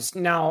utilized.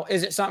 Now,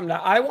 is it something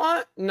that I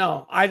want?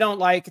 No, I don't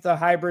like the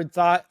hybrid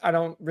thought. I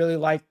don't really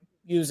like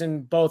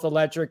using both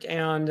electric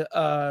and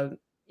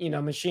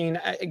machine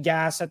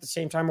gas at the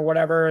same time or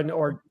whatever,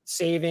 or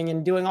saving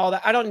and doing all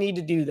that. I don't need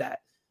to do that.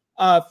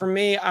 For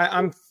me,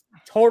 I'm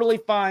totally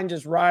fine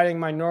just riding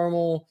my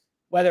normal,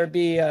 whether it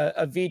be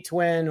a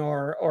V-twin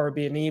or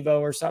be an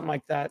Evo or something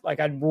like that. Like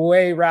I'd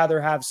way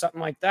rather have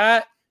something like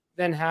that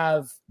than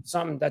have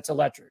something that's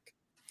electric.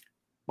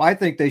 I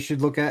think they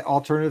should look at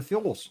alternative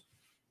fuels.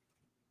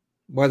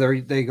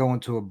 Whether they go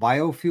into a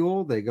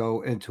biofuel, they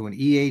go into an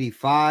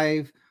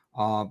E85,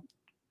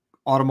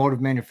 automotive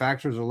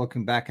manufacturers are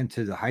looking back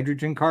into the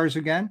hydrogen cars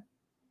again.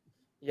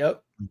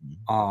 Yep.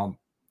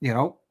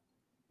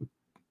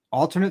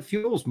 Alternate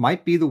fuels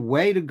might be the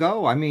way to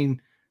go. I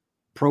mean,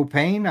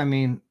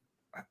 propane.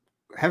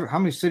 How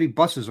many city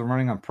buses are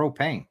running on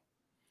propane?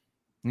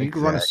 You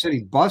could run a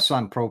city bus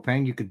on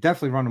propane. You could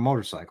definitely run a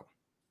motorcycle.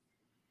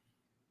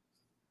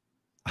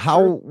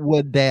 How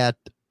would that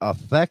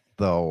affect,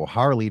 though,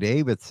 Harley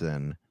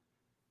Davidson?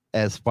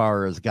 As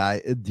far as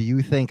do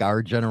you think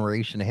our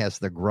generation has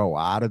to grow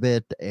out of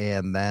it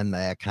and then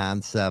that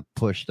concept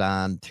pushed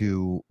on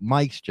to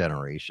Mike's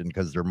generation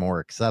because they're more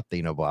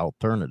accepting of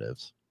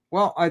alternatives?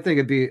 Well, I think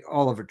it'd be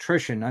all of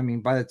attrition. I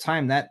mean, by the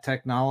time that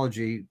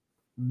technology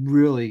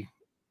really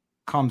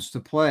comes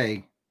to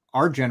play,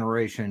 our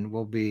generation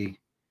will be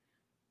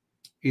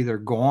either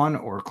gone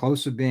or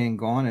close to being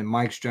gone, and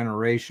Mike's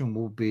generation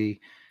will be,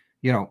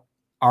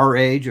 our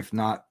age, if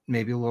not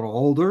maybe a little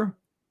older.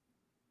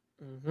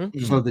 Mm-hmm.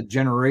 So the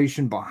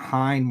generation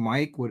behind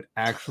Mike would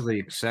actually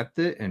accept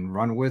it and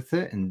run with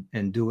it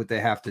and do what they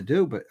have to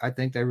do. But I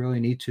think they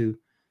really need to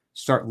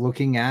start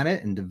looking at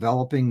it and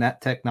developing that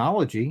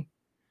technology,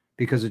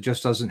 because it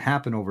just doesn't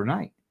happen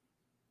overnight.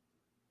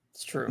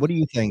 It's true. What do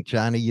you think,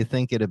 Johnny? You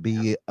think it'd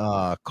be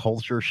a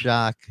culture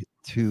shock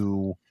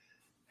to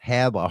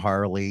have a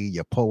Harley?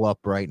 You pull up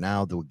right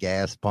now to a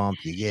gas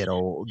pump, you get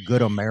a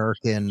good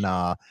American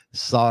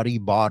Saudi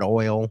bought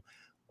oil,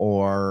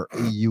 or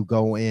you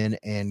go in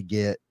and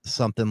get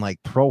something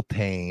like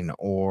propane,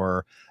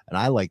 and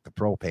I like the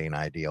propane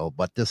ideal,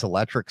 but this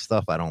electric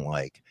stuff I don't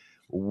like.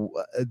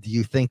 Do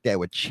you think that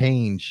would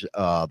change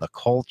the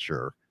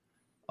culture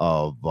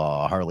of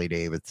Harley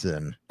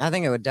Davidson? I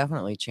think it would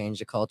definitely change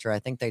the culture. I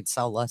think they'd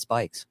sell less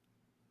bikes.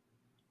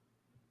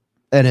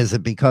 And is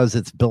it because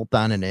it's built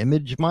on an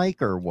image,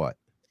 Mike, or what?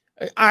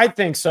 I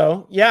think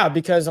so. Yeah,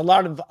 because a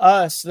lot of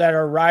us that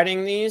are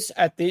riding these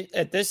at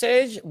this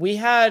age, we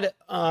had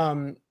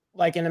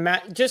like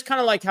just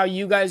kind of like how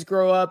you guys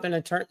grow up in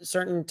a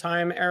certain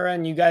time era,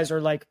 and you guys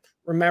are like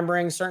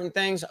remembering certain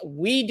things.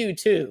 We do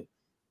too.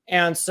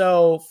 And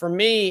so for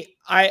me,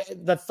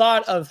 the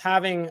thought of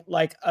having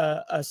like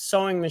a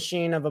sewing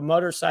machine of a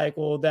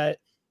motorcycle that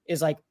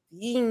is like,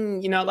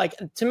 like,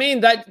 to me,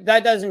 that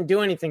doesn't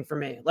do anything for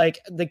me. Like,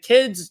 the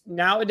kids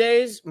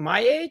nowadays, my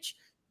age,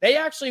 they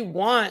actually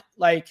want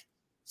like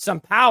some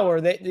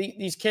power.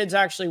 These kids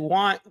actually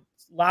want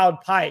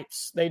loud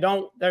pipes.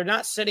 They're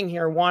not sitting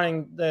here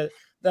wanting the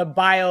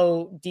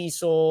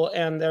biodiesel,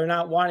 and they're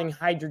not wanting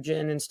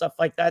hydrogen and stuff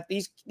like that.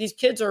 These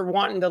kids are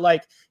wanting to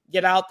like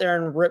get out there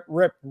and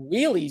rip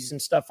wheelies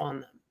and stuff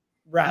on them.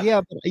 Rather.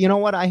 Yeah, but you know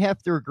what? I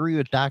have to agree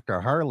with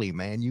Dr. Harley,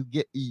 man.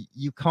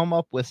 You come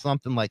up with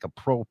something like a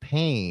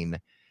propane,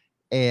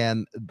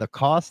 and the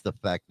cost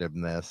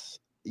effectiveness,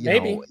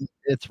 Maybe.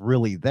 it's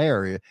really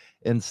there,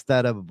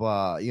 instead of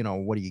what are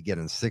you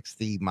getting,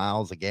 60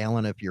 miles a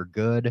gallon if you're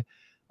good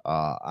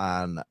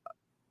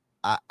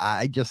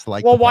I just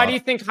like. Well, why do you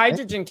think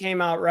hydrogen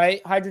came out,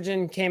 right?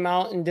 Hydrogen came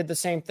out and did the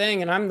same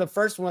thing. And I'm the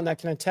first one that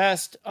can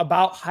attest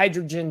about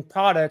hydrogen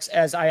products,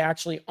 as I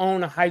actually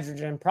own a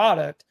hydrogen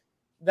product,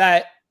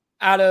 that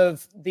out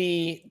of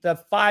the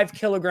 5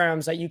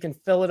 kilograms that you can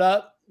fill it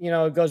up,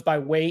 it goes by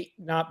weight,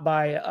 not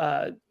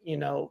by,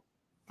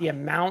 the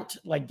amount,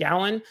 like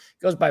gallon. It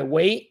goes by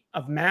weight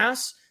of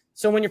mass.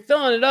 So when you're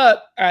filling it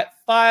up at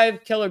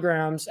 5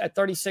 kilograms at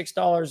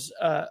 $36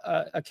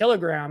 a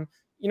kilogram,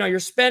 you're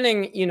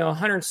spending,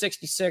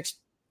 $166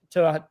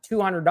 to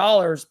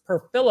 $200 per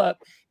fill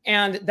up.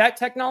 And that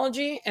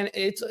technology, and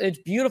it's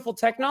beautiful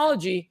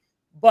technology,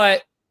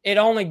 but it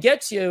only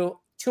gets you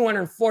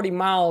 240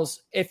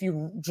 miles if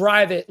you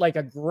drive it like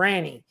a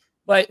granny.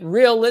 But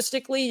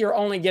realistically, you're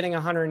only getting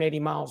 180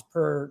 miles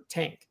per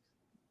tank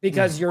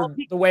because you're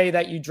the way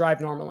that you drive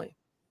normally.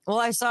 Well,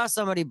 I saw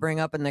somebody bring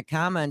up in the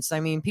comments, I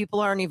mean,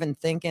 people aren't even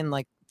thinking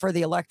like for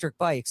the electric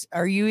bikes.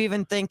 Are you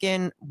even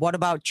thinking, what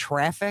about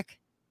traffic?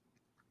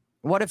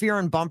 What if you're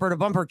in bumper to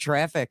bumper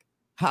traffic?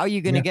 How are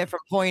you going to get from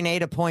point A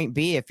to point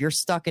B if you're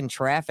stuck in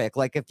traffic?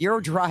 Like if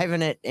you're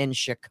driving it in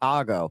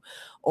Chicago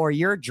or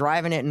you're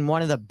driving it in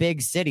one of the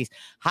big cities,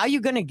 how are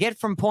you going to get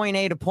from point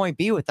A to point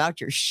B without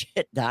your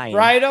shit dying?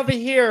 Right over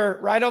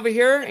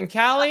here in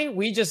Cali,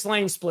 we just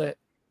lane split.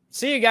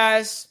 See you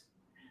guys.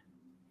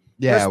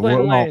 Yeah,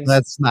 well,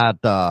 that's not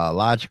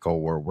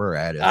logical where we're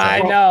at. I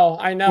know.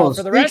 Well,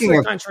 for the rest of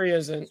the country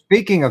isn't.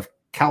 Speaking of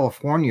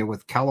California,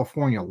 with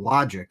California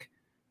logic,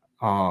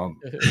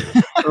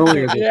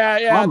 earlier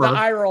this summer, the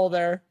eye roll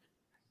there.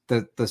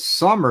 The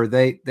summer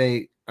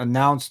they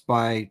announced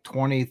by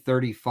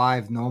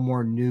 2035 no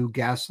more new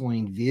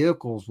gasoline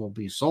vehicles will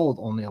be sold,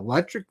 only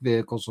electric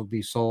vehicles will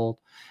be sold.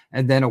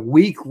 And then a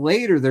week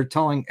later they're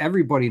telling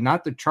everybody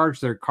not to charge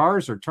their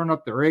cars or turn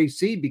up their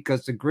AC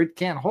because the grid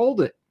can't hold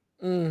it.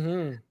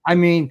 Mm-hmm. I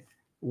mean,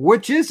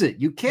 which is it?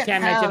 You can't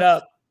make it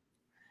up.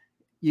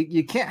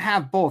 You can't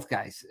have both,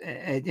 guys,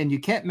 and you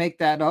can't make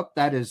that up.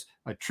 That is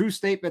a true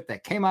statement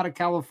that came out of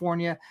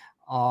California.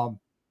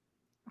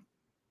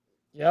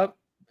 Yep.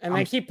 And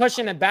they keep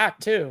pushing it back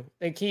too.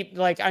 They keep,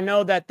 like, I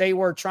know that they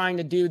were trying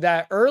to do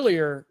that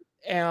earlier,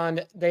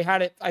 and they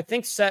had it, I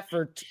think, set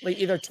for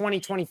either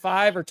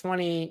 2025 or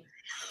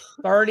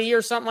 2030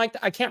 or something like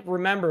that. I can't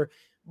remember,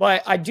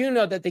 but I do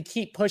know that they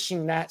keep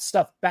pushing that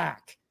stuff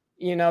back,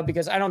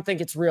 because I don't think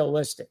it's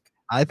realistic.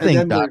 I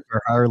think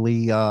Dr.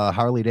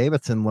 Harley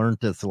Davidson learned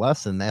this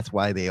lesson. That's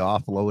why they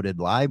offloaded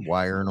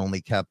Livewire and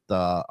only kept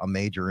a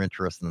major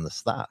interest in the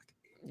stock.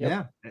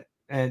 Yep. Yeah.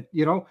 And,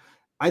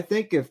 I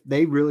think if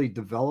they really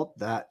develop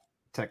that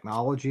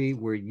technology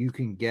where you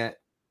can get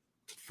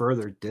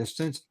further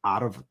distance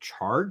out of a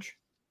charge,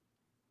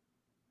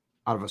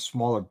 out of a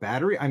smaller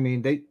battery, I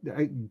mean,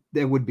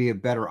 they would be a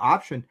better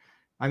option.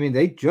 I mean,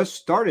 they just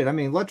started. I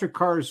mean, electric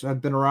cars have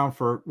been around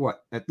for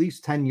at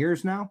least 10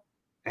 years now.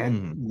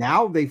 And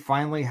now they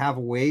finally have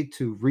a way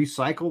to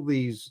recycle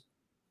these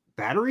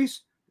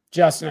batteries.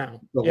 Just now.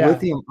 The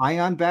lithium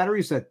ion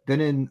batteries that have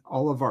been in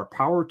all of our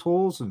power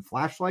tools and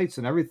flashlights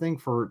and everything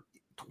for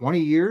 20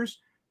 years.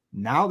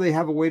 Now they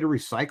have a way to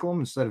recycle them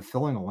instead of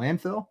filling a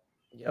landfill.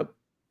 Yep.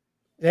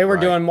 They were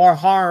doing more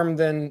harm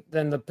than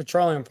the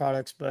petroleum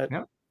products, but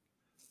yep.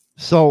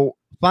 So,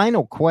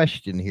 final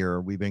question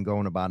here. We've been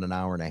going about an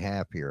hour and a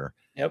half here.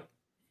 Yep.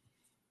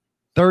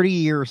 30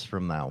 years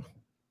from now,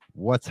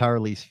 what's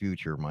Harley's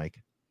future,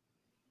 Mike?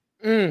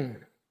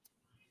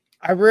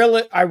 I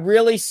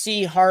really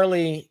see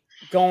Harley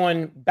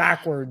going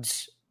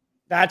backwards.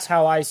 That's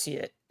how I see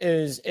it.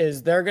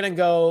 Is they're gonna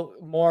go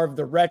more of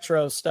the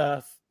retro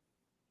stuff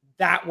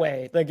that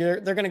way. Like they're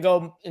gonna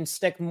go and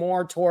stick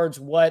more towards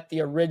what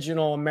the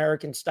original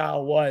American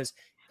style was.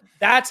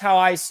 That's how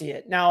I see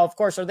it. Now, of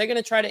course, are they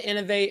gonna try to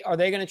innovate? Are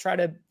they gonna try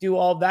to do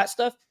all of that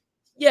stuff?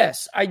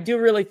 Yes, I do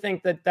really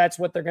think that that's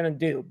what they're gonna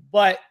do.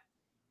 But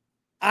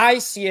I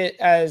see it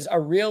as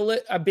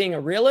being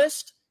a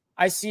realist.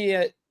 I see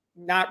it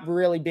not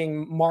really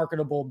being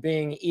marketable,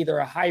 being either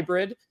a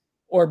hybrid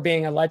or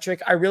being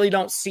electric. I really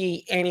don't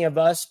see any of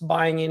us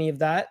buying any of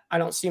that. I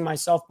don't see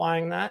myself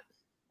buying that.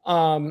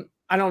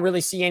 I don't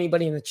really see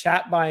anybody in the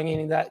chat buying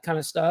any of that kind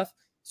of stuff.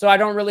 So I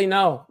don't really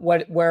know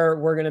where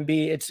we're going to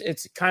be.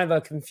 It's kind of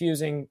a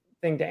confusing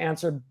thing to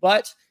answer,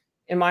 but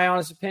in my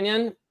honest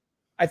opinion,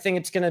 I think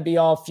it's going to be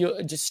all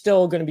just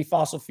still going to be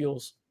fossil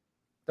fuels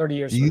 30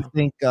 years. Do you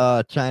think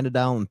China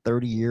down in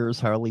 30 years,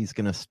 Harley's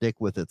going to stick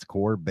with its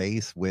core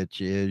base,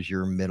 which is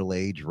your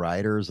middle-aged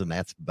riders, and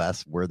that's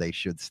best where they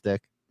should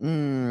stick?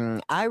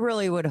 I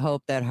really would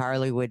hope that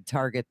Harley would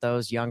target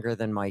those younger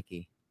than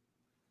Mikey.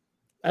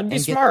 That'd be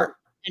smart.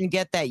 And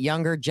get that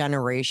younger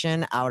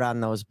generation out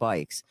on those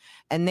bikes.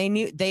 And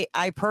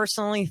I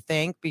personally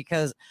think,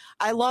 because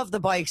I love the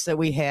bikes that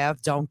we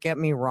have, don't get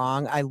me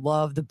wrong. I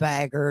love the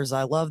baggers.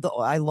 I love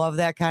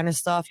that kind of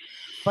stuff.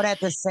 But at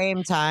the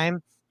same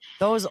time,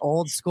 those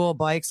old school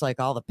bikes, like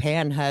all the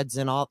panheads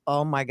and all,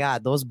 oh my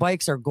God, those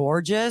bikes are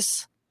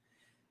gorgeous.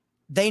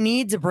 They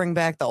need to bring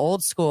back the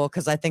old school,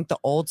 because I think the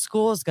old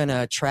school is going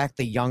to attract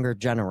the younger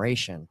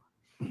generation.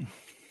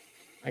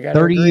 I got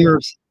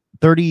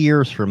 30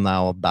 years from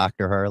now,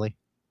 Dr. Harley.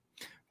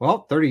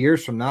 Well, 30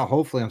 years from now,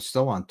 hopefully I'm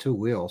still on two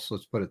wheels.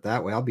 Let's put it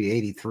that way. I'll be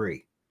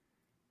 83.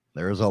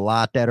 There's a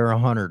lot that are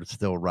 100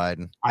 still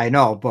riding. I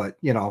know, but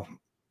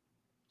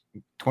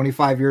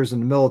 25 years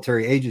in the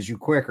military ages you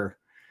quicker.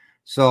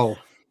 So,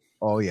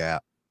 oh yeah.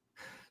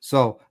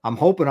 So I'm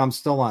hoping I'm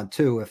still on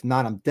two. If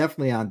not, I'm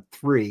definitely on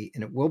three,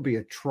 and it will be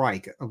a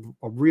trike,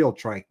 a real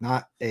trike,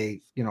 not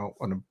an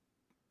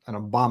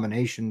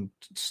abomination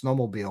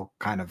snowmobile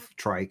kind of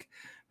trike.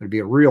 It'd be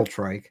a real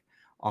trike.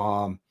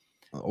 Old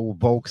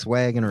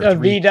Volkswagen or a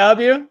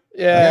VW.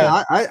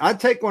 Yeah, I'd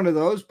take one of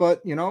those,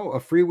 but a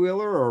freewheeler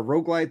or a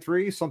Road Glide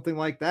 3, something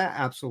like that,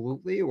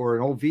 absolutely. Or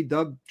an old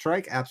VW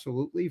trike,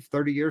 absolutely.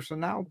 30 years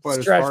from now,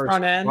 but Stretch as far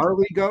front as end.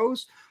 Harley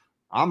goes,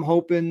 I'm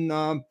hoping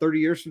 30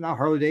 years from now,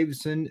 Harley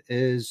Davidson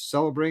is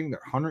celebrating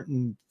their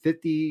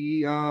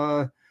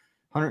 150th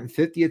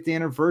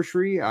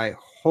anniversary. I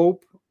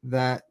hope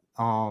that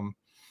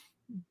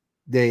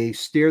they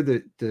steer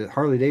the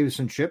Harley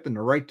Davidson ship in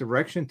the right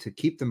direction to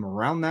keep them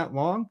around that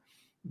long,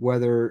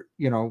 whether,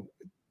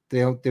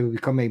 they'll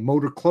become a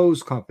motor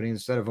clothes company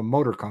instead of a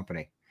motor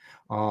company.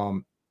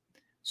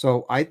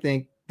 So I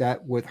think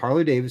that with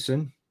Harley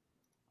Davidson,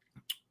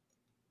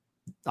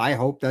 I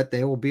hope that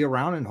they will be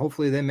around, and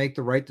hopefully they make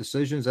the right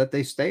decisions, that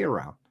they stay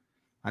around.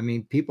 I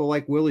mean, people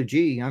like Willie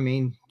G, I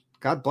mean,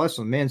 God bless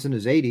him, man's in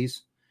his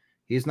 80s.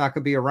 He's not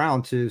going to be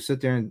around to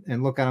sit there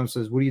and look at him and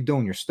says, what are you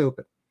doing? You're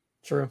stupid.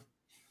 True.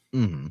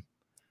 Mm-hmm.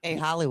 Hey,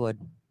 Hollywood,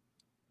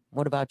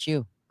 what about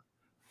you?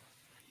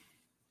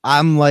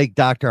 I'm like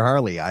Dr.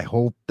 Harley. I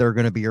hope they're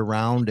going to be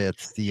around.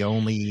 It's the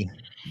only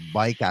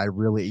bike I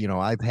really,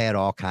 I've had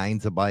all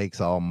kinds of bikes,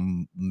 all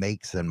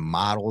makes and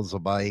models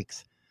of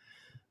bikes,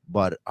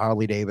 but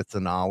Harley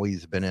Davidson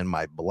always been in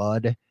my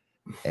blood,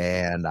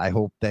 and I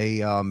hope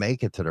they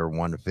make it to their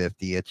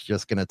 150. It's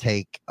just going to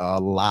take a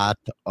lot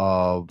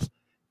of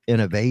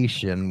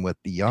innovation with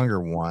the younger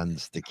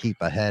ones to keep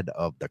ahead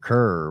of the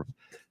curve,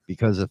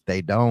 because if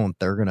they don't,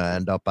 they're going to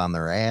end up on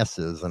their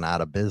asses and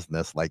out of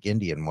business like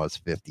Indian was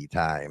 50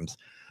 times.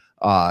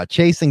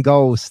 Chasing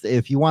Ghost,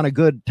 if you want a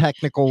good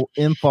technical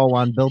info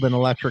on building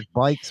electric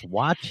bikes,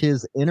 watch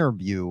his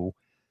interview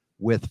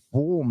with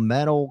Full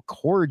Metal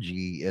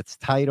Corgi. It's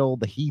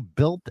titled "He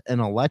Built an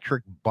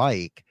Electric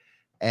Bike"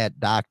 at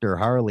Dr.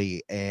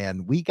 Harley.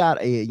 And we got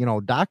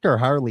Dr.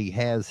 Harley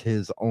has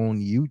his own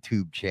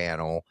YouTube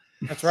channel.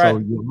 That's right.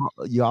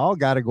 So you all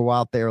got to go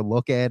out there,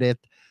 look at it.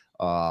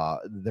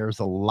 There's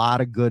a lot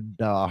of good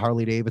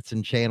Harley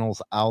Davidson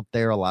channels out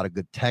there, a lot of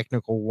good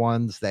technical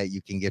ones that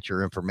you can get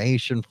your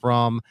information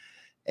from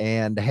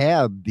and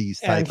have these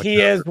type and he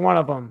is one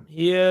of them.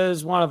 He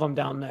is one of them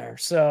down there.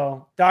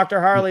 So Dr.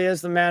 Harley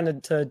is the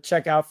man to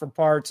check out for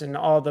parts and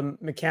all the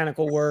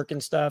mechanical work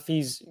and stuff.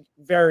 He's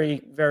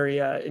very, very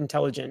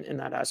intelligent in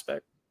that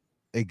aspect.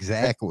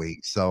 Exactly.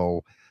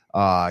 So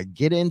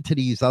get into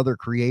these other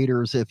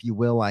creators, if you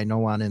will. I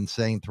know on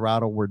Insane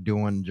Throttle, we're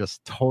doing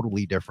just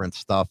totally different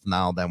stuff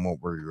now than what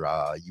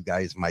you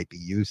guys might be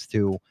used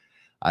to.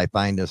 I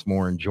find this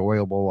more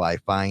enjoyable. I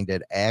find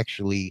it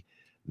actually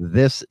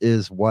this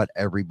is what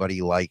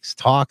everybody likes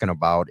talking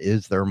about,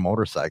 is their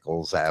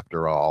motorcycles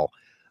after all.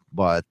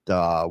 But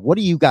what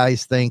do you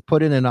guys think?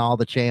 Put it in all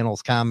the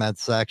channels comment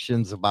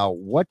sections about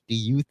what do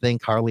you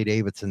think Harley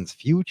Davidson's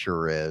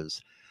future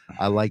is.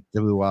 I like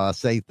to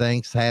say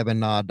thanks having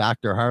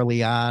Dr.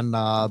 Harley on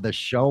the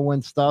show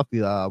and stuff.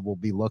 We'll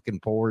be looking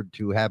forward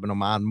to having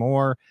him on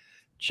more.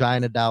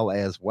 China Doll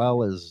as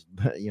well, as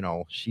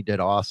she did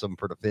awesome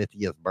for the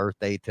 50th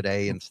birthday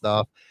today and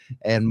stuff.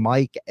 And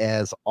Mike,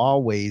 as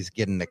always,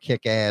 getting a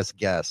kick-ass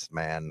guest,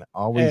 man.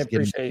 Always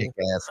getting a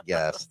kick-ass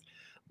guest.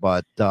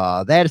 But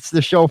that's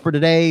the show for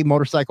today.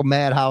 Motorcycle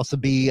Madhouse will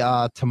be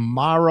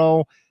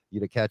tomorrow. You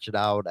to catch it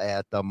out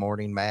at the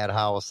Morning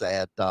Madhouse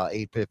at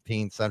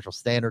 8:15 Central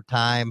Standard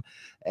Time.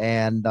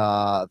 And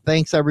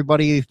thanks,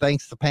 everybody.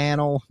 Thanks to the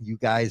panel. You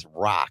guys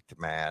rocked,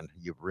 man.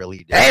 You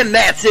really did. And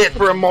that's it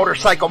for a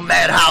Motorcycle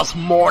Madhouse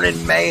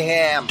Morning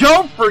Mayhem.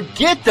 Don't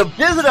forget to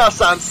visit us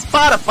on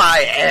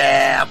Spotify,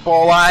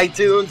 Apple,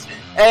 iTunes,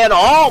 and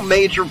all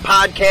major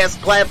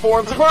podcast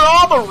platforms for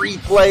all the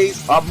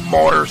replays of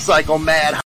Motorcycle Madhouse.